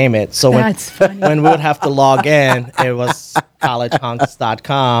rename it. So when we would have to log in, it was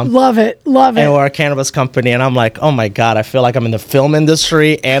collegehunks.com. Love it. Love it. And we're a cannabis company. And I'm like, oh my God, I feel like I'm in the film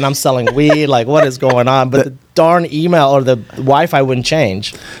industry and I'm selling weed. Like, what is going on? But the darn email or the Wi-Fi wouldn't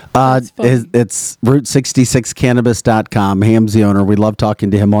change. It's Route66Cannabis.com. Ham's the owner. We love talking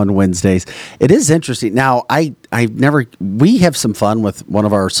to him on Wednesdays. It is interesting. Now, we have some fun with one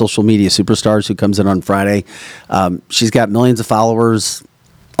of our social media superstars who comes in on Friday. She's got millions of followers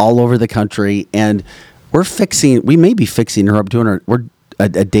all over the country, and we may be fixing her up, we're a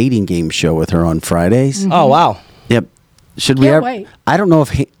dating game show with her on Fridays. Mm-hmm. Oh, wow. Yep. Should we ever? Wait. I don't know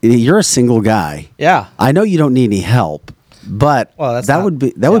if you're a single guy. Yeah. I know you don't need any help, but that would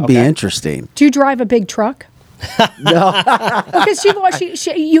be interesting. Do you drive a big truck? No. Because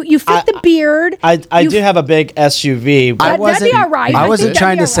you fit the beard. I do have a big SUV. But that'd be all right. I wasn't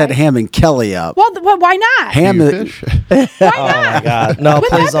trying to set Ham and Kelly up. Well, why not? Ham. Why not? Oh my God! No,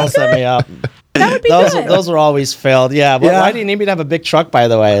 please don't set me up. That would be good. Those are always failed. Yeah. But why do you need me to have a big truck, by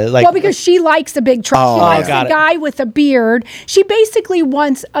the way? Well, because she likes a big truck. She likes a guy with a beard. She basically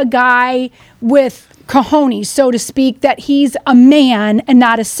wants a guy with cojones, so to speak, that he's a man and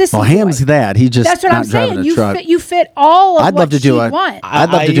not a sissy. Well, Ham's that. He just that's what I'm saying. You fit all of what she wants. I'd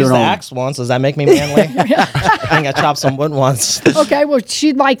love to do an axe once. Does that make me manly? I think I chopped some wood once. Okay, well,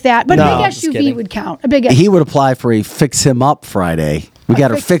 she'd like that. But a big SUV would count. He would apply for a Fix Him Up Friday. We got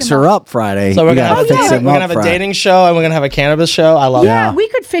to fix her up Friday. So we're gonna have a dating show and we're gonna have a cannabis show. I love that. Yeah, we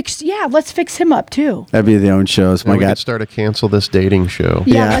could fix. Yeah, let's fix him up too. That'd be the own shows. We could start a cancel this dating show.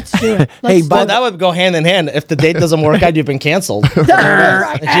 Yeah, let's do it. That would go hand in hand. If the date doesn't work out, you've been canceled. You're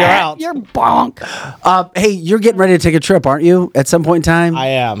out. You're bonk. Hey, you're getting ready to take a trip, aren't you? At some point in time. I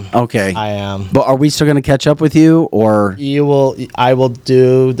am. Okay. I am. But are we still going to catch up with you, or you will? I will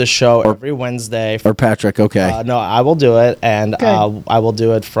do the show every Wednesday. Or Patrick? Okay. No, I will do it, and I will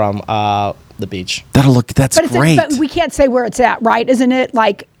do it from the beach. That's great. But we can't say where it's at, right? Isn't it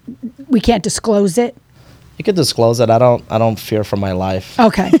like we can't disclose it? You could disclose it. I don't fear for my life.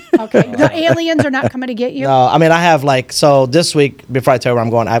 Okay. The aliens are not coming to get you? No, I mean, I have this week, before I tell you where I'm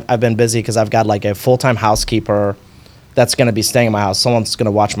going, I've been busy because I've got like a full-time housekeeper that's going to be staying in my house. Someone's going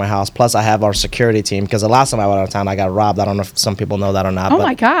to watch my house. Plus, I have our security team because the last time I went out of town, I got robbed. I don't know if some people know that or not. Oh,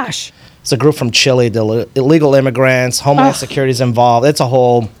 my gosh. It's a group from Chile, the illegal immigrants, Homeland Security's involved. It's a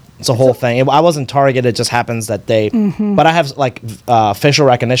whole thing. I wasn't targeted. It just happens that they. Mm-hmm. But I have facial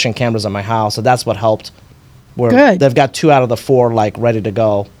recognition cameras in my house, so that's what helped. Good. They've got 2 out of the 4 ready to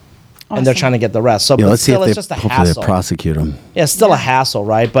go, and they're trying to get the rest. So, let's see if it's just a hassle. They prosecute them. Yeah, it's still a hassle,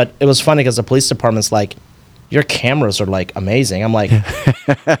 right? But it was funny because the police department's like, your cameras are amazing. I'm like,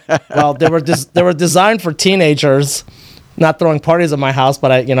 well, they were designed for teenagers, not throwing parties at my house, but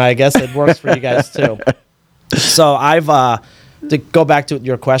I guess it works for you guys too. So I've to go back to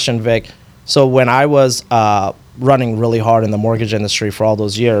your question, Vic. So when I was running really hard in the mortgage industry for all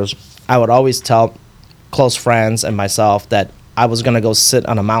those years, I would always tell close friends and myself that I was going to go sit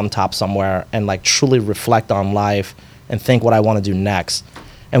on a mountaintop somewhere and truly reflect on life and think what I want to do next.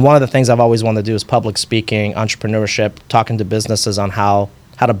 And one of the things I've always wanted to do is public speaking, entrepreneurship, talking to businesses on how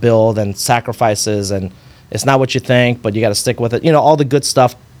to build and sacrifices, and it's not what you think, but you got to stick with it. All the good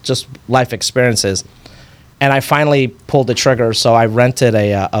stuff, just life experiences. And I finally pulled the trigger, so I rented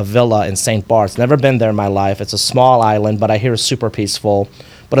a villa in St. Bart's. Never been there in my life. It's a small island, but I hear it's super peaceful.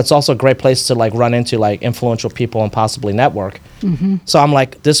 But it's also a great place to run into influential people and possibly network. Mm-hmm. So I'm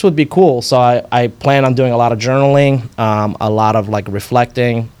like, this would be cool. So I plan on doing a lot of journaling, a lot of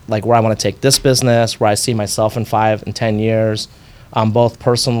reflecting, where I want to take this business, where I see myself in 5 and 10 years, both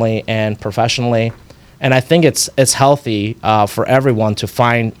personally and professionally. And I think it's healthy for everyone to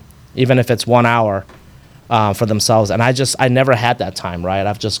find, even if it's 1 hour, for themselves. And I never had that time, right?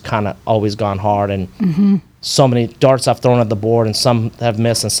 I've just kind of always gone hard, and so many darts I've thrown at the board, and some have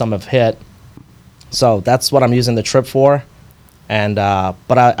missed and some have hit. So that's what I'm using the trip for. And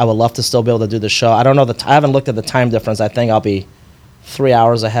but I would love to still be able to do the show. I don't know I haven't looked at the time difference. I think I'll be 3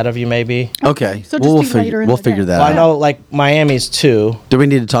 hours ahead of you, maybe. Okay. So we'll figure that out. I know Miami's 2. Do we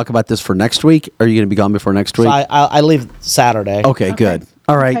need to talk about this for next week? Or are you going to be gone before next week? So I leave Saturday. Okay, good.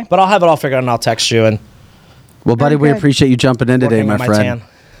 All right. Okay. But I'll have it all figured out and I'll text you. And Well, buddy, Very we good. appreciate you jumping in today, working my on my friend. tan.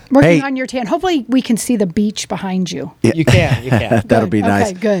 Working Hey. on your tan. Hopefully, we can see the beach behind you. You can. That'll be Good.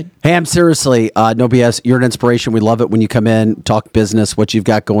 nice. Okay, good. Ham, seriously, no BS. You're an inspiration. We love it when you come in, talk business, what you've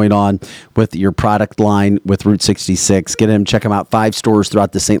got going on with your product line with Route 66. Get in, check them out. 5 stores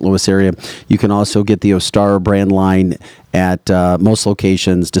throughout the St. Louis area. You can also get the Ostara brand line at most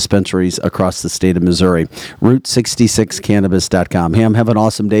locations, dispensaries across the state of Missouri. Route66cannabis.com. Ham, have an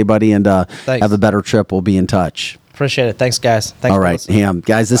awesome day, buddy, and have a better trip. We'll be in touch. Appreciate it. Thanks, guys. Thanks All for right, listening. Ham.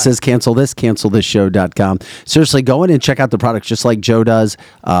 Guys, this is cancelthisshow.com. Seriously, go in and check out the products just like Joe does.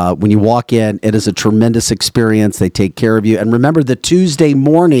 When you walk in, it is a tremendous experience. They take care of you. And remember the Tuesday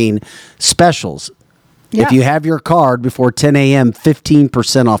morning specials. Yeah. If you have your card before 10 a.m.,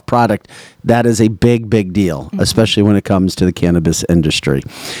 15% off product. That is a big, big deal, especially when it comes to the cannabis industry.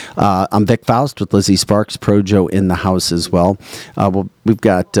 I'm Vic Faust with Lizzie Sparks, Pro Joe in the house as well. We've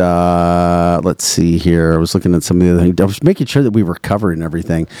got, let's see here. I was looking at some of the other things. I was making sure that we were covering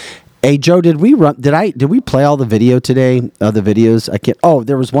everything. Hey, Joe, did we play all the video today? The videos? I can't. Oh,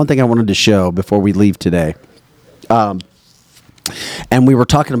 there was one thing I wanted to show before we leave today. And we were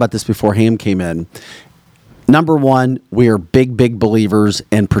talking about this before Ham came in. Number one, we are big, big believers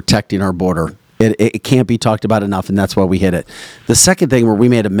in protecting our border. It can't be talked about enough, and that's why we hit it. The second thing where we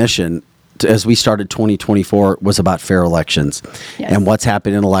made a mission as we started 2024 was about fair elections and what's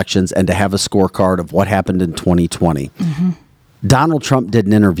happened in elections and to have a scorecard of what happened in 2020. Mm-hmm. Donald Trump did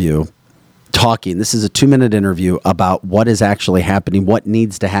an interview talking. This is a 2-minute interview about what is actually happening, what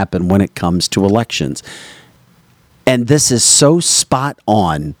needs to happen when it comes to elections. And this is so spot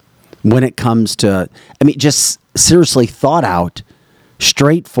on when it comes to, just seriously thought out,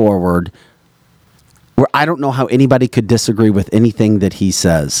 straightforward, where I don't know how anybody could disagree with anything that he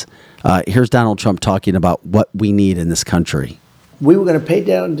says. Here's Donald Trump talking about what we need in this country. We were going to pay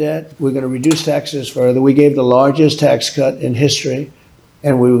down debt. We were going to reduce taxes further. We gave the largest tax cut in history,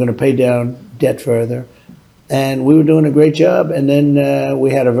 and we were going to pay down debt further. And we were doing a great job. And then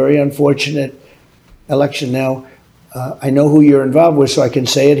we had a very unfortunate election. Now, I know who you're involved with, so I can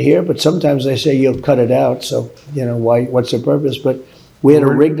say it here, but sometimes they say you'll cut it out. So, why? What's the purpose? But we had a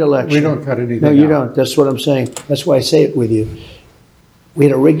rigged election. We don't cut anything No, you out. don't. That's what I'm saying. That's why I say it with you. We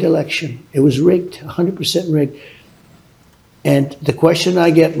had a rigged election. It was rigged, 100% rigged. And the question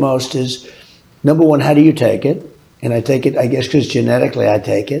I get most is, number one, how do you take it? And I take it, I guess, because genetically I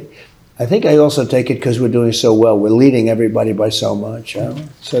take it. I think I also take it because we're doing so well. We're leading everybody by so much.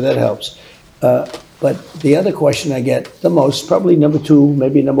 So that helps. But the other question I get the most, probably number 2,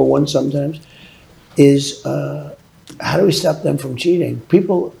 maybe number 1 sometimes, is how do we stop them from cheating?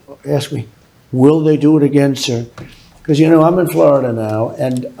 People ask me, will they do it again, sir? Because, I'm in Florida now,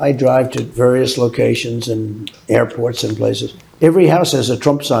 and I drive to various locations and airports and places. Every house has a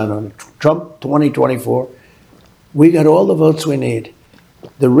Trump sign on it. Trump 2024. We got all the votes we need.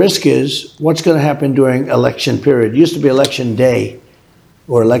 The risk is what's going to happen during election period. It used to be election day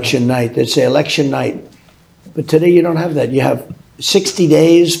or election night. They'd say election night. But today you don't have that. You have 60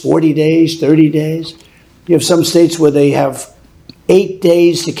 days, 40 days, 30 days. You have some states where they have 8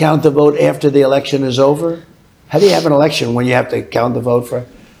 days to count the vote after the election is over. How do you have an election when you have to count the vote for?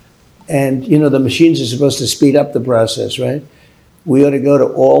 And, the machines are supposed to speed up the process, right? We ought to go to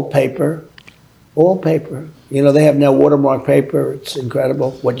all paper. All paper. They have now watermark paper. It's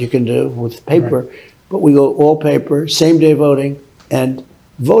incredible what you can do with paper. Right. But we go all paper, same-day voting, and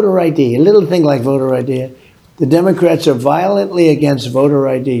voter ID, a little thing like voter ID. The Democrats are violently against voter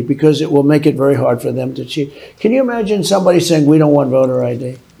ID because it will make it very hard for them to cheat. Can you imagine somebody saying, we don't want voter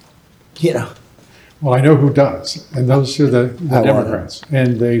ID? Well, I know who does, and those are the Democrats.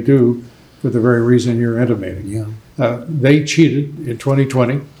 And they do for the very reason you're intimating. Yeah. They cheated in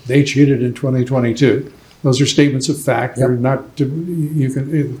 2020. They cheated in 2022. Those are statements of fact. Yep. They're not.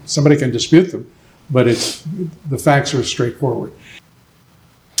 Somebody can dispute them, but the facts are straightforward.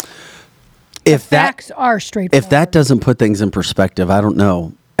 Facts are straightforward. If that doesn't put things in perspective, I don't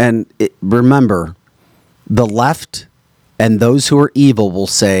know. And remember, the left and those who are evil will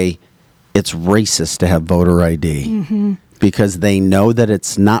say it's racist to have voter ID because they know that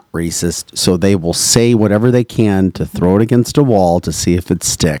it's not racist. So they will say whatever they can to throw it against a wall to see if it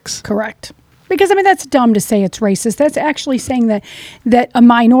sticks. Correct. Because, that's dumb to say it's racist. That's actually saying that a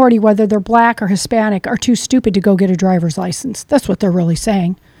minority, whether they're black or Hispanic, are too stupid to go get a driver's license. That's what they're really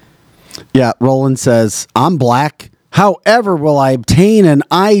saying. Yeah, Roland says, I'm black. However will I obtain an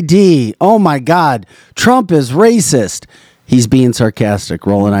ID? Oh, my God. Trump is racist. He's being sarcastic.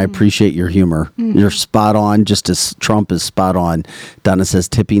 Roland, I appreciate your humor. You're spot on, just as Trump is spot on. Donna says,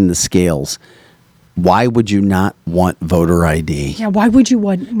 tipping the scales. Why would you not want voter ID? Yeah, why would you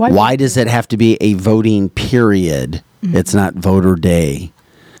want? Why does it have to be a voting period? It's not voter day.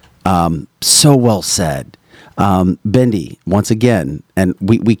 So well said. Bendy, once again, and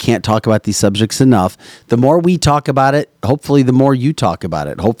we can't talk about these subjects enough. The more we talk about it, hopefully the more you talk about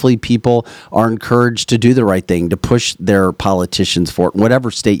it. Hopefully people are encouraged to do the right thing, to push their politicians for it,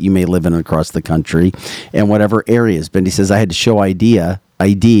 whatever state you may live in across the country and whatever areas. Bendy says, I had to show ID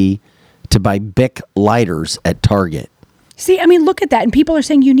to buy Bic lighters at Target. See, I mean, look at that. And people are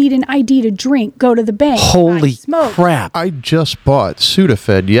saying you need an ID to drink, go to the bank. Holy crap. I just bought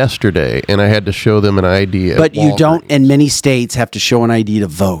Sudafed yesterday, and I had to show them an ID. But you don't, in many states, have to show an ID to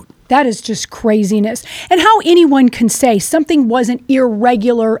vote. That is just craziness. And how anyone can say something wasn't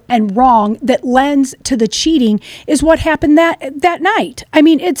irregular and wrong that lends to the cheating is what happened that night. I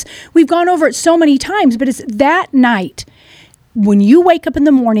mean, we've gone over it so many times, but it's that night. When you wake up in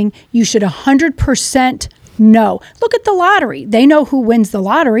the morning, you should 100% know. Look at the lottery. They know who wins the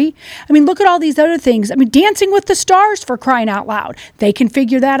lottery. I mean, look at all these other things. I mean, Dancing with the Stars, for crying out loud. They can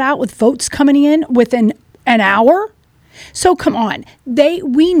figure that out with votes coming in within an hour. So come on.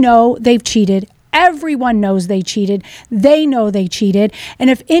 We know they've cheated. Everyone knows they cheated. They know they cheated. And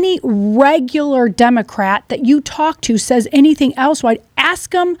if any regular Democrat that you talk to says anything else, I'd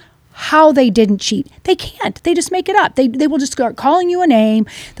ask them how they didn't cheat. They can't. They just make it up. They will just start calling you a name.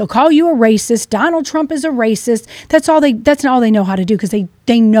 They'll call you a racist. Donald Trump is a racist. That's all they know how to do, because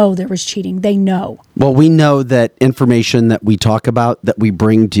they know there was cheating. They know. Well, we know that information that we talk about, that we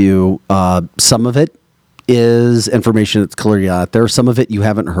bring to you, some of it is information that's clearly out there. Some of it you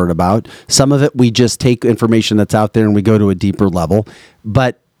haven't heard about. Some of it we just take information that's out there and we go to a deeper level.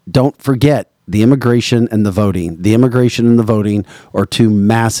 But don't forget, the immigration and the voting. The immigration and the voting are two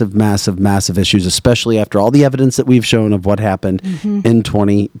massive, massive, massive issues, especially after all the evidence that we've shown of what happened in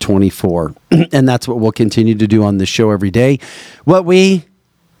 2024. And that's what we'll continue to do on this show every day. What we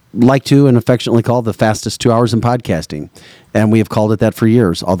like to and affectionately call the fastest 2 hours in podcasting. And we have called it that for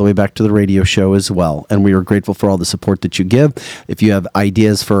years, all the way back to the radio show as well. And we are grateful for all the support that you give. If you have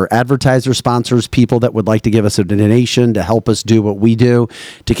ideas for advertisers, sponsors, people that would like to give us a donation to help us do what we do,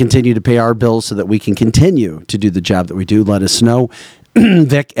 to continue to pay our bills so that we can continue to do the job that we do, let us know.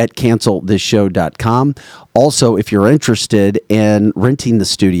 Vic at cancelthisshow.com. Also, if you're interested in renting the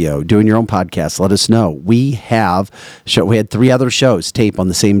studio, doing your own podcast, let us know. We had 3 other shows tape on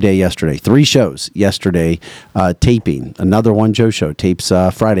the same day yesterday. 3 shows yesterday taping. Another one, Joe Show, tapes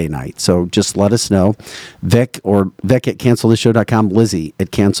Friday night. So just let us know. Vic at cancelthisshow.com, Lizzie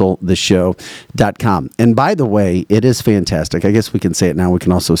at cancelthisshow.com. And by the way, it is fantastic. I guess we can say it now. We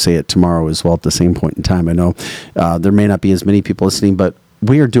can also say it tomorrow as well at the same point in time. I know there may not be as many people listening, but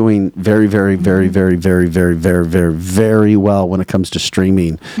we are doing very, very, very, very, very, very, very, very, very well when it comes to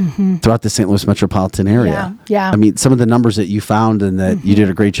streaming throughout the St. Louis metropolitan area. Yeah. I mean, some of the numbers that you found and that you did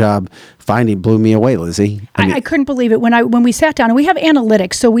a great job finding blew me away, Lizzie. I couldn't believe it when we sat down, and we have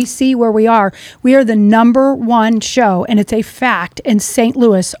analytics, so we see where we are. We are the #1 show, and it's a fact, in St.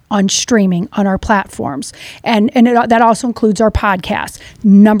 Louis on streaming on our platforms, and that also includes our podcast,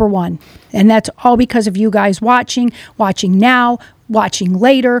 #1, and that's all because of you guys watching now, watching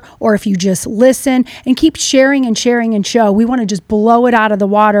later, or if you just listen and keep sharing and sharing and show. We want to just blow it out of the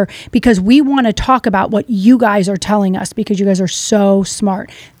water, because we want to talk about what you guys are telling us, because you guys are so smart.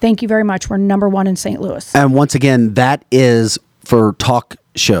 Thank you very much. We're #1 in St. Louis. And once again, that is for talk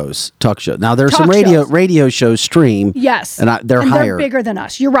shows. Now there's some radio shows stream. Yes. And they're higher. They're bigger than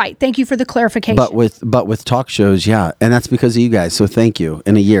us. You're right. Thank you for the clarification. But with talk shows, yeah. And that's because of you guys. So thank you.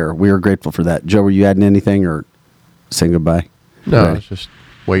 In a year, we are grateful for that. Joe, were you adding anything or saying goodbye? No, I was just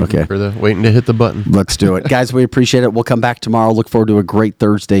waiting to hit the button. Let's do it. Guys, we appreciate it. We'll come back tomorrow. Look forward to a great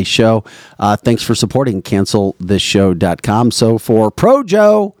Thursday show. Thanks for supporting cancelthisshow.com. So for Pro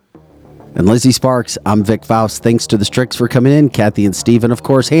Joe and Lizzie Sparks, I'm Vic Faust. Thanks to the Stricks for coming in, Kathy and Steve, and of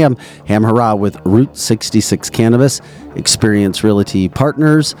course Ham Hurrah with Route 66 Cannabis, Experience Realty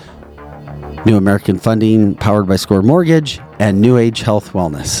Partners, New American Funding, powered by Score Mortgage, and New Age Health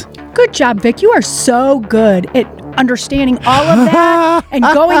Wellness. Good job, Vic. You are so good at understanding all of that and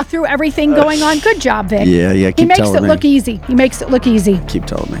going through everything going on. Good job, Vic. Yeah. He makes it look easy. Keep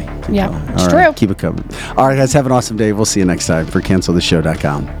telling me. Yeah, it's All true. Right, keep it coming. All right, guys, have an awesome day. We'll see you next time for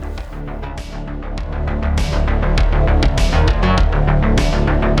cancelthisshow.com.